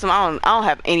go against them. I don't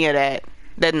have any of that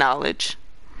knowledge.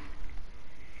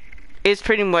 It's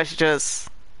pretty much just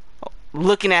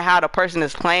looking at how the person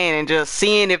is playing and just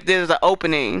seeing if there's an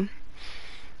opening.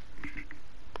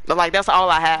 But like that's all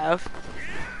I have.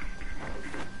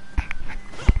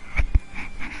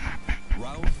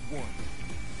 Round one.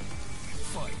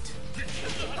 Fight.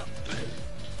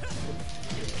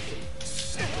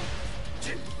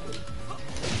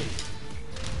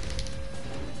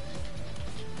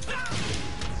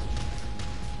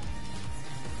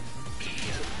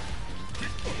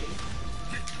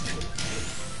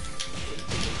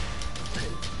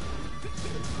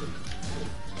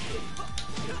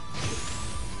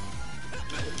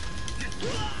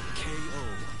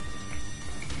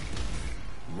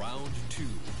 Round two.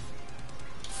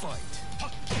 Fight.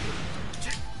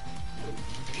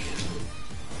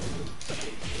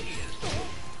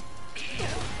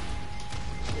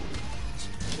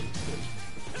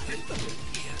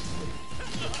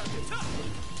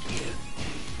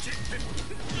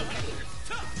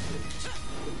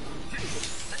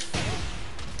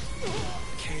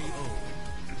 KO.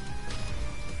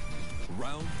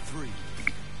 Round three.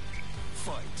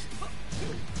 Fight.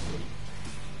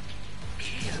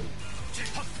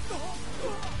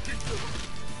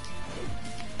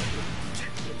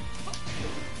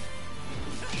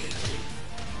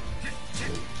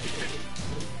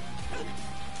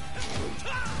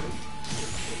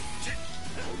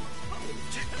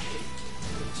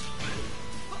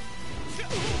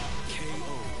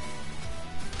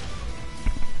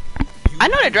 I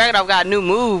know that Dragunov got a new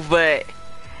move, but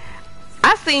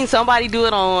I seen somebody do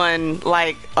it on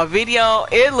like a video.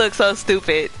 It looks so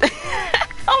stupid.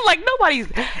 I'm like, nobody's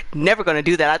never gonna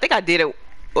do that. I think I did it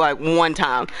like one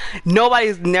time.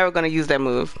 Nobody's never gonna use that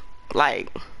move.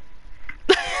 Like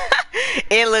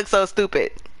it looks so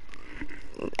stupid.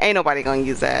 Ain't nobody gonna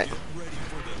use that.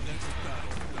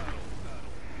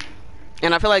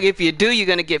 And I feel like if you do, you're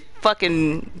gonna get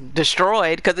fucking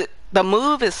destroyed because the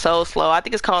move is so slow. I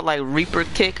think it's called like Reaper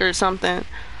Kick or something,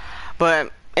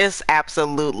 but it's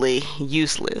absolutely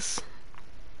useless.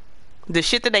 The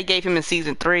shit that they gave him in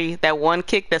season 3, that one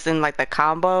kick that's in like the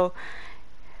combo,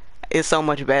 is so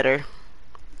much better.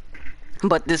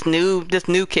 But this new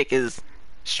kick is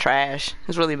trash.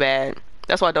 It's really bad.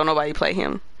 That's why don't nobody play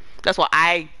him. That's why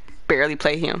I barely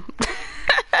play him.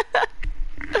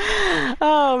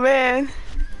 Oh man.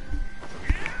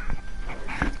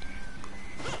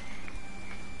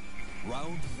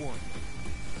 Round one.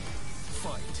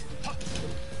 Fight.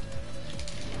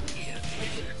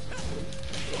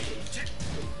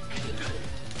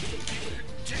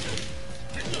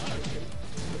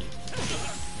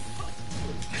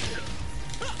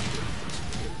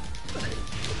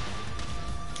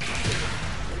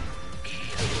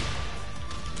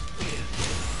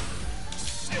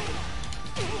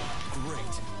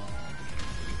 Great.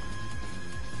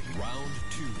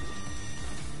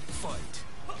 Fight.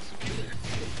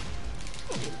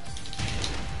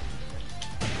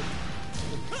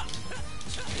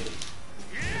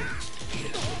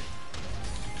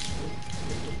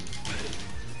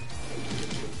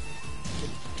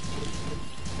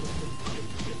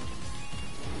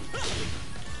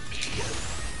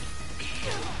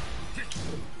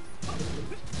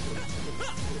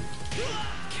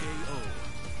 KO.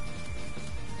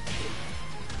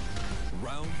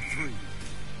 Round 3.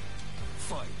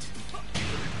 Fight.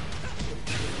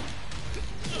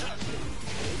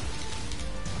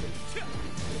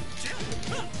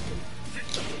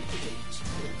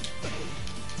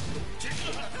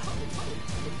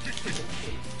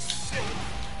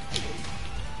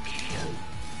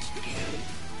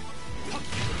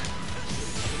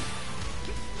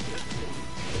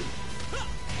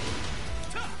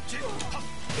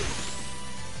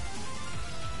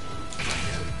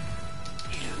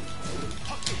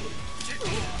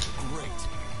 Great.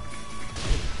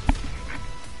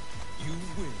 You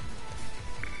win.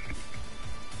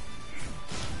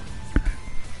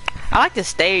 I like the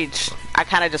stage. I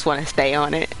kind of just want to stay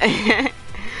on it.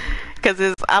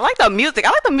 Because I like the music. I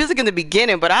like the music in the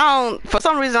beginning, but I don't, for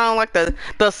some reason, I don't like the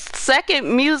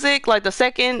second music, like the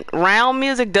second round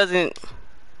music doesn't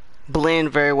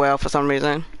blend very well for some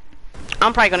reason.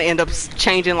 I'm probably going to end up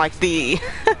changing like the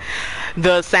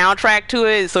the soundtrack to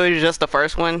it, so it's just the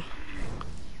first one.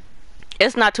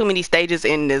 It's not too many stages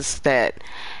in this that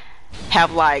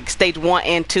have like stage 1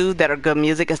 and 2 that are good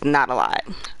music. It's not a lot.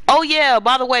 Oh yeah,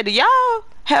 by the way, do y'all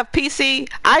have PC?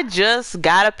 I just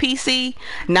got a PC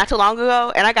not too long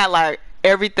ago, and I got like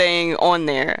everything on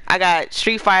there. I got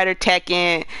Street Fighter,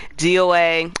 Tekken,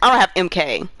 DOA. I don't have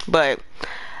MK, but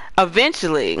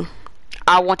eventually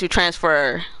I want to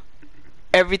transfer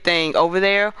everything over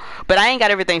there, but I ain't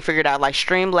got everything figured out. Like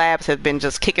Streamlabs has been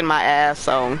just kicking my ass,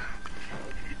 so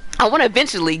I want to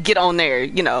eventually get on there,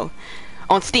 you know,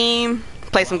 on Steam,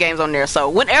 play some games on there. So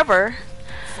whenever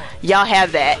y'all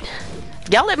have that,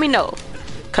 y'all let me know,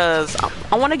 cause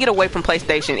I want to get away from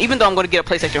PlayStation, even though I'm going to get a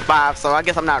PlayStation 5, so I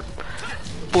guess I'm not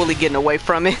fully getting away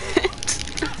from it.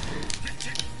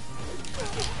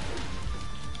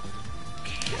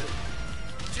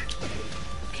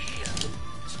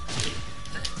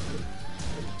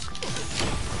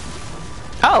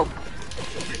 Oh,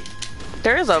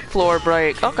 there is a floor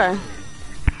break. Okay.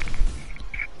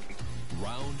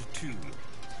 Round 2.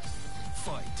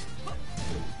 Fight.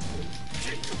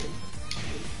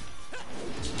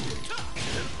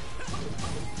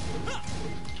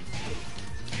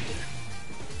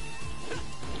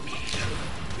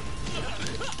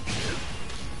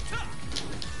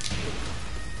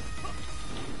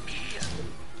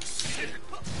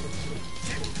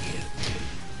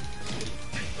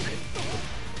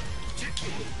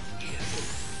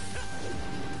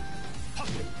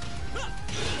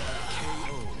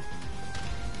 KO.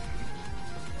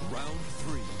 Round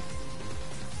 3.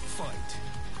 Fight.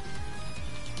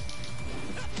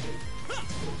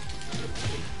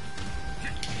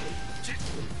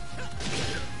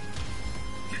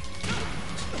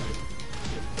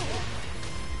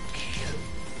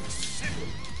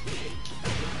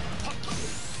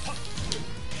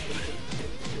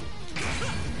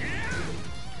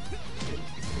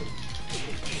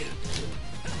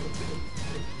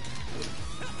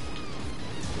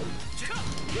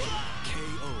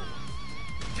 KO.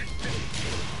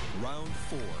 Round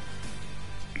 4.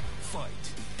 Fight.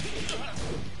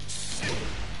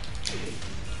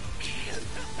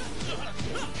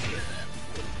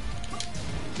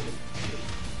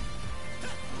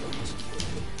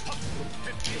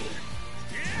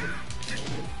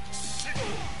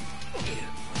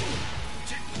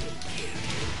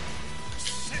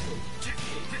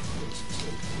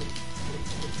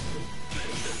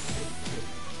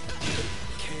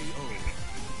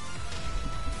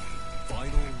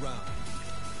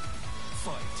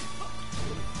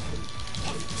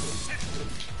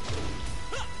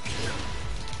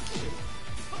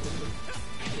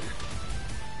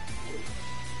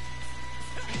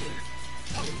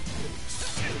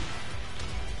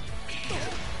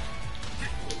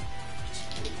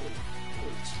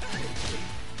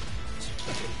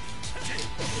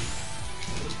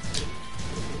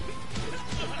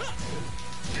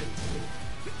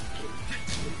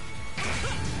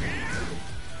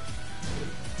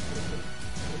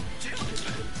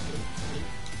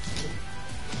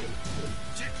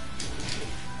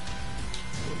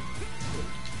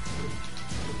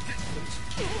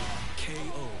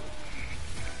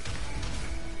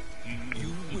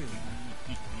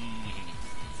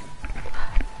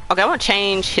 Okay, I'm gonna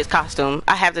change his costume.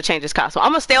 I have to change his costume.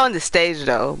 I'm gonna stay on the stage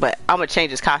though, but I'm gonna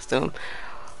change his costume.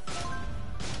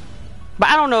 But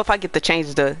I don't know if I get to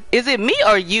change the... Is it me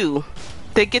or you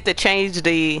that get to change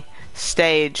the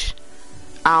stage?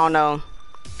 I don't know.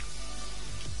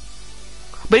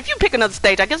 But if you pick another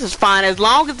stage, I guess it's fine. As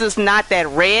long as it's not that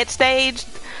red stage.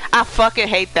 I fucking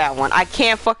hate that one. I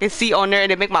can't fucking see on there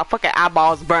and it make my fucking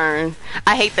eyeballs burn.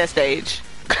 I hate that stage.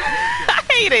 I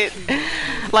hate it.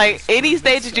 Like, any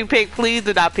stage that you pick, please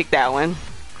do not pick that one.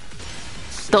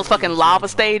 Those fucking lava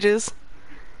stages.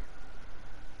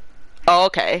 Oh,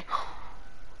 okay.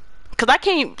 Cause I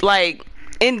can't, like,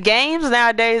 in games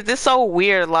nowadays, it's so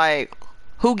weird, like,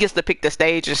 who gets to pick the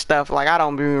stage and stuff. Like, I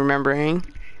don't be remembering.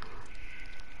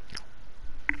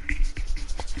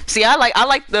 See, I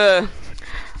like the...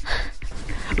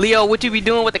 Leo, what you be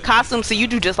doing with the costume? See, you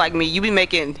do just like me. You be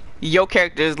making your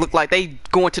characters look like they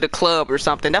going to the club or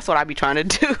something. That's what I be trying to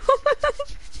do.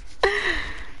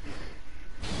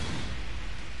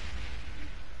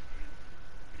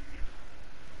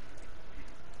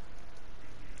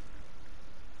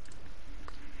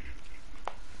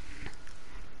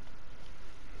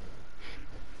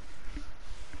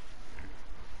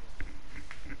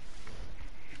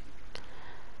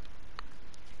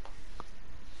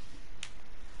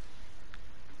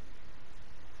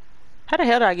 How the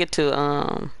hell did I get to,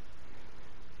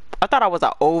 I thought I was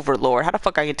an overlord. How the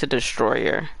fuck I get to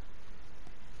destroyer?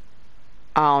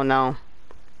 I don't know.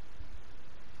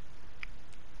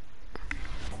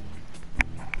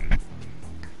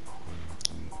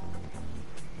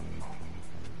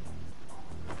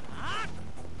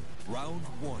 Round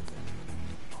one.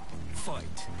 Fight.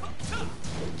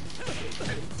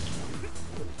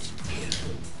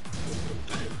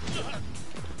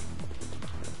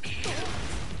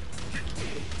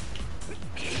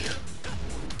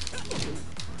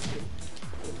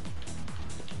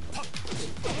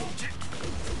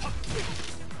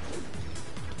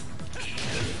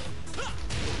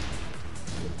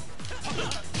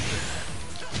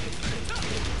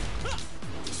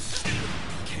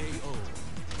 KO.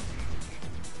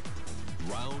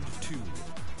 Round two.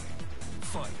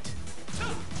 Fight.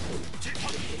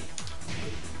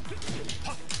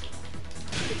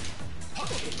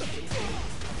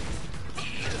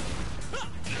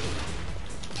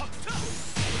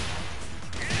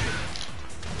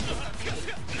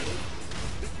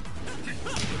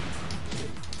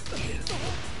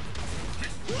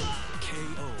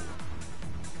 KO.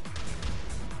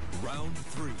 Round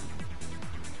three.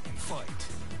 Fight.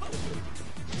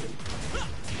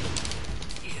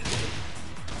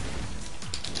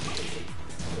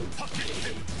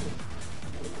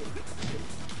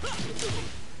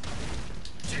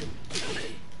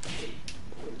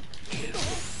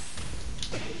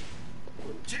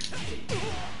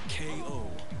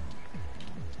 KO.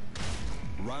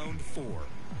 Round four.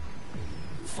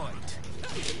 Fight.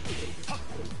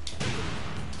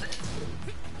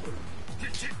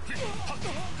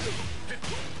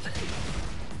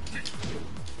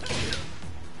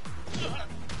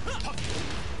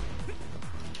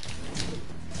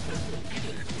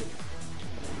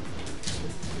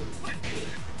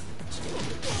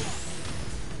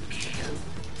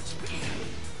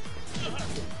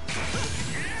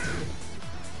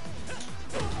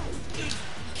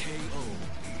 KO.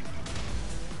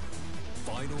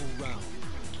 Final round.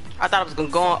 I thought I was gonna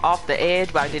go off the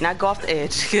edge, but I did not go off the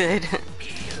edge. Good.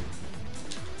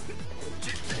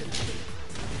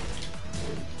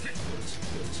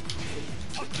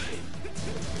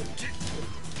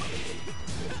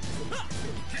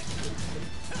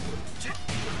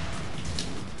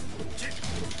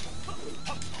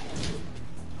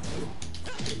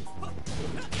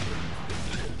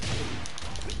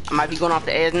 I might be going off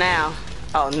the edge now.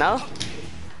 Oh, no?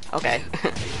 Okay.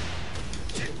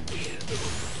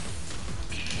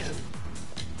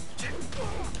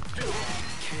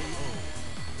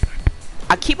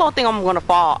 I keep on thinking I'm gonna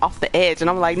fall off the edge, and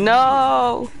I'm like,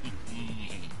 no.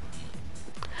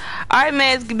 Alright,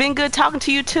 man, it's been good talking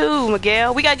to you too,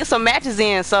 Miguel. We gotta get some matches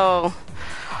in, so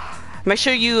make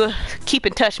sure you keep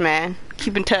in touch, man.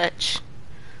 Keep in touch.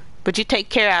 But you take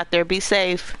care out there. Be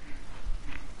safe.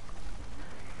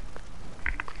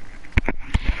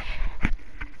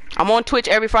 I'm on Twitch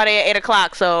every Friday at 8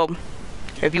 o'clock, so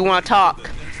if you want to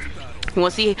talk, you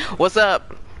want to see what's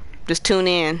up, just tune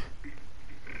in.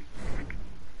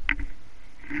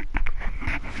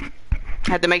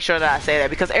 I have to make sure that I say that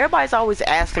because everybody's always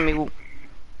asking me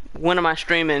when am I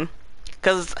streaming,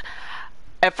 because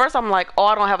at first I'm like, oh,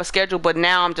 I don't have a schedule, but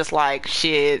now I'm just like,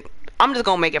 shit, I'm just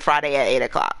gonna make it Friday at 8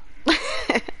 o'clock.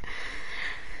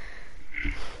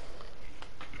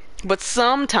 But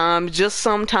sometimes, just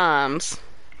sometimes,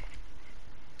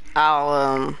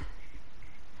 I'll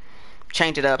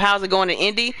change it up. How's it going in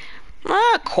Indy?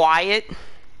 Quiet.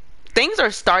 Things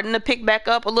are starting to pick back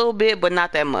up a little bit, but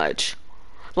not that much.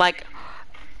 Like,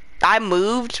 I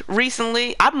moved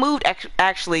recently. I moved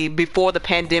actually before the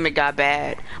pandemic got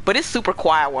bad, but it's super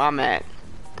quiet where I'm at.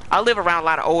 I live around a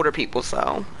lot of older people,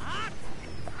 so.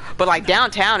 But like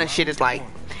downtown and shit is like,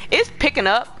 it's picking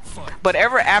up. But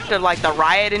ever after like the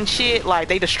riot and shit, like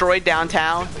they destroyed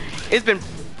downtown, it's been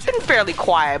fairly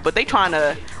quiet. But they trying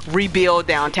to rebuild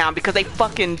downtown because they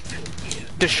fucking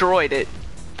destroyed it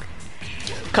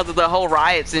because of the whole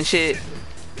riots and shit.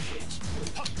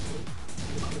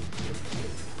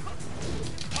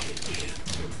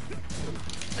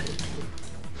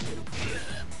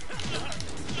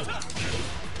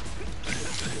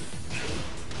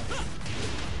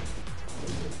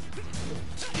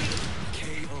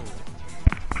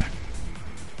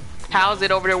 How's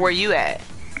it over there where you at?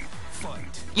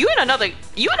 You in another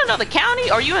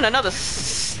county or you in another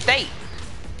state?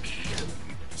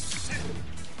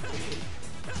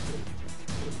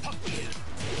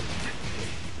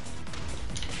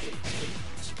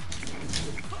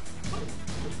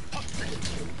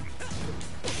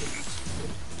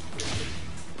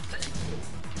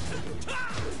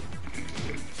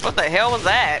 What the hell was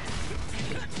that?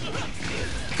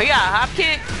 He got a hop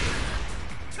kick?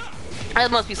 That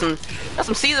must be that's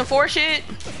some season 4 shit.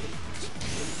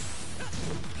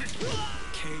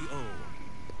 KO.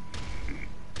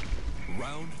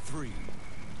 Round 3.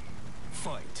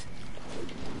 Fight.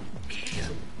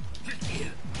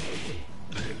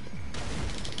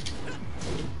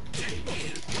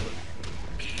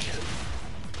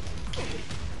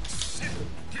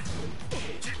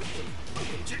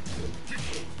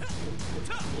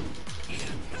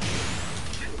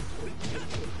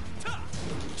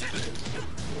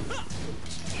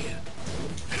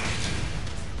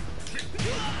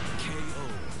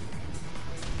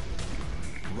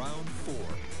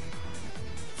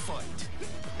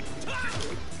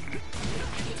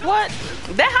 What?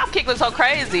 That hop kick looks so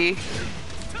crazy.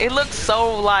 It looks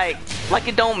so like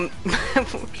it don't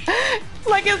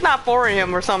like it's not for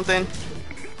him or something.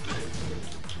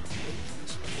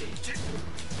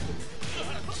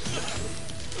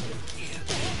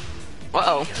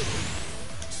 Uh-oh.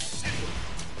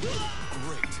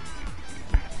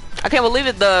 I can't believe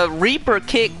it, the Reaper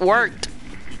kick worked.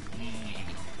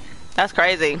 That's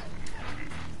crazy.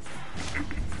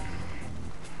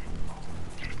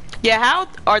 Yeah, how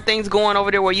are things going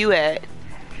over there where you at?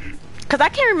 Cause I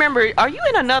can't remember. Are you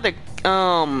in another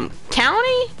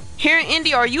county here in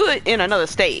Indy? Or are you in another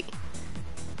state?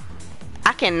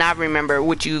 I cannot remember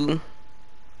what you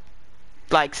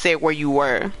like said where you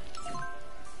were.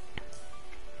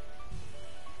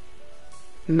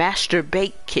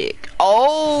 Masturbate kick.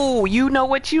 Oh, you know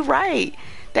what, you right.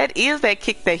 That is that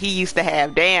kick that he used to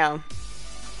have. Damn.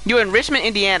 You in Richmond,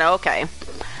 Indiana. Okay.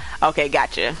 Okay,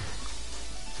 gotcha.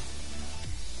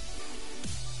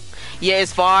 Yeah,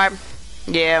 it's far.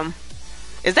 Yeah.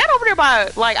 Is that over there by,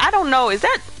 like, I don't know. Is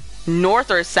that north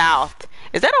or south?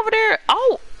 Is that over there?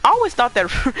 Oh, I always thought that.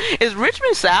 Is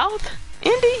Richmond south?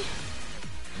 Indy?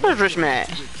 Where's Richmond at?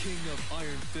 The King of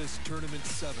Iron Fist Tournament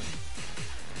 7.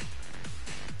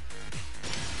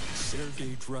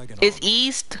 Sergey Dragunov. It's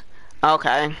east?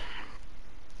 Okay.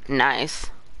 Nice.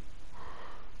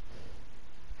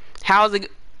 How's it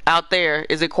out there?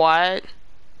 Is it quiet?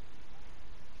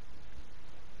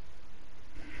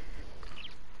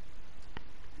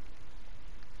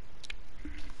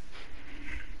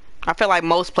 I feel like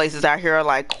most places out here are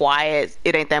like quiet.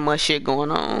 It ain't that much shit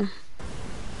going on.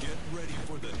 Get ready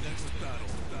for the next battle.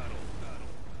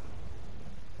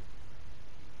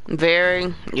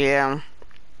 Very, yeah.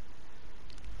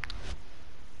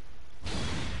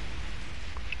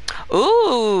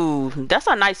 Ooh, that's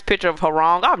a nice picture of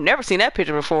Harong. I've never seen that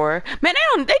picture before. Man,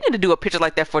 they need to do a picture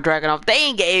like that for Dragunov. They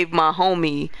ain't gave my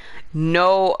homie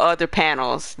no other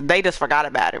panels. They just forgot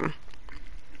about him.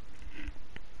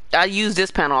 I use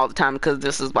this panel all the time because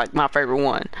this is like my favorite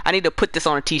one. I need to put this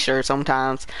on a t-shirt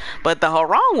sometimes. But the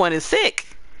Harong one is sick.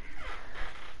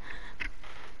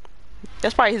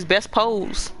 That's probably his best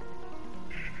pose.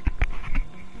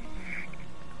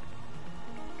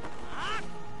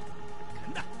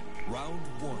 Round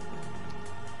 1.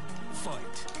 Fight.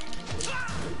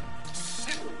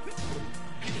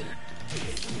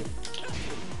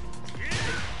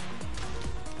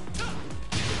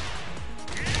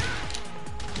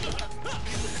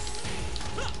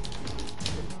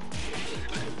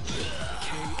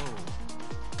 KO.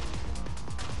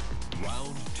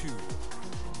 Round 2.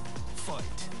 Fight.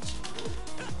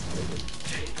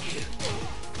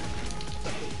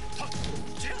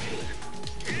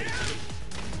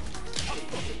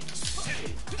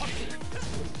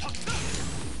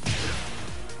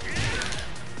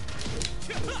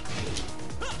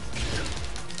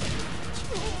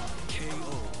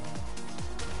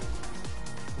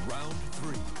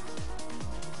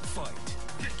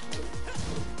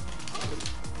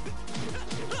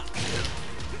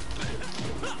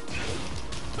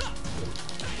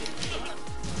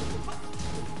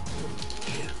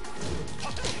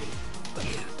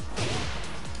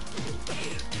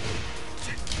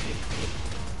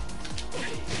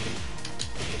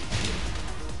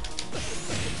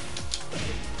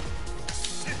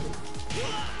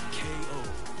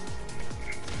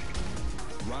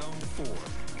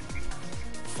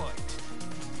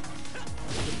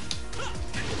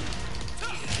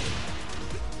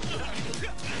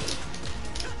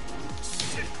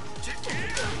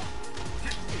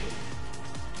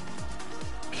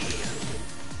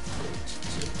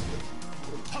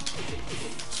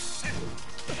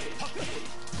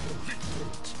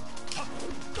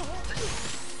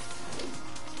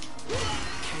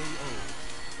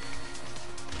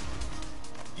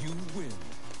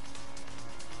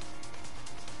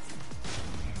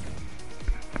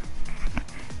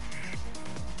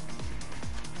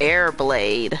 Air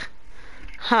blade.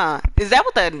 Huh. Is that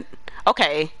what the...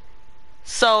 Okay.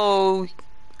 So,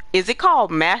 is it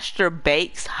called Master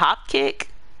Bake's Hop Kick?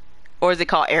 Or is it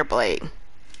called Air blade?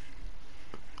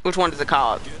 Which one is it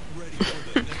called? Get ready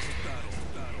for the next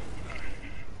battle.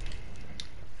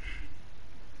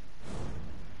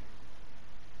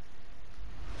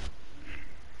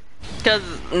 Because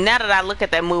now that I look at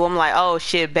that move, I'm like, oh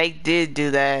shit, Bake did do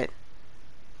that.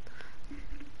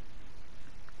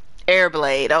 Air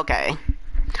blade, okay.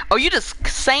 Oh, you just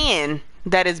saying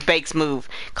that is Bake's move.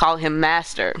 Call him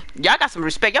Master. Y'all got some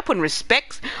respect. Y'all putting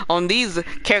respect on these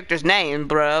characters' names,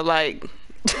 bruh. Like,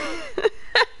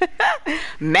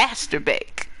 Master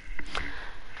Bake.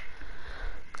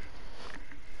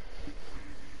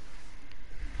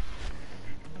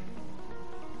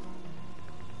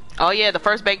 Oh yeah, the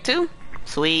first Bake too?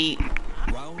 Sweet.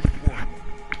 Round one.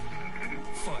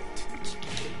 Fight.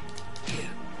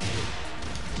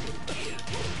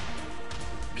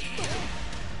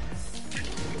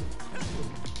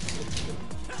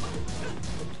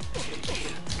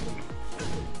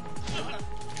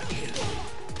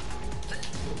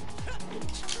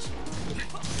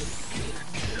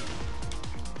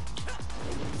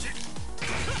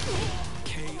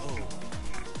 KO.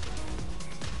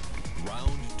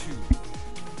 Round two.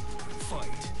 Fight.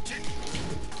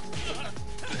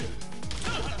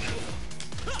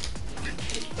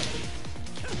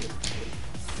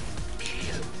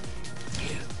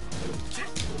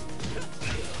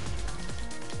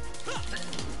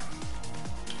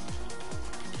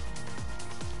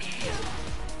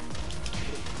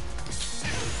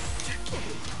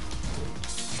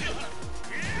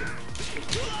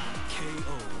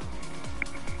 KO.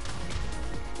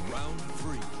 Round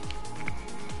three.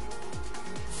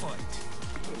 Fight.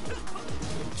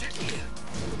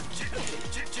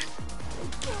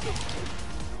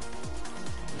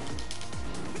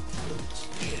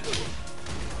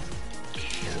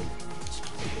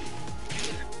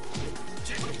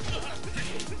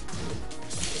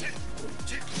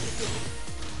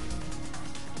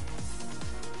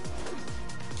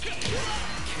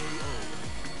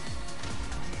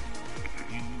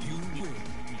 You win.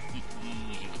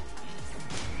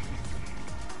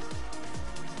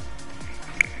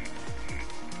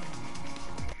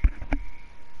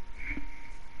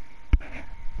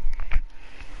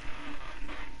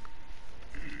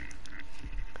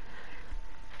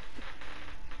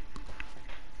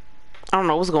 I don't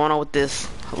know what's going on with this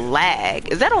lag.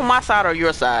 Is that on my side or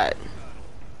your side?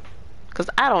 Because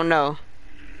I don't know.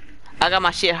 I got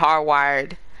my shit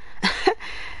hardwired.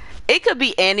 It could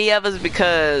be any of us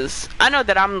because I know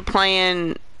that I'm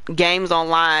playing games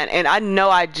online and I know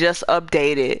I just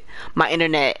updated my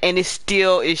internet and it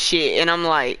still is shit. And I'm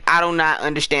like, I do not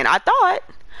understand. I thought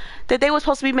that they were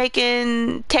supposed to be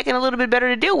making Tekken a little bit better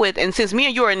to deal with. And since me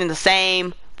and you are in the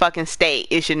same fucking state,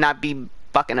 it should not be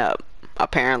fucking up.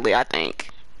 Apparently, I think.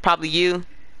 Probably you.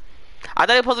 I thought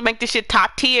they were supposed to make this shit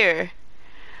top tier.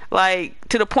 Like,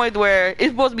 to the point where it's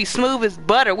supposed to be smooth as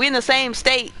butter. We in the same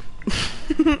state.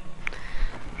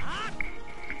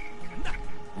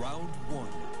 Round one.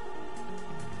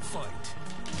 Fight.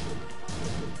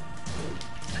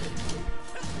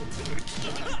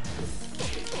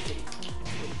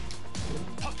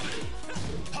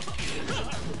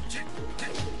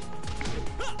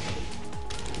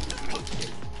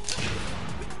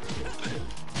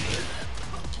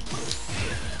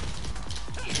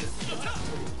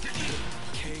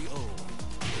 KO.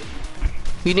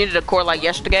 You needed a core like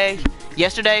yesterday?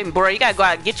 Yesterday? Bro, you gotta go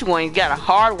out and get you one. You gotta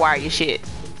hardwire your shit.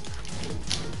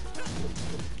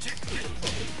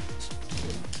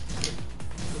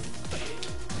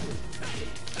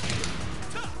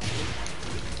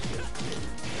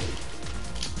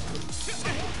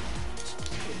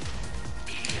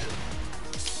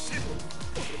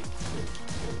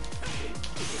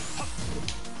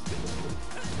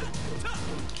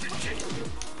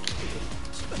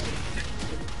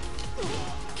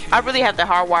 I really have to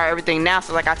hardwire everything now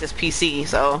since I got this PC,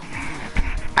 so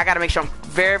I gotta make sure I'm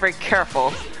very, very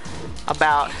careful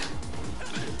about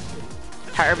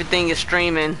how everything is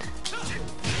streaming.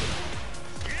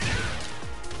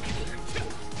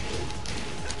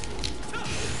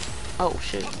 Oh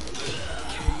shit.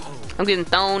 I'm getting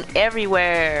thrown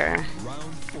everywhere.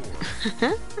 Round four.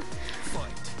 Fight.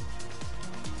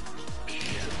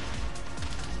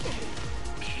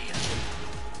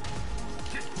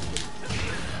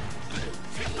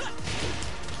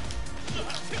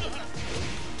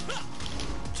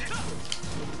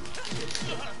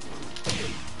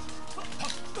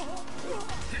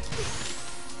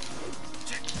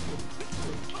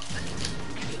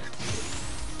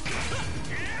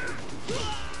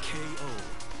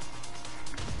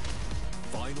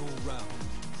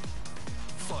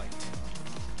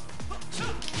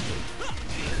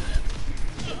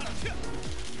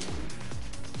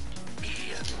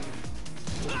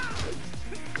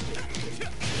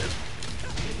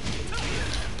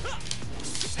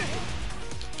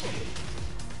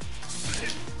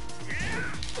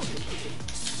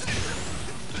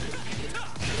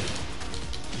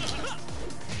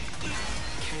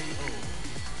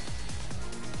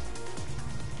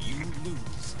 You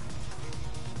lose.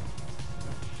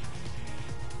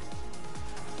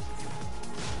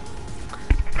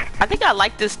 I think I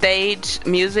like this stage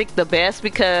music the best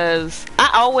because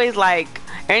I always like,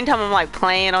 anytime I'm like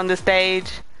playing on this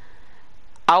stage,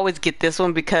 I always get this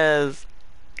one because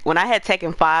when I had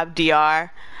Tekken 5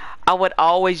 DR, I would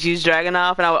always use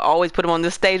Dragunov and I would always put him on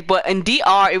this stage. But in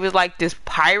DR, it was like this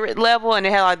pirate level and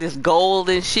it had like this gold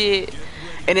and shit.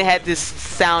 And it had this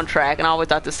soundtrack and I always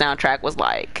thought the soundtrack was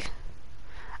like,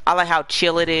 I like how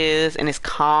chill it is and it's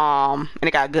calm and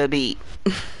it got a good beat.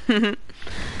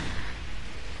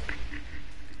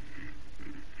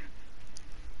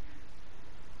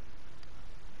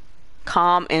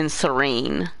 Calm and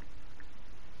serene.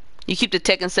 You keep the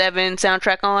Tekken 7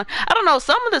 soundtrack on. I don't know,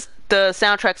 some of the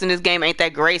soundtracks in this game ain't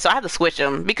that great, so I have to switch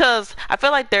them because I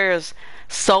feel like there's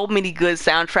so many good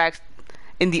soundtracks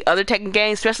in the other Tekken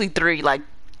games, especially 3. Like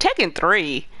Tekken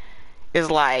 3 is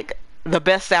like the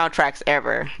best soundtracks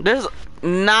ever. There's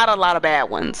not a lot of bad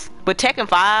ones, but Tekken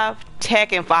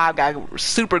 5 got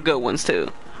super good ones too.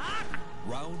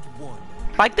 Round 1.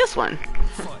 Like this one.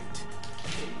 Fight.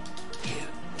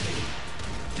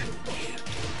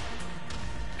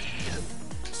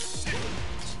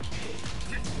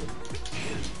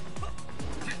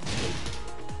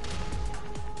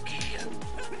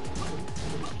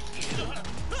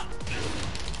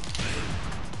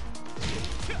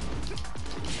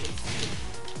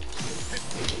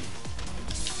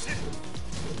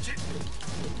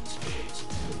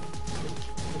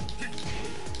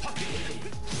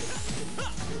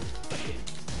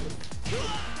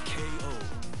 KO.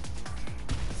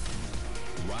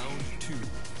 Round 2.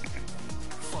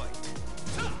 Fight.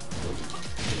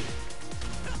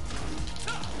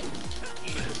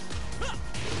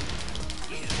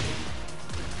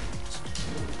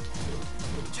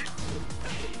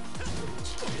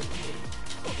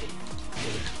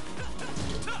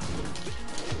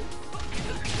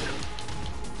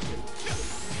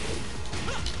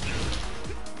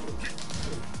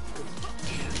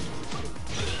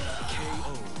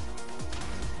 KO.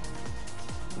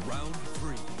 Round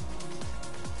 3.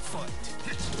 Fight.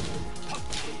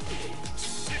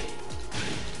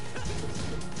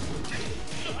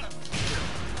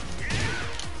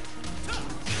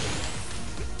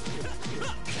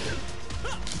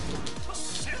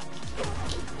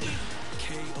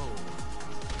 KO.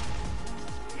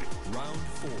 Round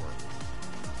 4.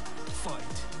 Fight.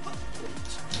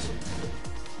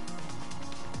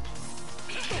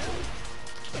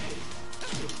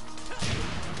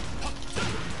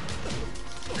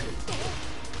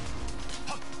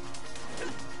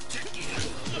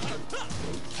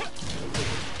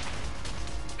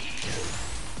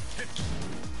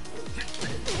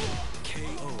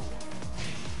 KO.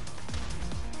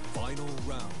 Final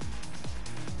round.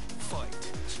 Fight.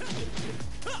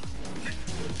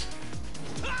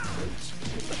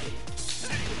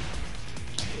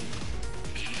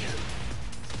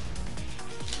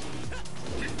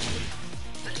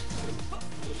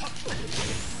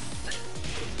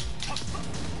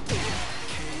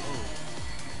 KO.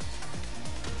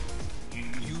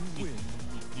 You win.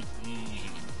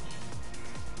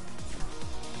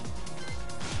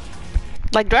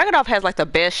 Like Dragunov has like the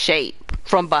best shape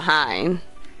from behind.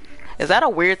 Is that a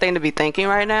weird thing to be thinking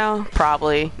right now?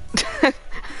 Probably.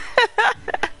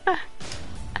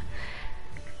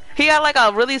 He got like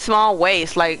a really small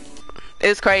waist. Like,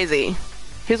 it's crazy.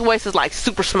 His waist is like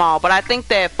super small, but I think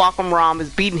that Falcon Rom is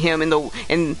beating him in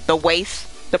the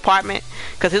waist department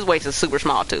because his waist is super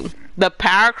small too. The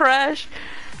Power Crush,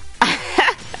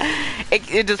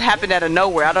 it just happened out of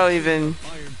nowhere. I don't even.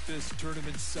 Iron Fist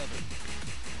Tournament 7.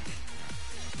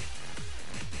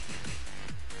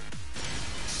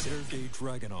 Sergey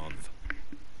Dragunov.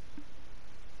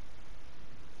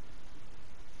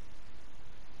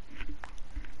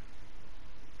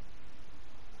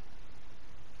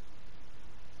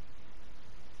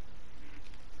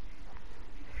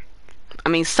 I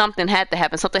mean, something had to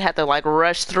happen. Something had to like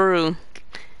rush through.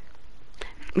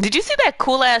 Did you see that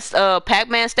cool ass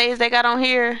Pac-Man stage they got on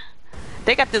here?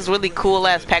 They got this really cool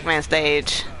ass Pac-Man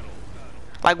stage.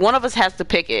 Like, one of us has to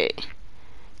pick it.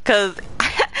 Cause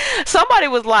somebody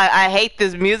was like, I hate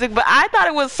this music, but I thought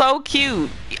it was so cute.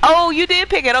 Oh, you did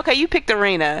pick it. Okay, you picked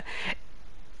Arena.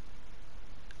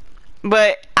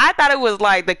 But I thought it was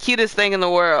like the cutest thing in the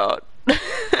world.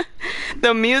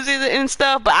 the music and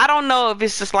stuff, but I don't know if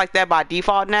it's just like that by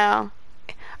default now.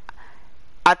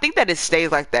 I think that it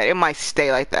stays like that. It might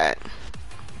stay like that.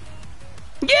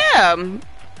 Yeah,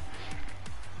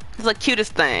 it's the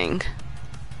cutest thing.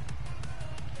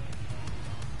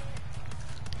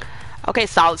 Okay,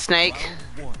 Solid Snake.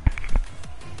 Round one.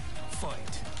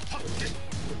 Fight.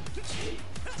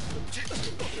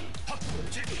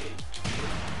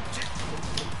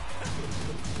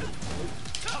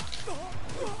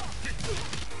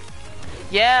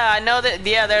 Yeah, I know that.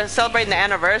 Yeah, they're celebrating the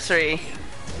anniversary.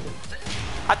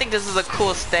 I think this is a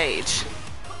cool stage.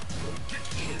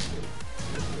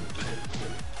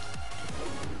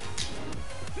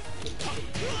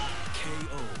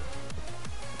 KO.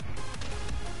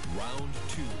 Round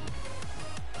two.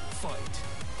 Fight.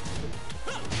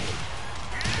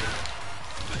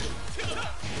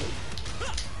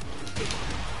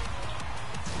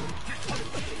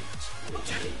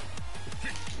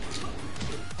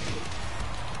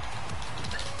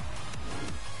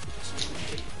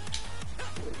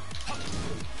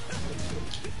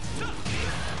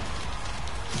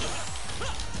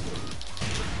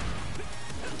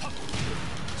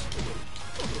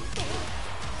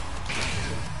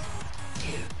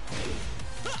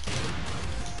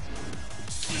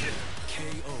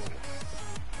 KO.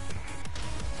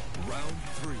 Round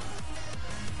three.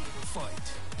 Fight.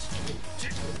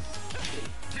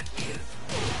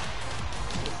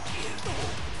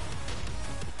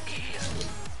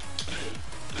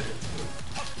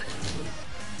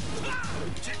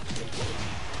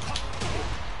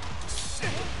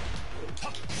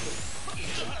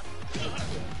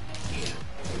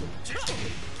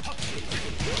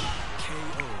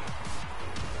 KO.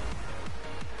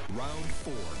 Round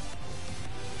four.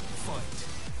 Fight.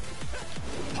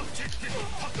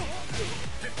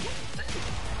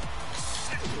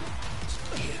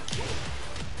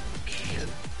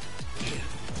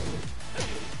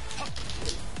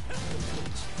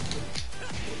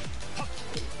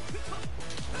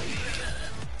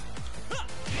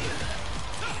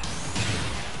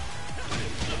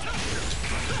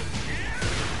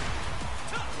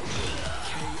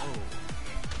 KO.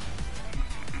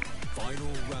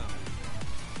 Final round.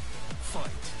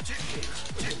 Fight.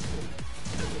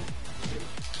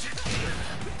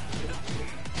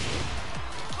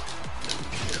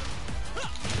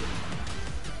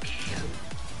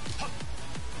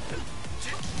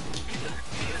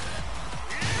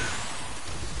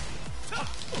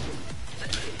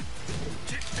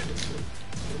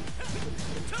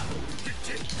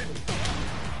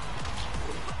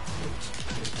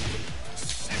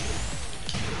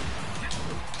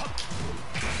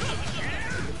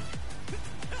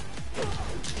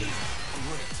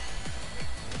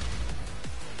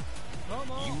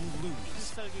 You lose.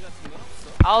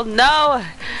 Oh no!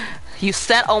 You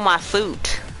sat on my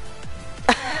suit.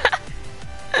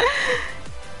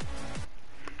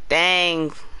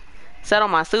 Dang. Sat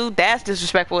on my suit? That's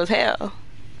disrespectful as hell.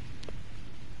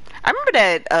 I remember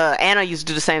that Anna used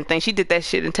to do the same thing. She did that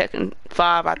shit in Tekken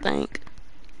 5, I think.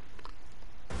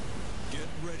 Get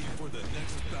ready for the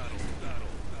next battle.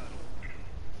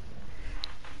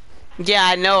 Yeah,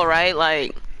 I know, right?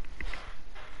 Like,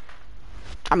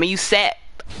 I mean, you sat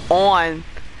on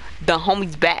the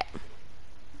homie's back.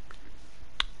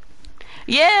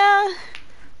 Yeah,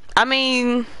 I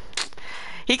mean,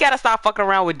 he gotta stop fucking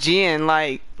around with Jin.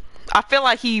 Like, I feel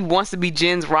like he wants to be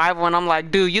Jin's rival, and I'm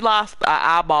like, dude, you lost an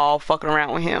eyeball fucking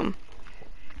around with him.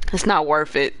 It's not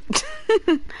worth it.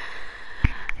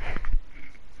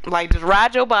 Like, just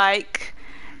ride your bike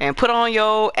and put on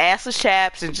your assless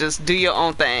chaps and just do your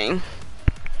own thing.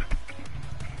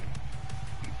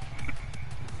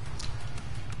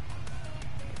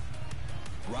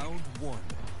 Round one.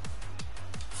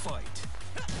 Fight.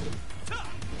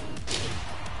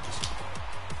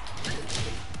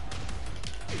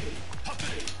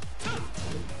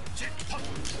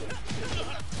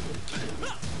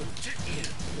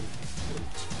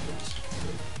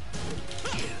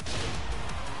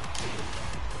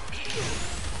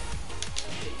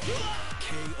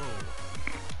 KO.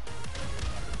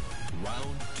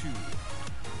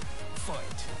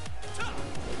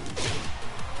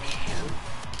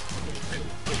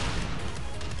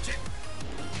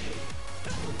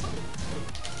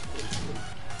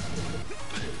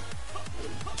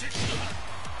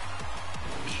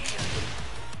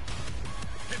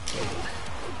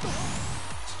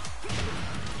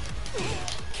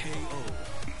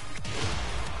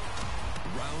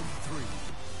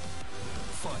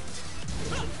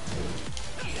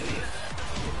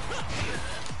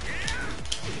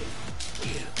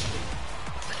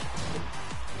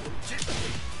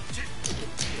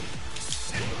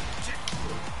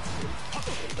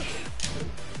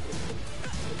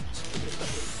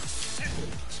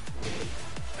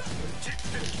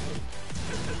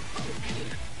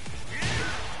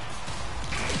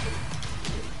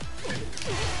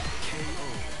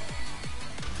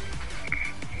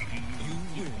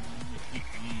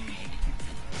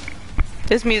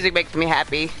 This music makes me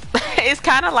happy. It's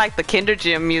kind of like the Kinder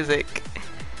Gym music.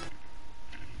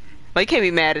 Like, you can't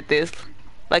be mad at this.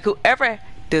 Like, whoever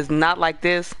does not like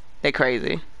this, they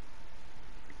crazy.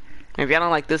 If y'all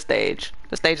don't like this stage,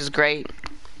 the stage is great.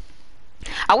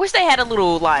 I wish they had a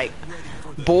little, like,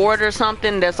 board or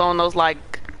something that's on those, like,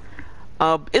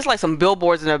 it's like some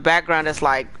billboards in the background that's,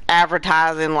 like,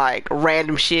 advertising, like,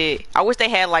 random shit. I wish they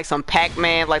had, like, some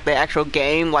Pac-Man, like, the actual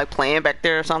game, like, playing back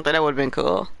there or something. That would have been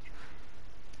cool.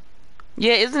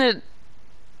 Yeah, isn't it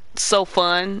so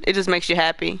fun? It just makes you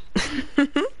happy.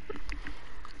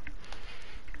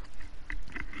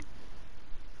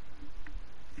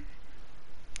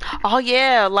 Oh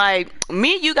yeah, like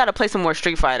me and you gotta play some more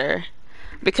Street Fighter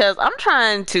because I'm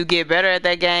trying to get better at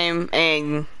that game,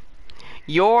 and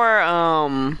your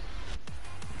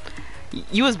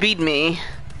you was beating me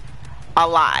a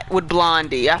lot with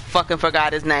Blondie. I fucking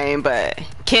forgot his name, but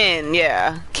Ken,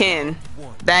 yeah, Ken,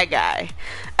 that guy.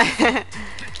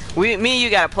 Me and you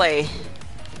gotta play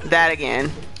that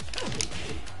again.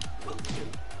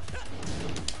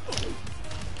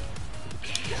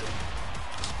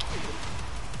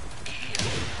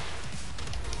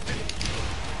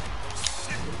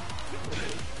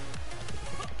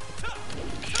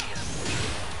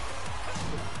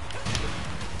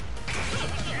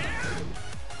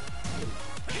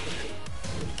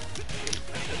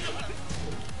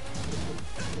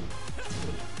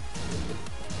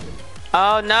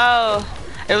 Oh no,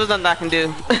 it was nothing I can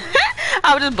do.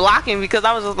 I was just blocking because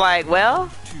I was just like,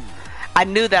 well, I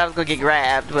knew that I was gonna get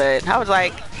grabbed, but I was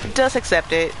like, just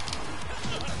accept it.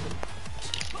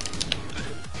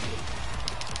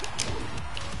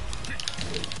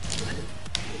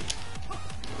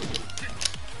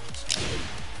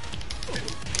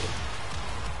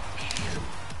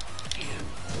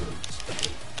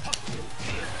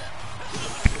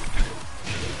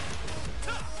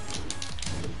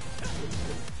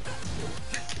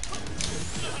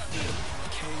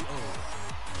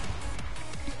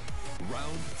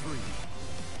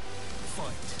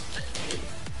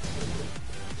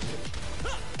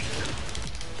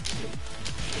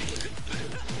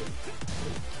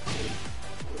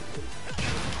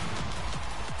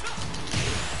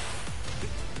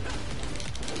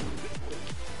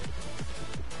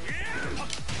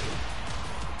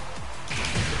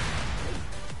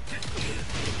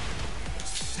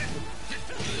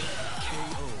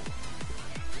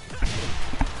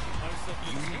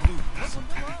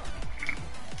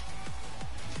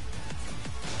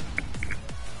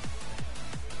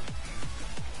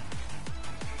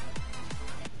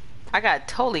 I got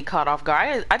totally caught off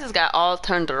guard. I just got all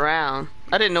turned around.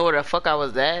 I didn't know where the fuck I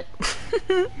was at.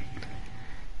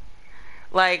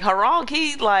 Like Harong,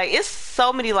 he like it's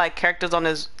so many like characters on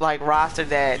this like roster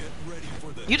that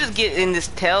you just get in this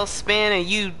tailspin and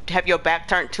you have your back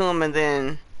turned to him and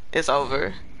then it's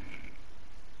over.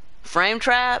 Frame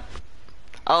trap?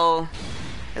 Oh,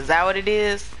 is that what it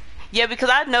is? Yeah, because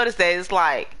I noticed that it's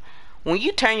like when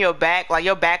you turn your back, like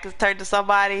your back is turned to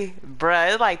somebody,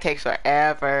 bruh, it like takes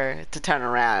forever to turn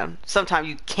around. Sometimes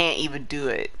you can't even do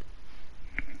it.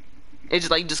 It's just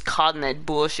like you just caught in that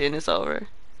bullshit and it's over.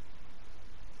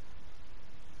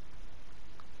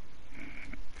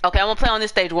 Okay, I'm gonna play on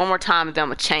this stage one more time and then I'm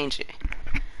gonna change it.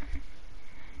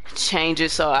 Change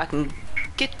it so I can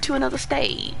get to another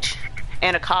stage.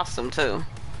 And a costume too.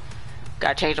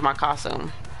 Gotta change my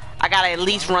costume. I gotta at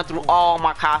least run through all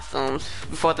my costumes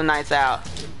before the night's out.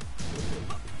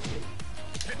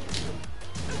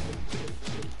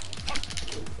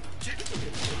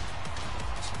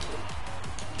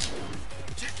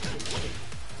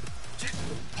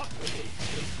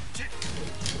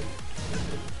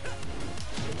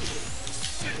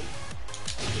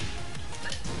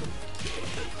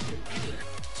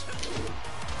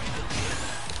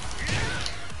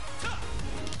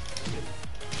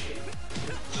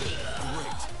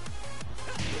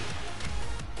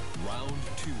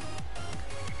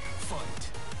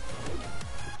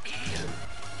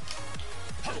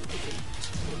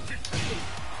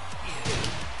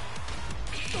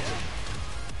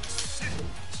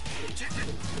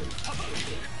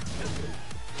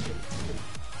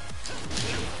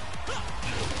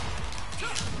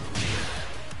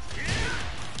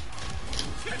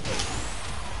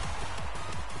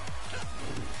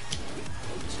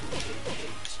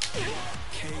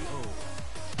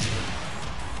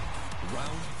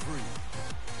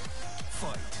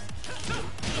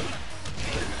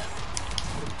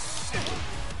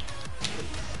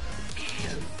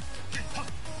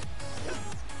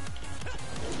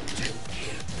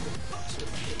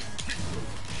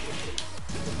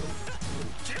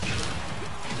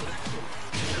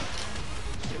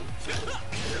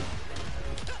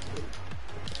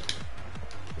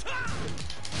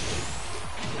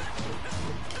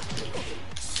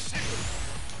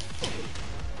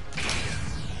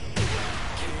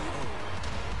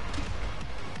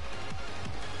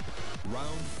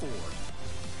 Round 4.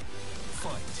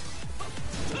 Fight.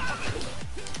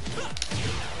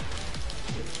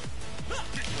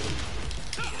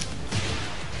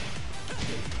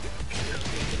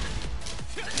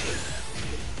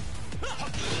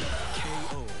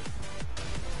 KO.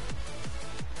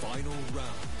 Final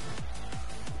round.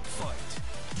 Fight.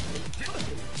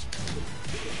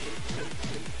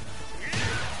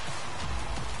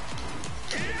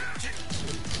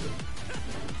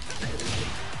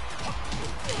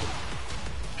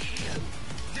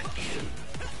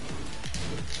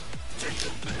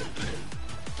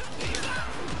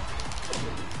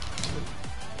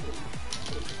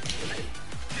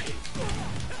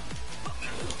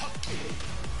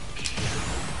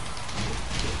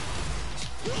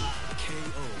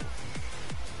 KO.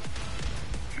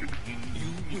 You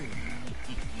win.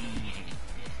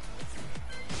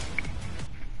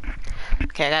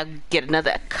 Okay, I gotta get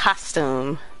another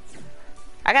costume.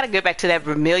 I gotta get back to that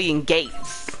Vermilion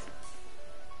Gates.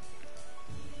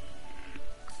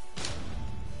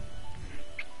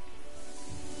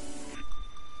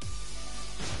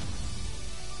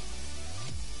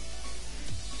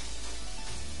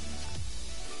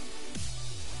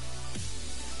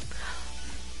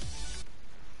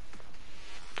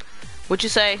 What'd you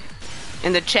say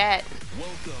in the chat?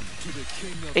 Welcome to the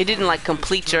King of It didn't like Iron Fist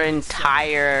complete your Tournament 7.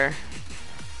 entire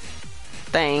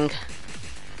thing.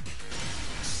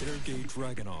 Sergey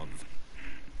Dragunov.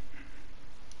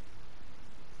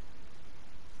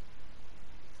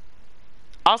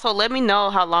 Also, let me know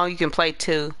how long you can play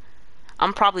too.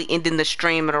 I'm probably ending the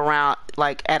stream at around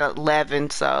like at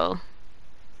 11, so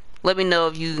let me know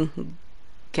if you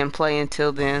can play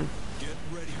until then. Get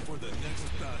ready for the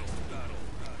next battle.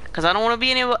 Cause I don't want to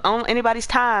be on anybody's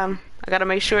time. I gotta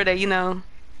make sure that, you know,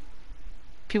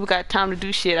 people got time to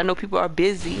do shit. I know people are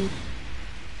busy.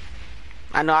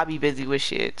 I know I'll be busy with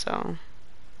shit, so.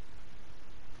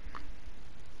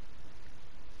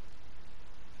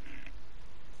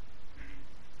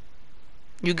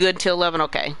 You good till 11?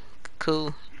 Okay,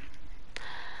 cool.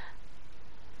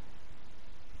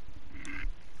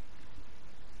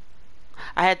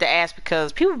 I had to ask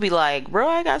because people be like, bro,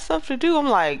 I got stuff to do. I'm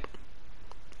like,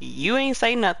 you ain't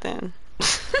say nothing.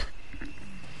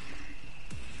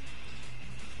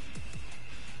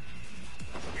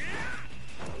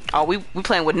 Oh, we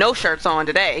playing with no shirts on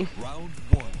today. Round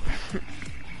 1.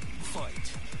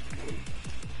 Fight.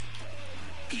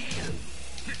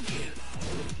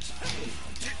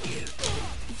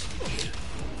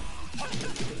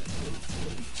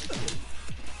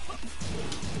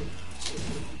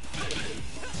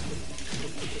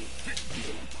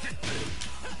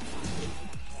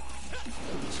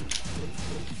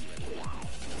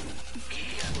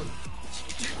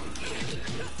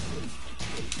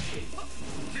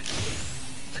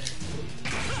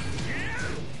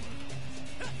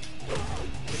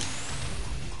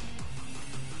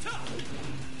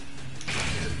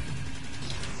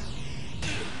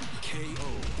 KO.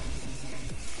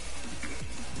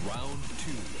 Round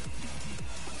 2.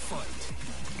 Fight.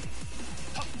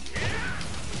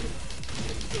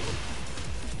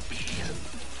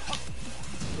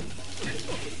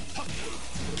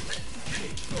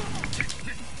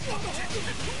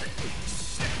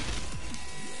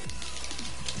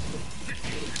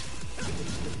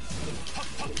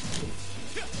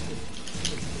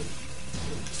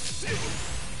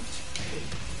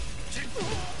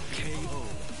 KO.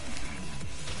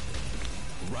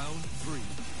 Round 3.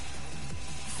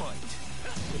 Fight.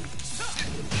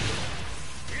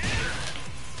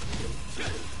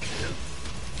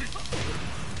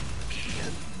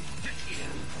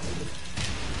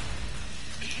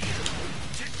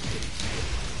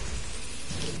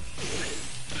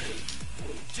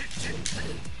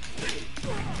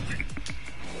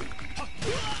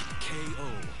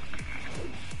 KO.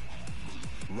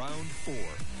 Round 4.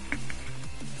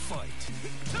 Fight.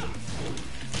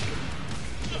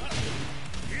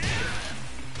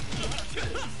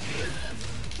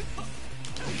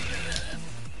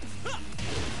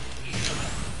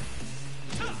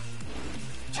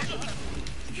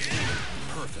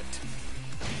 Perfect.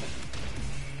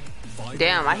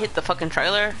 Damn, I hit the fucking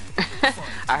trailer.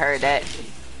 I heard that.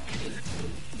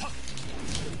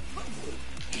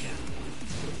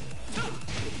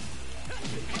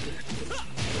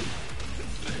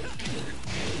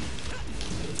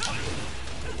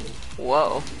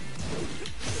 Whoa.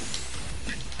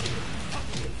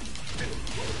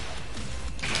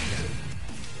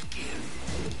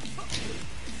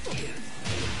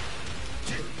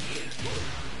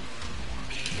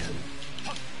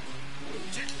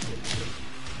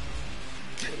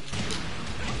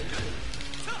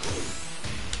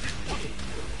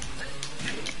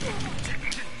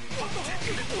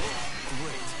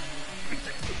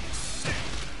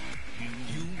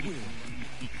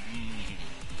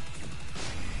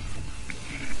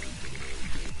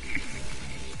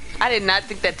 I did not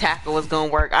think that tackle was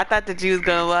gonna work. I thought that you was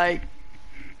gonna like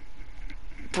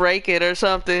break it or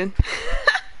something.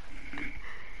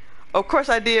 Of course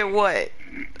I did what?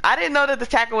 I didn't know that the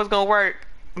tackle was gonna work.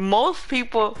 Most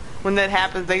people, when that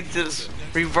happens, they just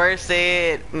reverse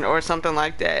it or something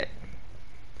like that.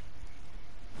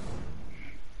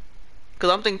 Cause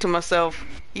I'm thinking to myself,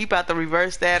 he about to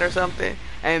reverse that or something,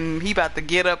 and he about to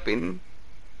get up and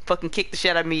fucking kick the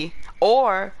shit out of me.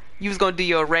 Or you was gonna do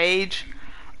your rage,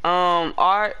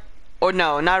 art, or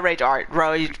no, not rage art,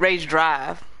 rage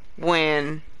drive.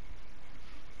 When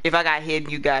if I got hit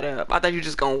and you got up, I thought you were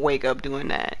just gonna wake up doing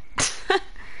that.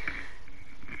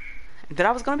 That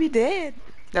I was gonna be dead.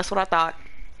 That's what I thought.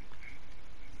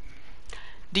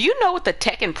 Do you know what the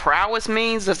Tekken prowess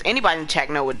means? Does anybody in chat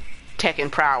know what Tekken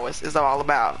prowess is all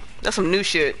about? That's some new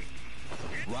shit.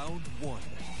 Round one.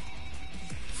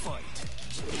 Fight.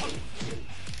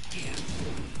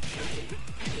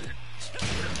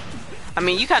 I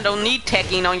mean, you kind of don't need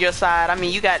Tekken on your side. I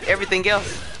mean, you got everything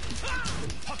else.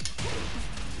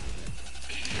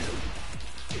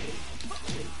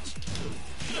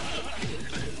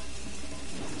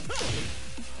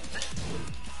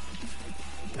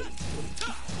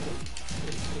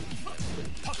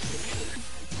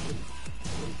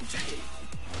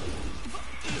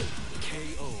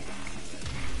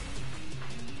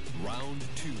 Round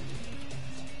two.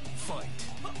 Fight.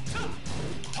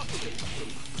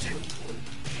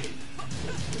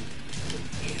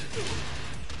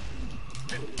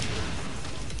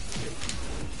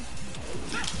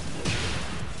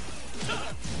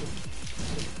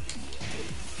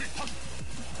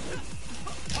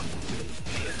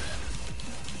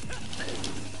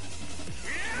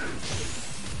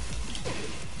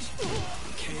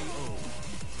 KO.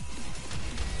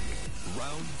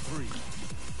 Round three.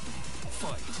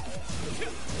 Fight.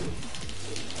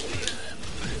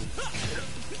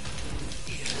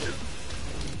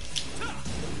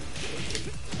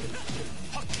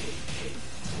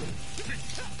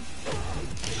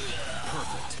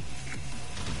 Perfect.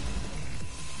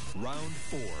 Round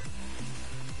four.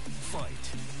 Fight.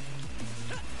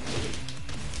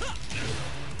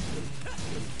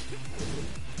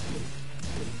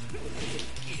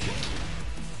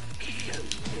 KO.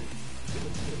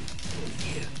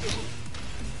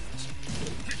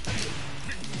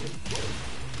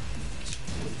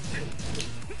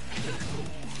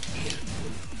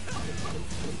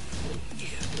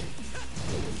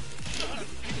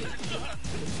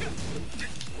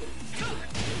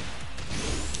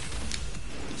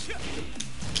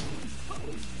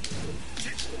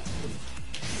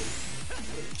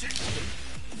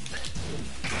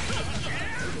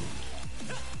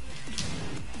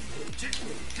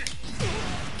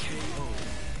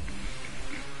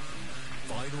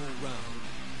 Final round.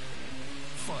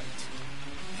 Fight.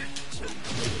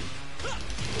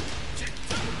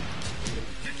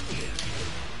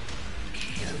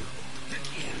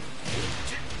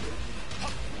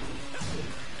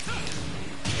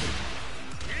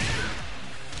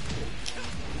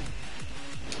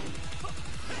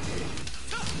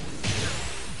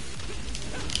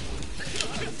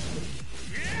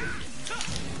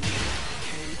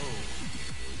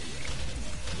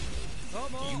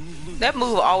 That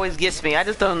move always gets me. I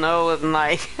just don't know,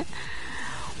 like,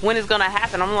 when it's gonna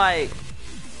happen. I'm like,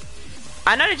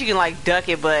 I know that you can like duck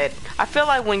it, but I feel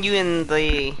like when you in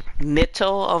the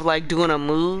middle of like doing a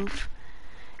move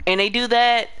and they do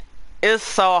that, it's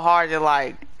so hard to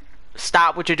like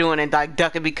stop what you're doing and like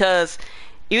duck it, because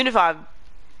even if I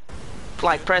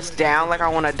like press down like I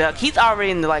want to duck, he's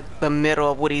already in like the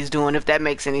middle of what he's doing, if that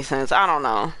makes any sense. I don't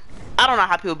know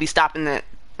how people be stopping that.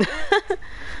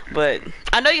 But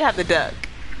I know you have to duck,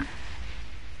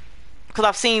 because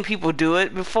I've seen people do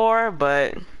it before,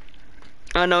 but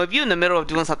I don't know, if you're in the middle of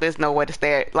doing something, there's no way to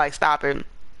stay like stop it,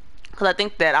 because I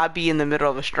think that I'd be in the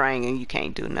middle of a string and you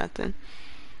can't do nothing.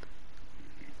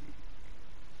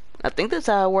 I think that's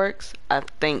how it works. I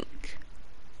think.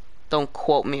 Don't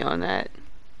quote me on that.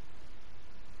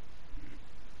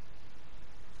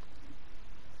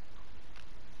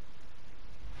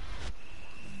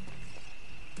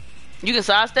 You can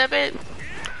sidestep it?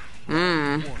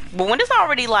 But when it's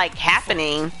already like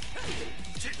happening,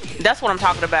 that's what I'm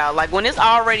talking about. Like when it's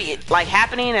already like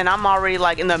happening and I'm already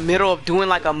like in the middle of doing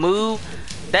like a move,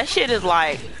 that shit is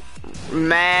like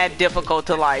mad difficult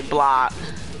to like block.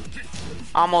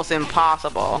 Almost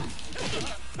impossible.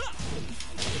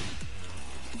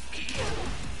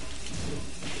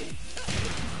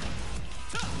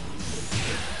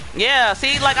 Yeah,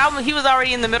 see, like he was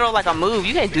already in the middle of like a move.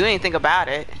 You can't do anything about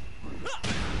it.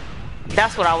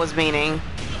 That's what I was meaning.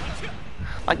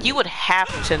 Like, you would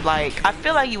have to, like, I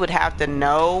feel like you would have to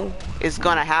know it's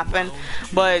gonna happen,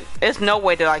 but it's no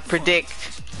way to, like,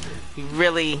 predict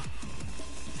really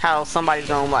how somebody's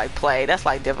gonna, like, play. That's,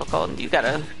 like, difficult. You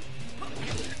gotta...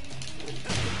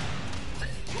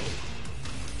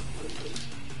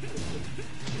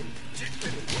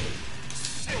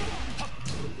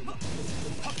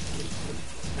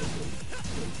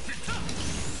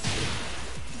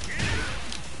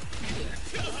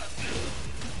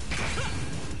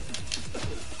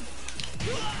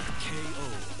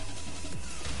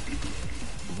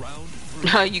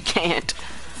 No, you can't.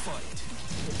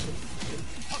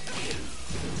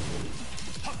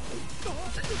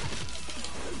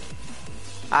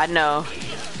 I know.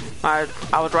 I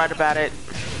was right about it.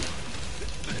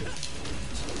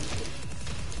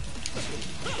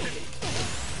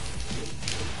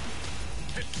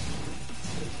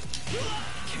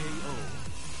 KO.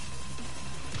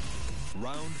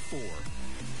 Round 4.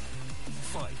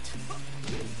 Fight.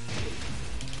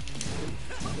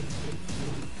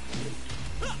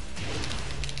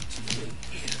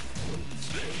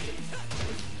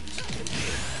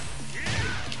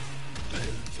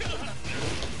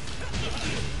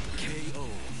 KO.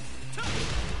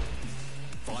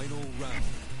 Final round.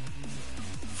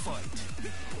 Fight.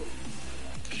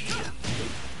 KO.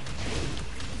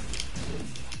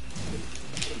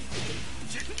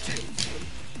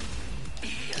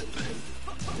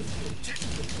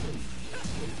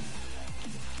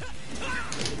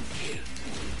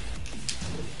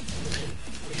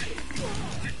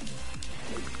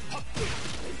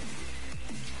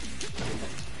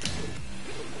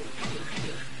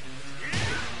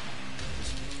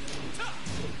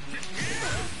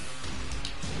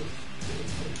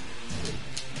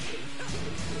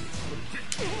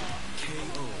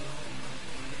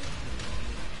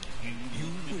 You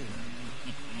win.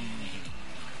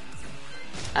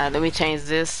 Let me change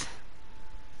this.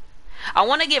 I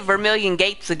want to get Vermilion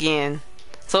Gates again.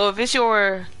 So if it's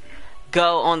your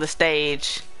go on the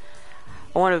stage,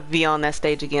 I want to be on that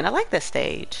stage again. I like that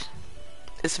stage.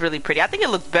 It's really pretty. I think it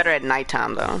looks better at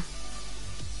nighttime though.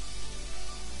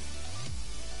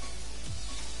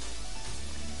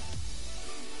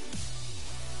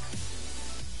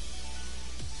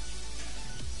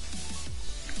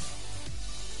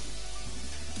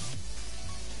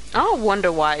 I don't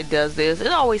wonder why it does this.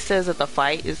 It always says that the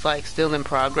fight is like still in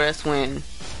progress when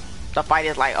the fight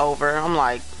is like over. I'm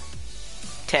like,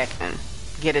 Tekken,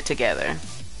 get it together.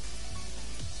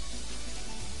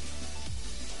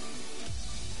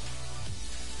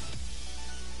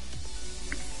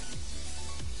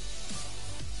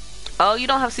 Oh, you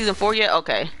don't have season 4 yet?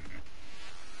 Okay.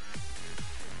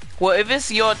 Well, if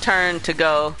it's your turn to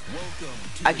go,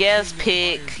 I guess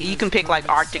you can pick like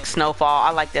Arctic Snowfall. I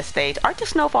like that stage. Arctic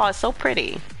Snowfall is so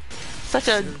pretty. Such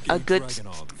a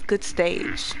good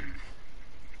stage.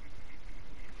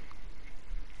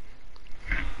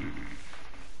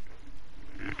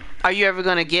 Are you ever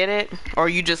gonna get it? Or are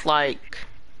you just like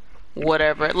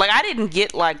whatever? Like, I didn't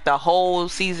get like the whole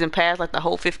season pass, like the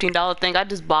whole $15 thing. I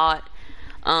just bought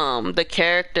the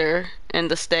character and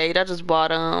the stage. I just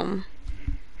bought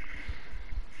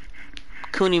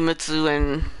Kunimitsu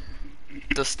and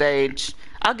the stage.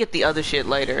 I'll get the other shit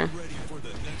later.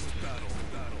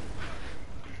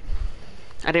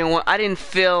 I didn't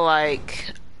feel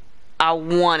like I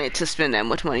wanted to spend that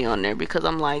much money on there because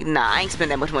I'm like, nah, I ain't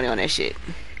spend that much money on that shit.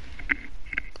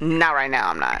 Not right now,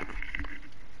 I'm not.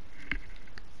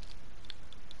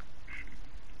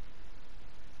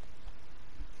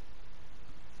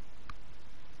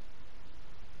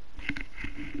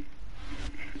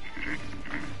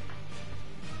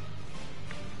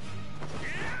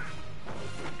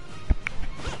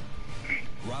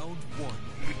 Round 1.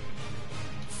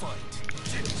 Fight.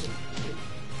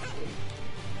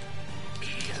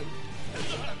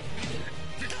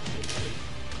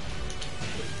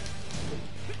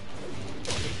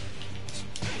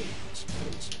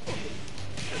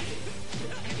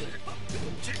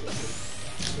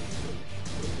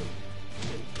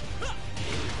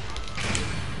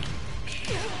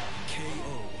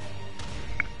 KO.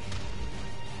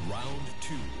 Round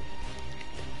 2.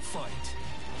 Fight.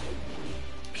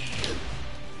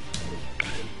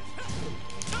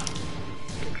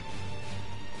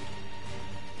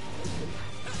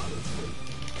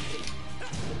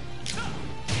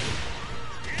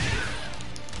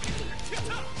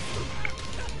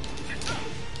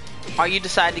 Or you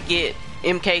decide to get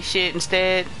MK shit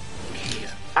instead.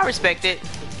 I respect it.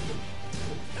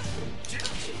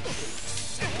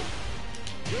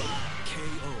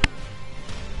 KO.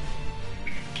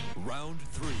 Round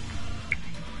 3.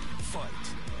 Fight.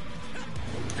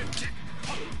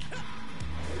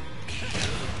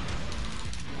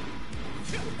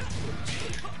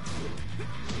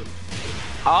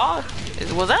 Oh,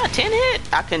 was that a 10 hit?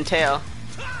 I couldn't tell.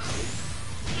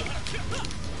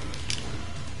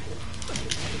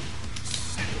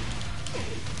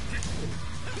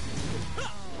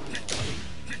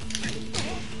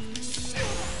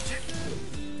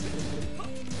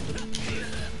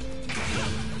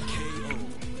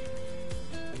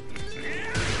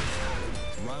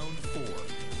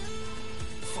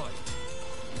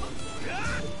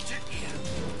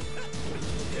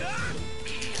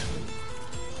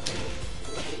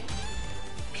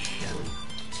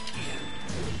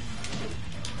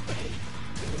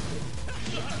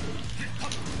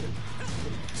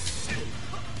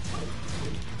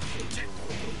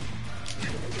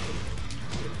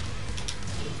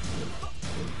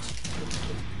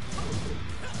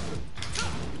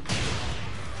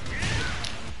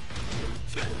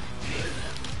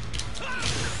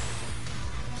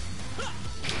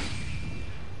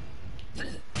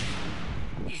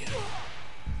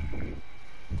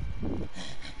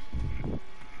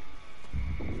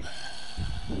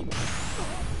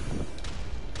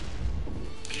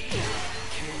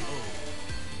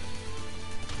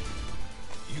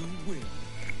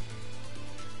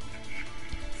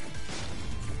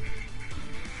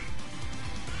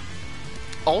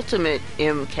 Ultimate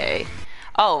MK.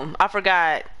 Oh, I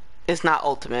forgot. It's not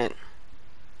ultimate.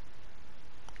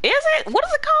 Is it? What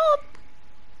is it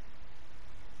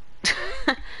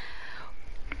called?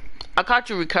 I caught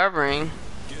you recovering.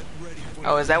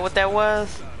 Oh, is that what that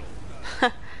was?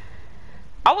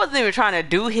 I wasn't even trying to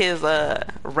do his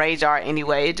rage art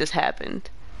anyway. It just happened.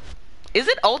 Is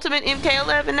it Ultimate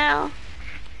MK11 now?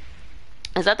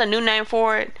 Is that the new name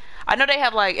for it? I know they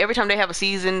have like every time they have a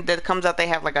season that comes out, they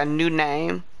have like a new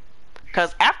name.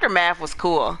 Cause Aftermath was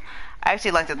cool. I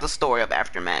actually liked the story of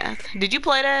Aftermath. Did you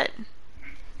play that?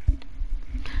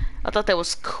 I thought that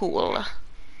was cool.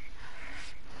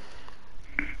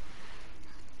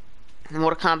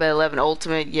 Mortal Kombat 11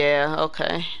 Ultimate, yeah,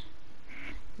 okay.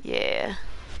 Yeah.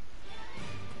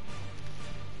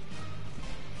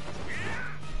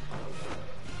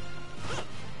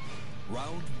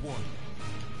 Round one.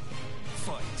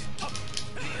 Fight.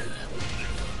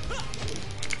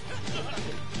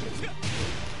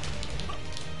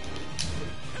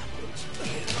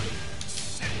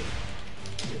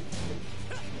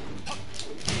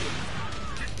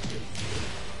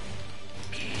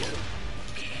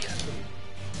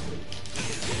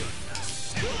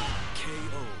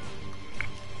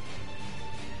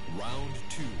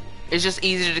 It's just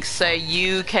easier to say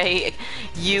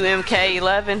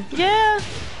UMK11. Yeah.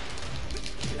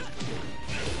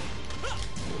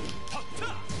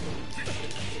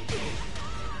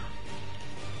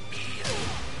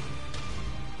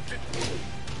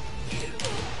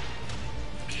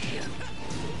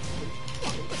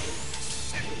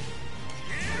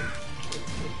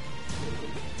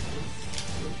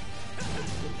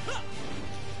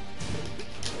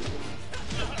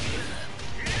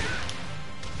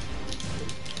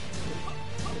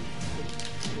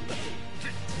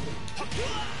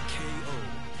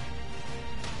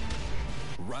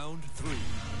 Round three.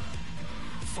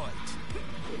 Fight.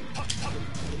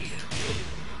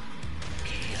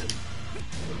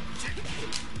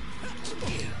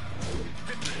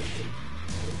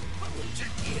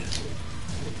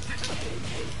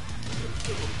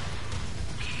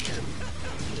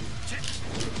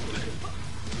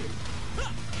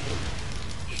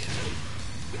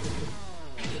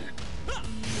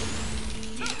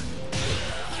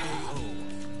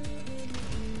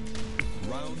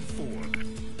 Round four.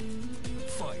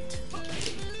 Fight.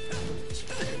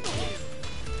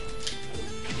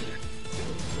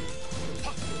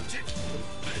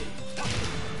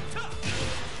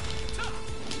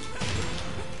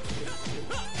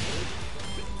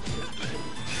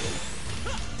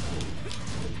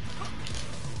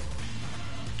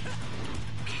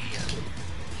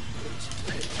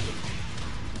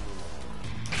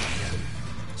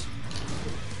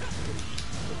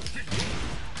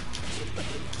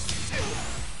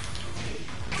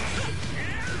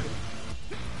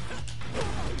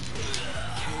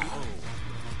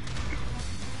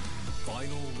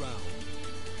 Final round.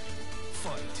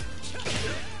 Fight.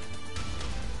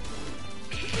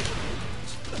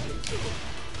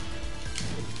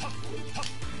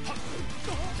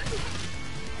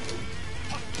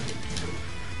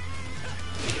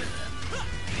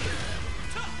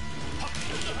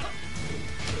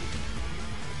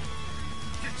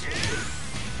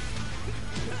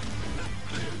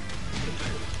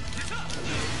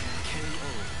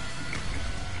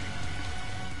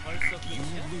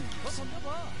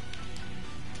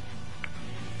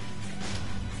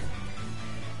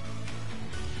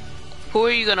 Who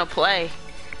are you gonna play?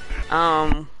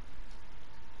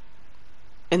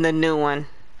 In the new one,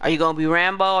 are you gonna be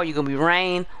Rambo? Are you gonna be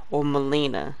Rain or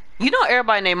Melina? You know,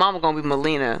 everybody named Mama gonna be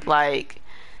Melina. Like,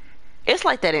 it's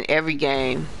like that in every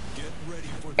game.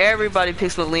 Everybody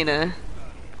picks Melina.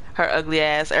 Her ugly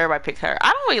ass. Everybody picks her.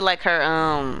 I don't really like her.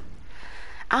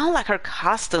 I don't like her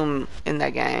costume in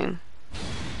that game.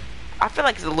 I feel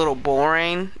like it's a little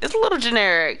boring. It's a little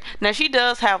generic. Now she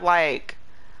does have like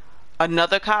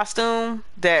another costume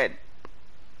that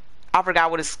I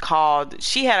forgot what it's called.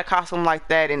 She had a costume like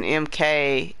that in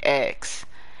MKX. It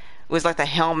was like the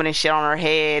helmet and shit on her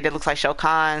head. It looks like Shao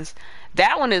Kahn's.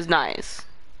 That one is nice.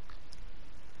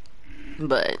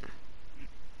 But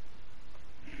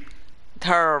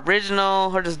her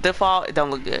original, her just default, it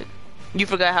don't look good. You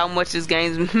forgot how much this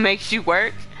game makes you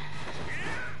work?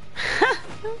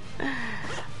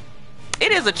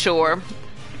 It is a chore.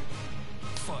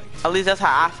 At least that's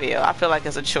how I feel. I feel like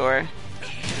it's a chore.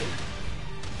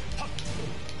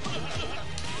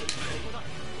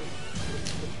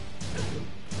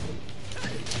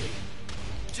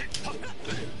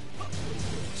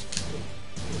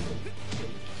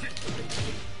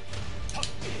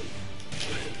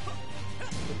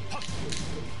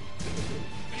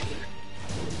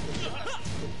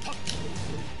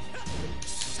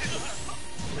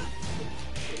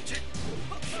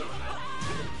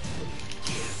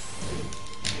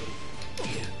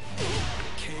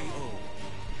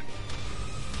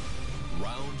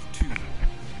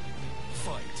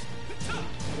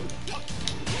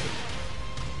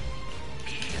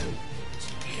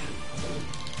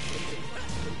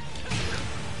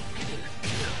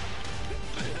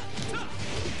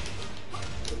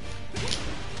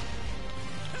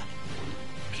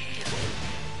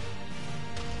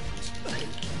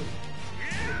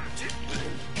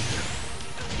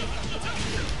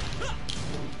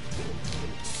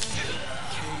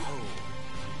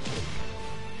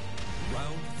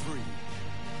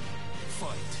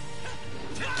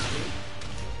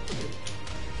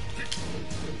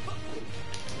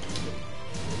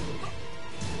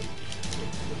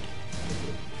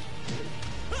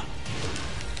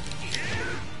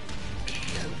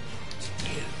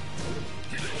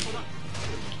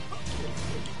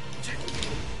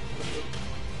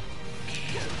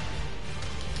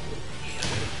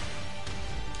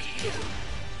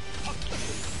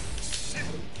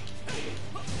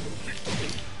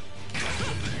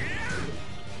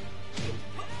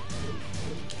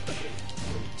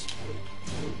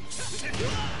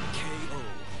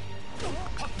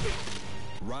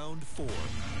 Round 4.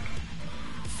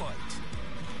 Fight.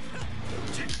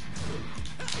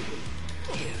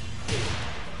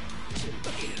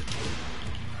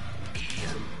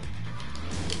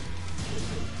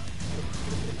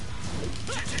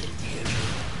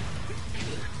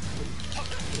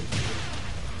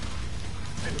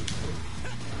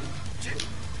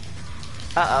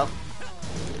 Uh-oh.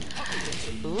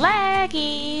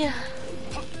 Laggy.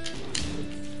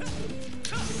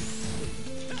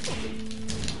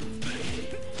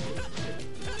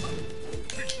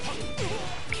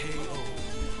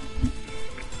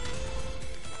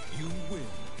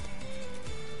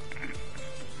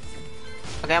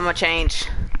 Okay, I'm gonna change.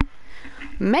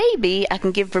 Maybe I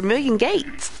can give Vermilion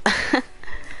Gates. But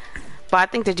I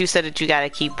think that you said that you gotta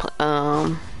keep,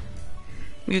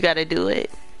 you gotta do it.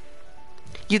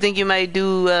 You think you may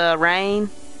do, Rain?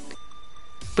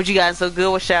 But you got so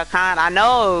good with Shao Kahn. I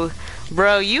know,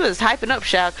 bro, you was hyping up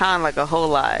Shao Kahn like a whole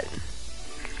lot.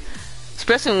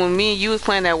 Especially when me and you was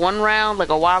playing that one round, like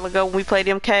a while ago when we played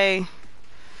MK.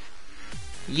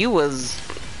 You was...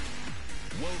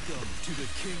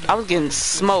 I was getting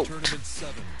smoked.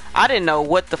 I didn't know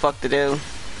what the fuck to do.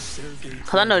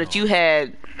 Cause I know that you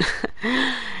had...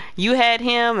 you had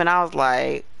him, and I was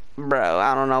like, bro,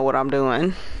 I don't know what I'm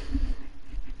doing.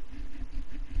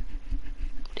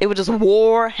 It was just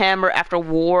Warhammer after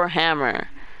Warhammer.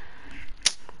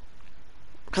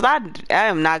 Cause I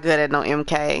am not good at no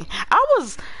MK. I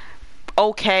was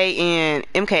okay in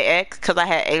MKX cause I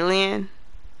had Alien,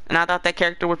 and I thought that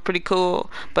character was pretty cool.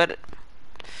 But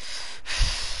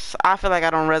I feel like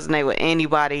I don't resonate with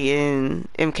anybody in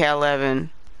MK11.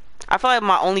 I feel like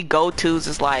my only go-tos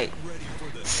is like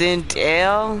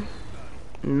Sindel,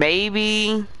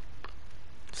 maybe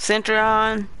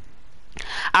Centurion.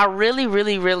 I really want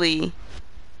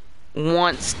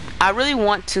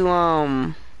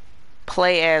to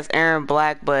play as Aaron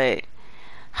Black, but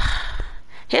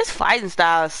his fighting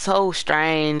style is so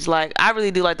strange. Like, I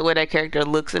really do like the way that character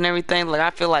looks and everything. Like,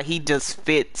 I feel like he just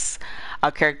fits a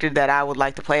character that I would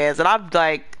like to play as. And I've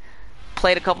like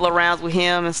played a couple of rounds with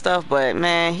him and stuff, but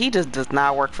man, he just does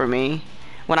not work for me.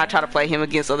 when I try to play him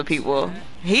against other people.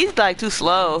 He's like too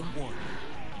slow. One.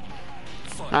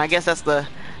 Fight. I guess that's the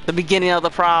beginning of the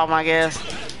problem, I guess.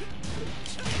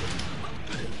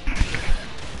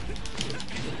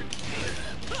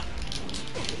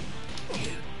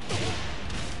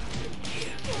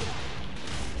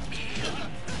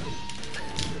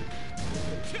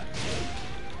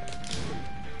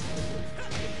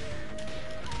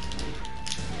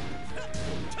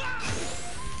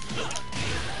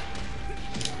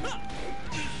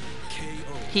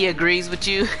 He agrees with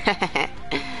you.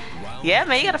 Yeah,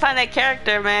 man, you gotta find that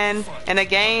character, man, in a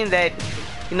game that,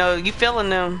 you know, you feeling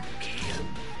them.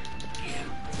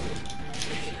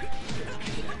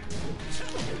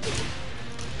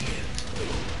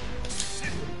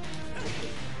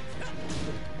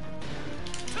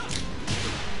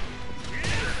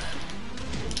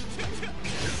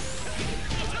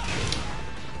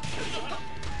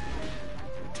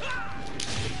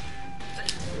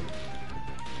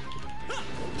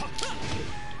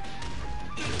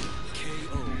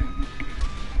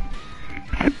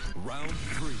 Round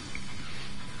 3.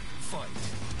 Fight.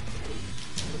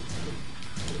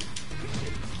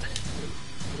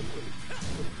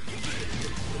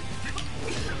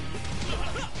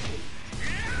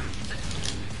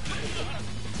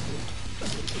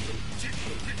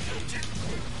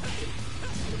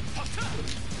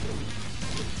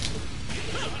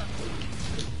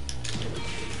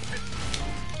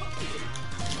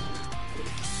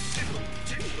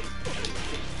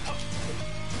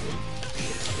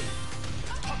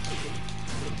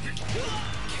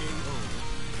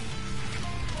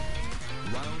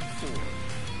 Round 4.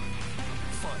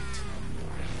 Fight.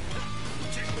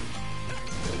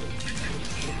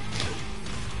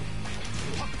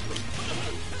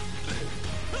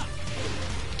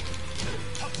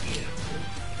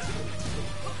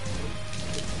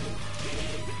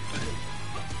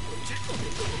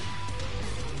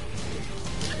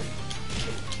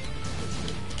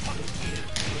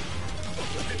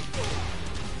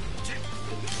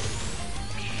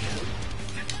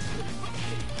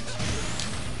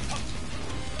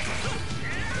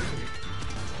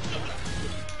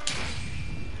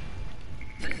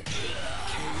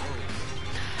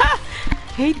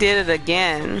 He did it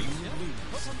again.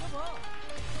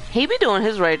 He be doing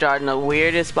his rage art in the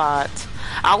weirdest spots.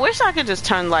 I wish I could just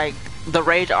turn like the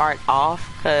rage art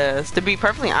off, cause to be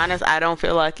perfectly honest, I don't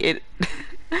feel like it.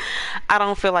 I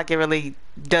don't feel like it really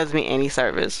does me any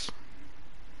service.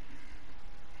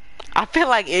 I feel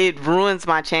like it ruins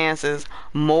my chances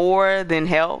more than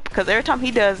help, because every time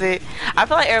he does it, I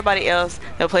feel like everybody else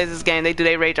that plays this game, they do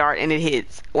their rage art and it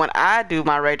hits. When I do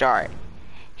my rage art,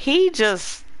 he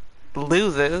just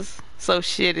loses so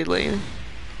shittily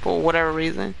for whatever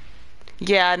reason.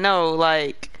 Yeah, I know,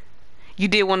 like, you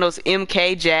did one of those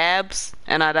MK jabs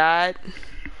and I died.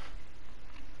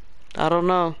 I don't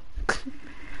know.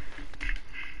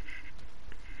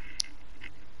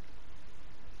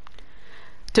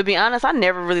 To be honest, I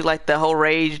never really liked the whole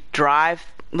rage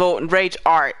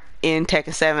art in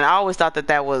Tekken 7. I always thought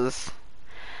that was...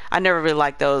 I never really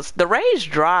liked those. The rage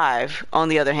drive, on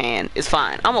the other hand, is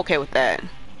fine. I'm okay with that.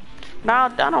 No, I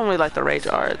don't really like the rage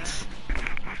arts.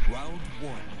 Round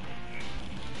 1.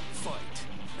 Fight.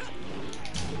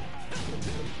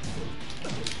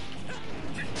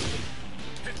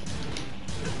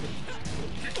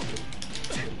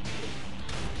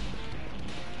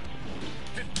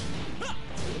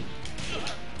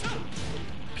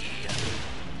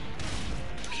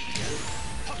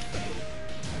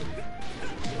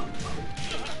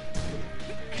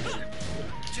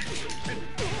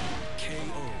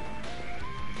 KO.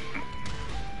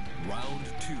 Round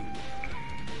 2.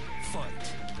 Fight.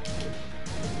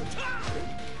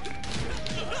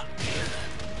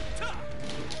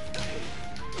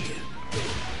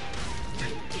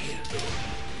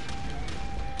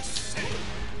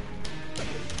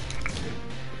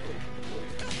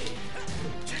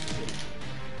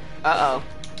 Uh-oh.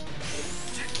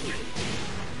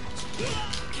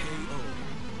 KO.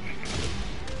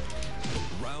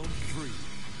 Round 3.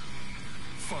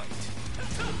 Fight.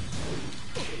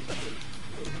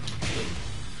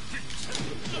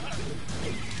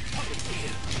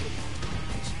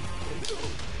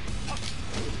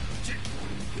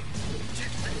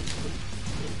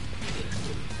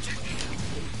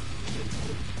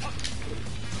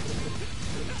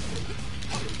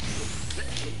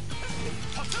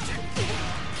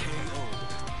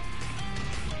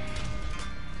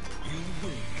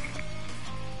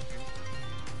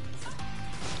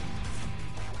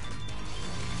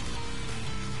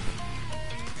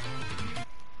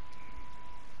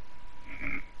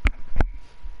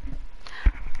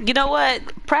 You know what?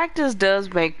 Practice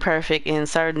does make perfect in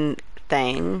certain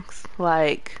things.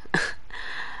 Like,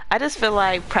 I just feel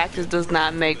like practice does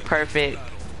not make perfect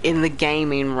in the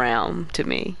gaming realm to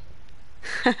me.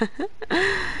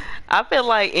 I feel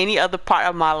like any other part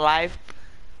of my life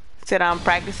that I'm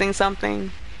practicing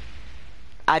something,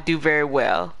 I do very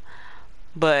well.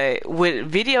 But with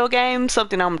video games,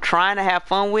 something I'm trying to have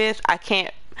fun with, I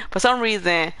can't, for some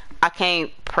reason, I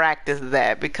can't practice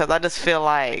that because I just feel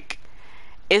like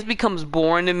it becomes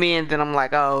boring to me, and then I'm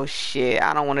like, oh shit,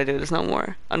 I don't want to do this no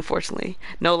more. Unfortunately,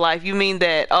 no life. You mean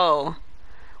that? Oh,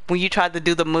 when you tried to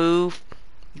do the move,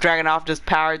 Dragonoff just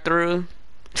powered through.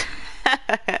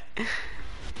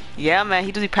 Yeah, man,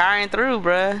 he just be powering through,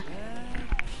 bruh.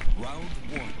 Round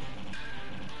one.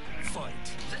 Fight.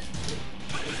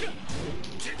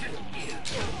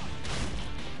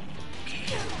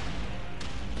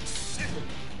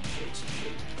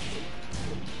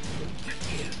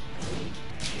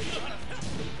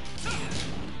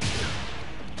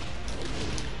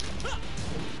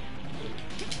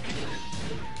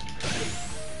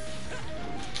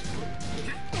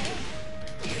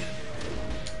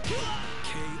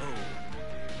 KO.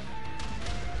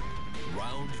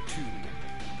 Round two.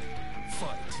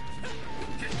 Fight.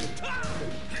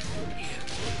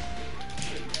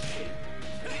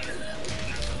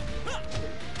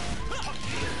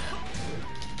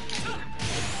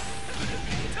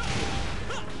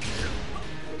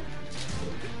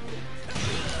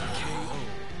 KO.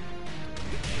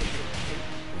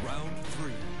 Round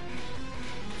three.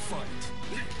 Fight.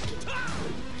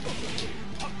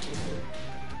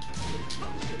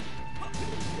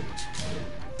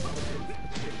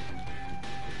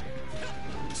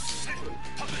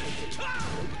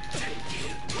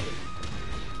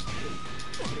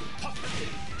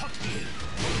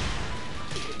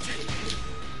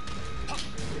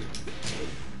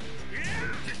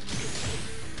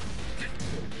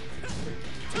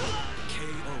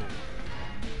 KO.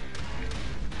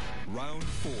 Round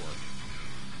four.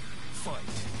 Fight.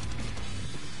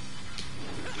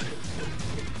 KO.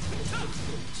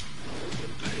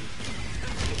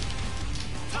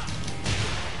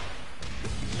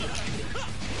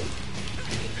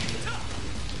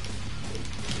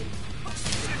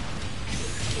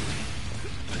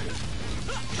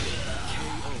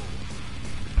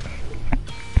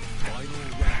 Final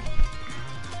round.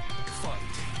 Fight.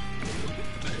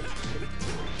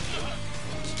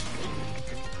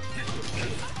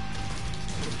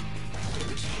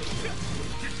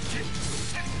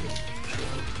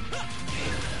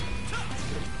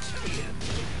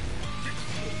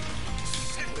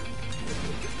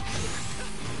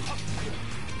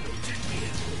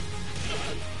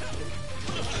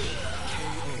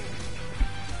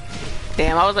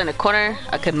 Damn, I was in the corner.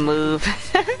 I couldn't move.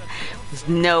 There's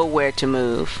nowhere to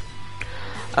move.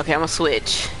 Okay, I'm gonna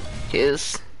switch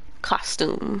his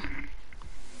costume.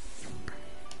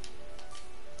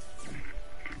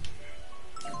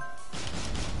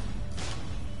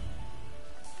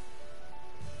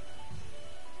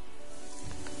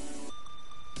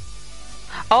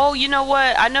 Oh, you know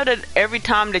what? I know that every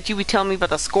time that you be telling me about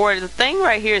the score, the thing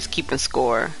right here is keeping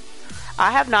score.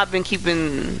 I have not been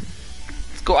keeping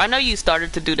score. I know you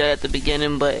started to do that at the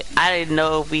beginning, but I didn't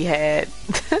know if we had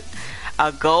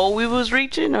a goal we was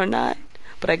reaching or not.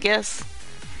 But I guess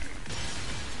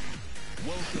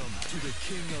Welcome to the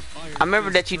King of Iron I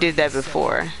remember Fist that you did that Tournament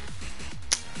before.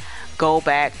 Go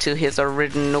back to his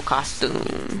original costume.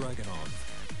 7. Dragonoff.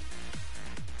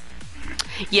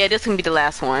 Yeah, this can be the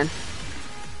last one.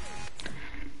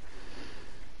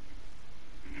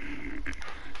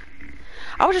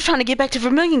 I was just trying to get back to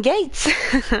Vermilion Gates.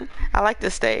 I like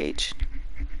this stage.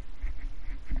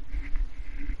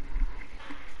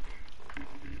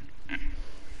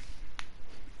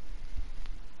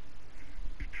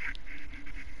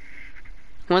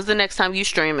 When's the next time you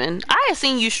streaming? I had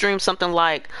seen you stream something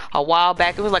like a while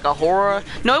back. It was like a horror.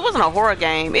 No, it wasn't a horror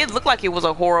game. It looked like it was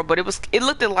a horror, but it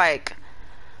looked like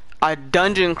a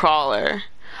dungeon crawler.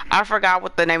 I forgot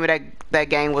what the name of that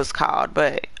game was called,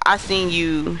 but I seen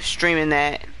you streaming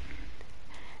that.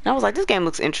 And I was like, this game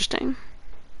looks interesting.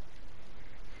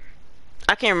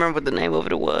 I can't remember what the name of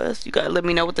it was. You gotta let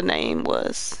me know what the name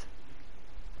was.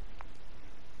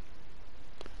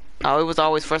 Oh, it was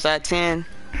always first out of 10.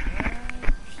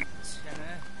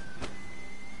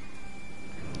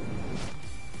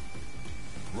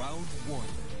 Round one.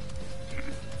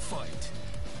 Fight.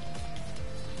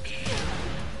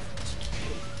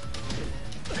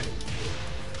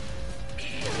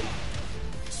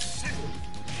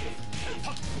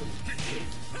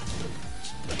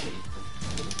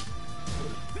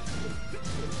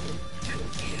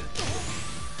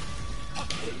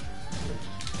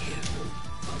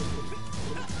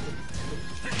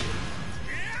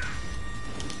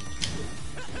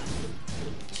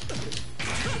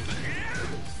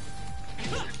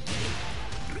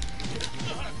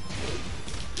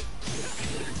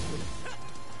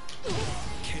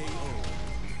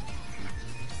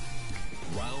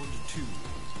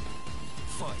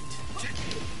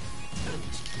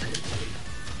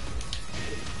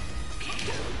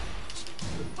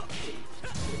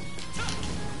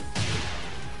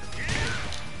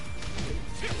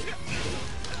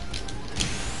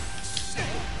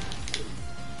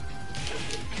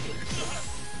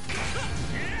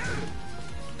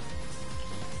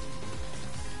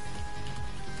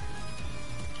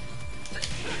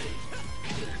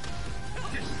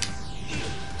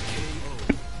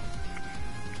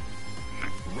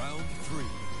 Round 3.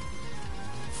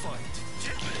 Fight.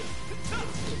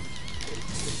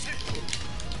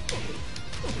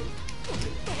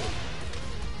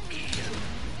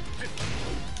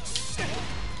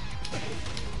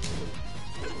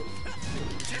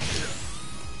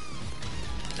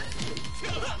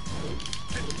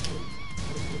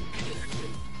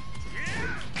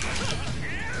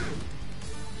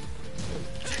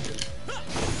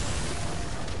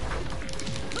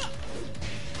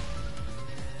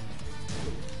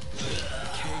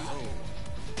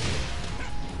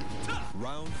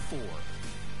 Round 4.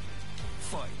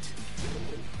 Fight.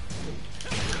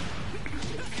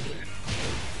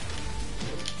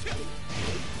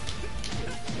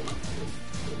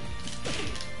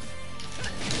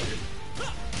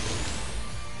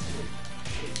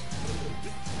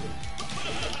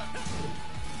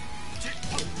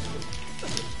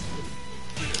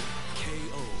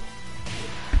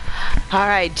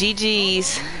 Alright,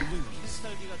 GG's.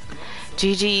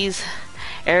 GG's,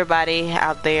 everybody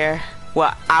out there.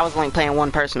 Well, I was only playing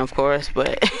one person, of course,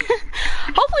 but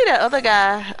hopefully that other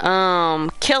guy,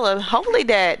 Killer, hopefully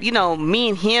that, you know, me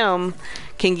and him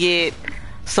can get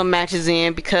some matches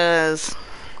in, because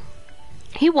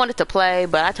he wanted to play,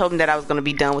 but I told him that I was going to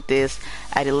be done with this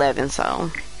at 11, so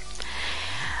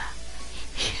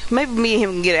maybe me and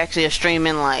him can get actually a stream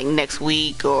in like next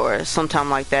week or sometime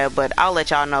like that, but I'll let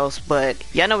y'all know. But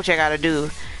y'all know what y'all gotta do.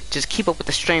 Just keep up with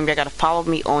the stream. Y'all gotta follow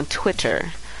me on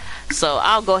Twitter. So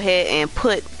I'll go ahead and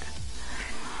put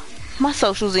my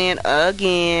socials in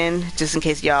again, just in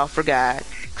case y'all forgot.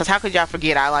 Cause how could y'all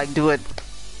forget? I like do it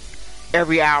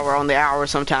every hour on the hour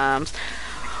sometimes.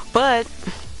 But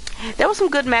there were some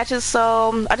good matches,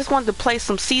 so I just wanted to play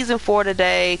some Season 4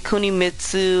 today.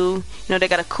 Kunimitsu, you know, they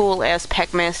got a cool ass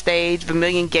Pac-Man stage.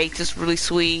 Vermilion Gates is really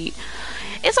sweet.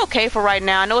 It's okay for right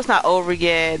now. I know it's not over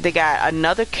yet. They got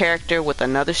another character with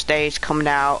another stage coming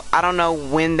out. I don't know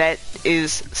when that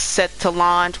is set to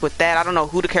launch with that. I don't know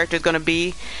who the character is going to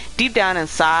be. Deep down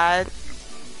inside,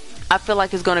 I feel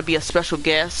like it's going to be a special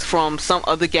guest from some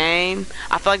other game.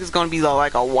 I feel like it's going to be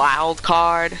like a wild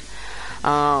card.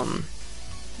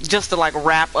 Just to like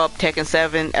wrap up Tekken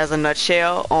 7 as a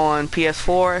nutshell on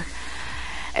PS4.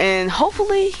 And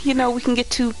hopefully, you know, we can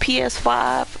get to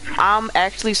PS5. I'm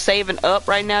actually saving up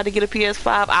right now to get a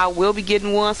PS5. I will be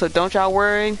getting one, so don't y'all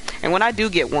worry. And when I do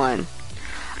get one,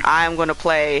 I'm going to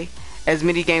play as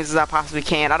many games as I possibly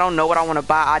can. I don't know what I want to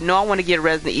buy. I know I want to get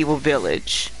Resident Evil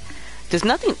Village. There's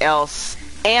nothing else.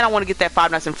 And I want to get that Five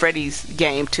Nights at Freddy's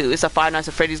game too. It's a Five Nights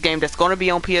at Freddy's game that's going to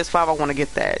be on PS5. I want to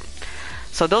get that.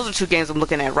 So those are two games I'm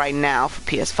looking at right now for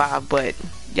PS5, but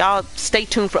y'all stay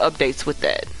tuned for updates with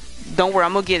that. Don't worry,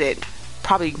 I'm gonna get it.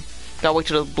 Probably gotta wait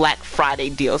till the Black Friday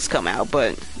deals come out,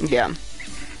 but yeah.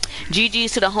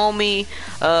 GG's to the homie,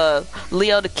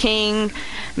 Leo the King.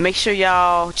 Make sure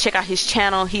y'all check out his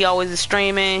channel. He always is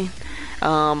streaming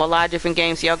a lot of different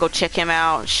games, so y'all go check him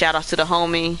out. Shout out to the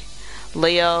homie,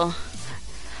 Leo.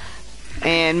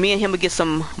 And me and him will get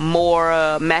some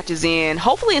more matches in,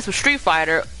 hopefully in some Street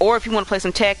Fighter, or if you want to play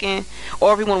some Tekken,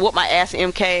 or if you want to whoop my ass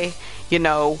in MK, you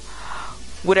know,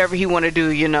 whatever he want to do,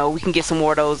 you know, we can get some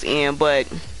more of those in. But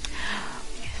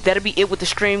that'll be it with the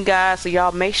stream, guys. So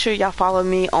y'all make sure y'all follow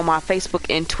me on my Facebook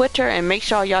and Twitter, and make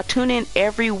sure y'all tune in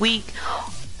every week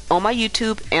on my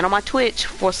YouTube and on my Twitch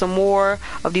for some more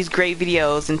of these great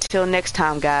videos. Until next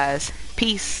time, guys,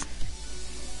 peace.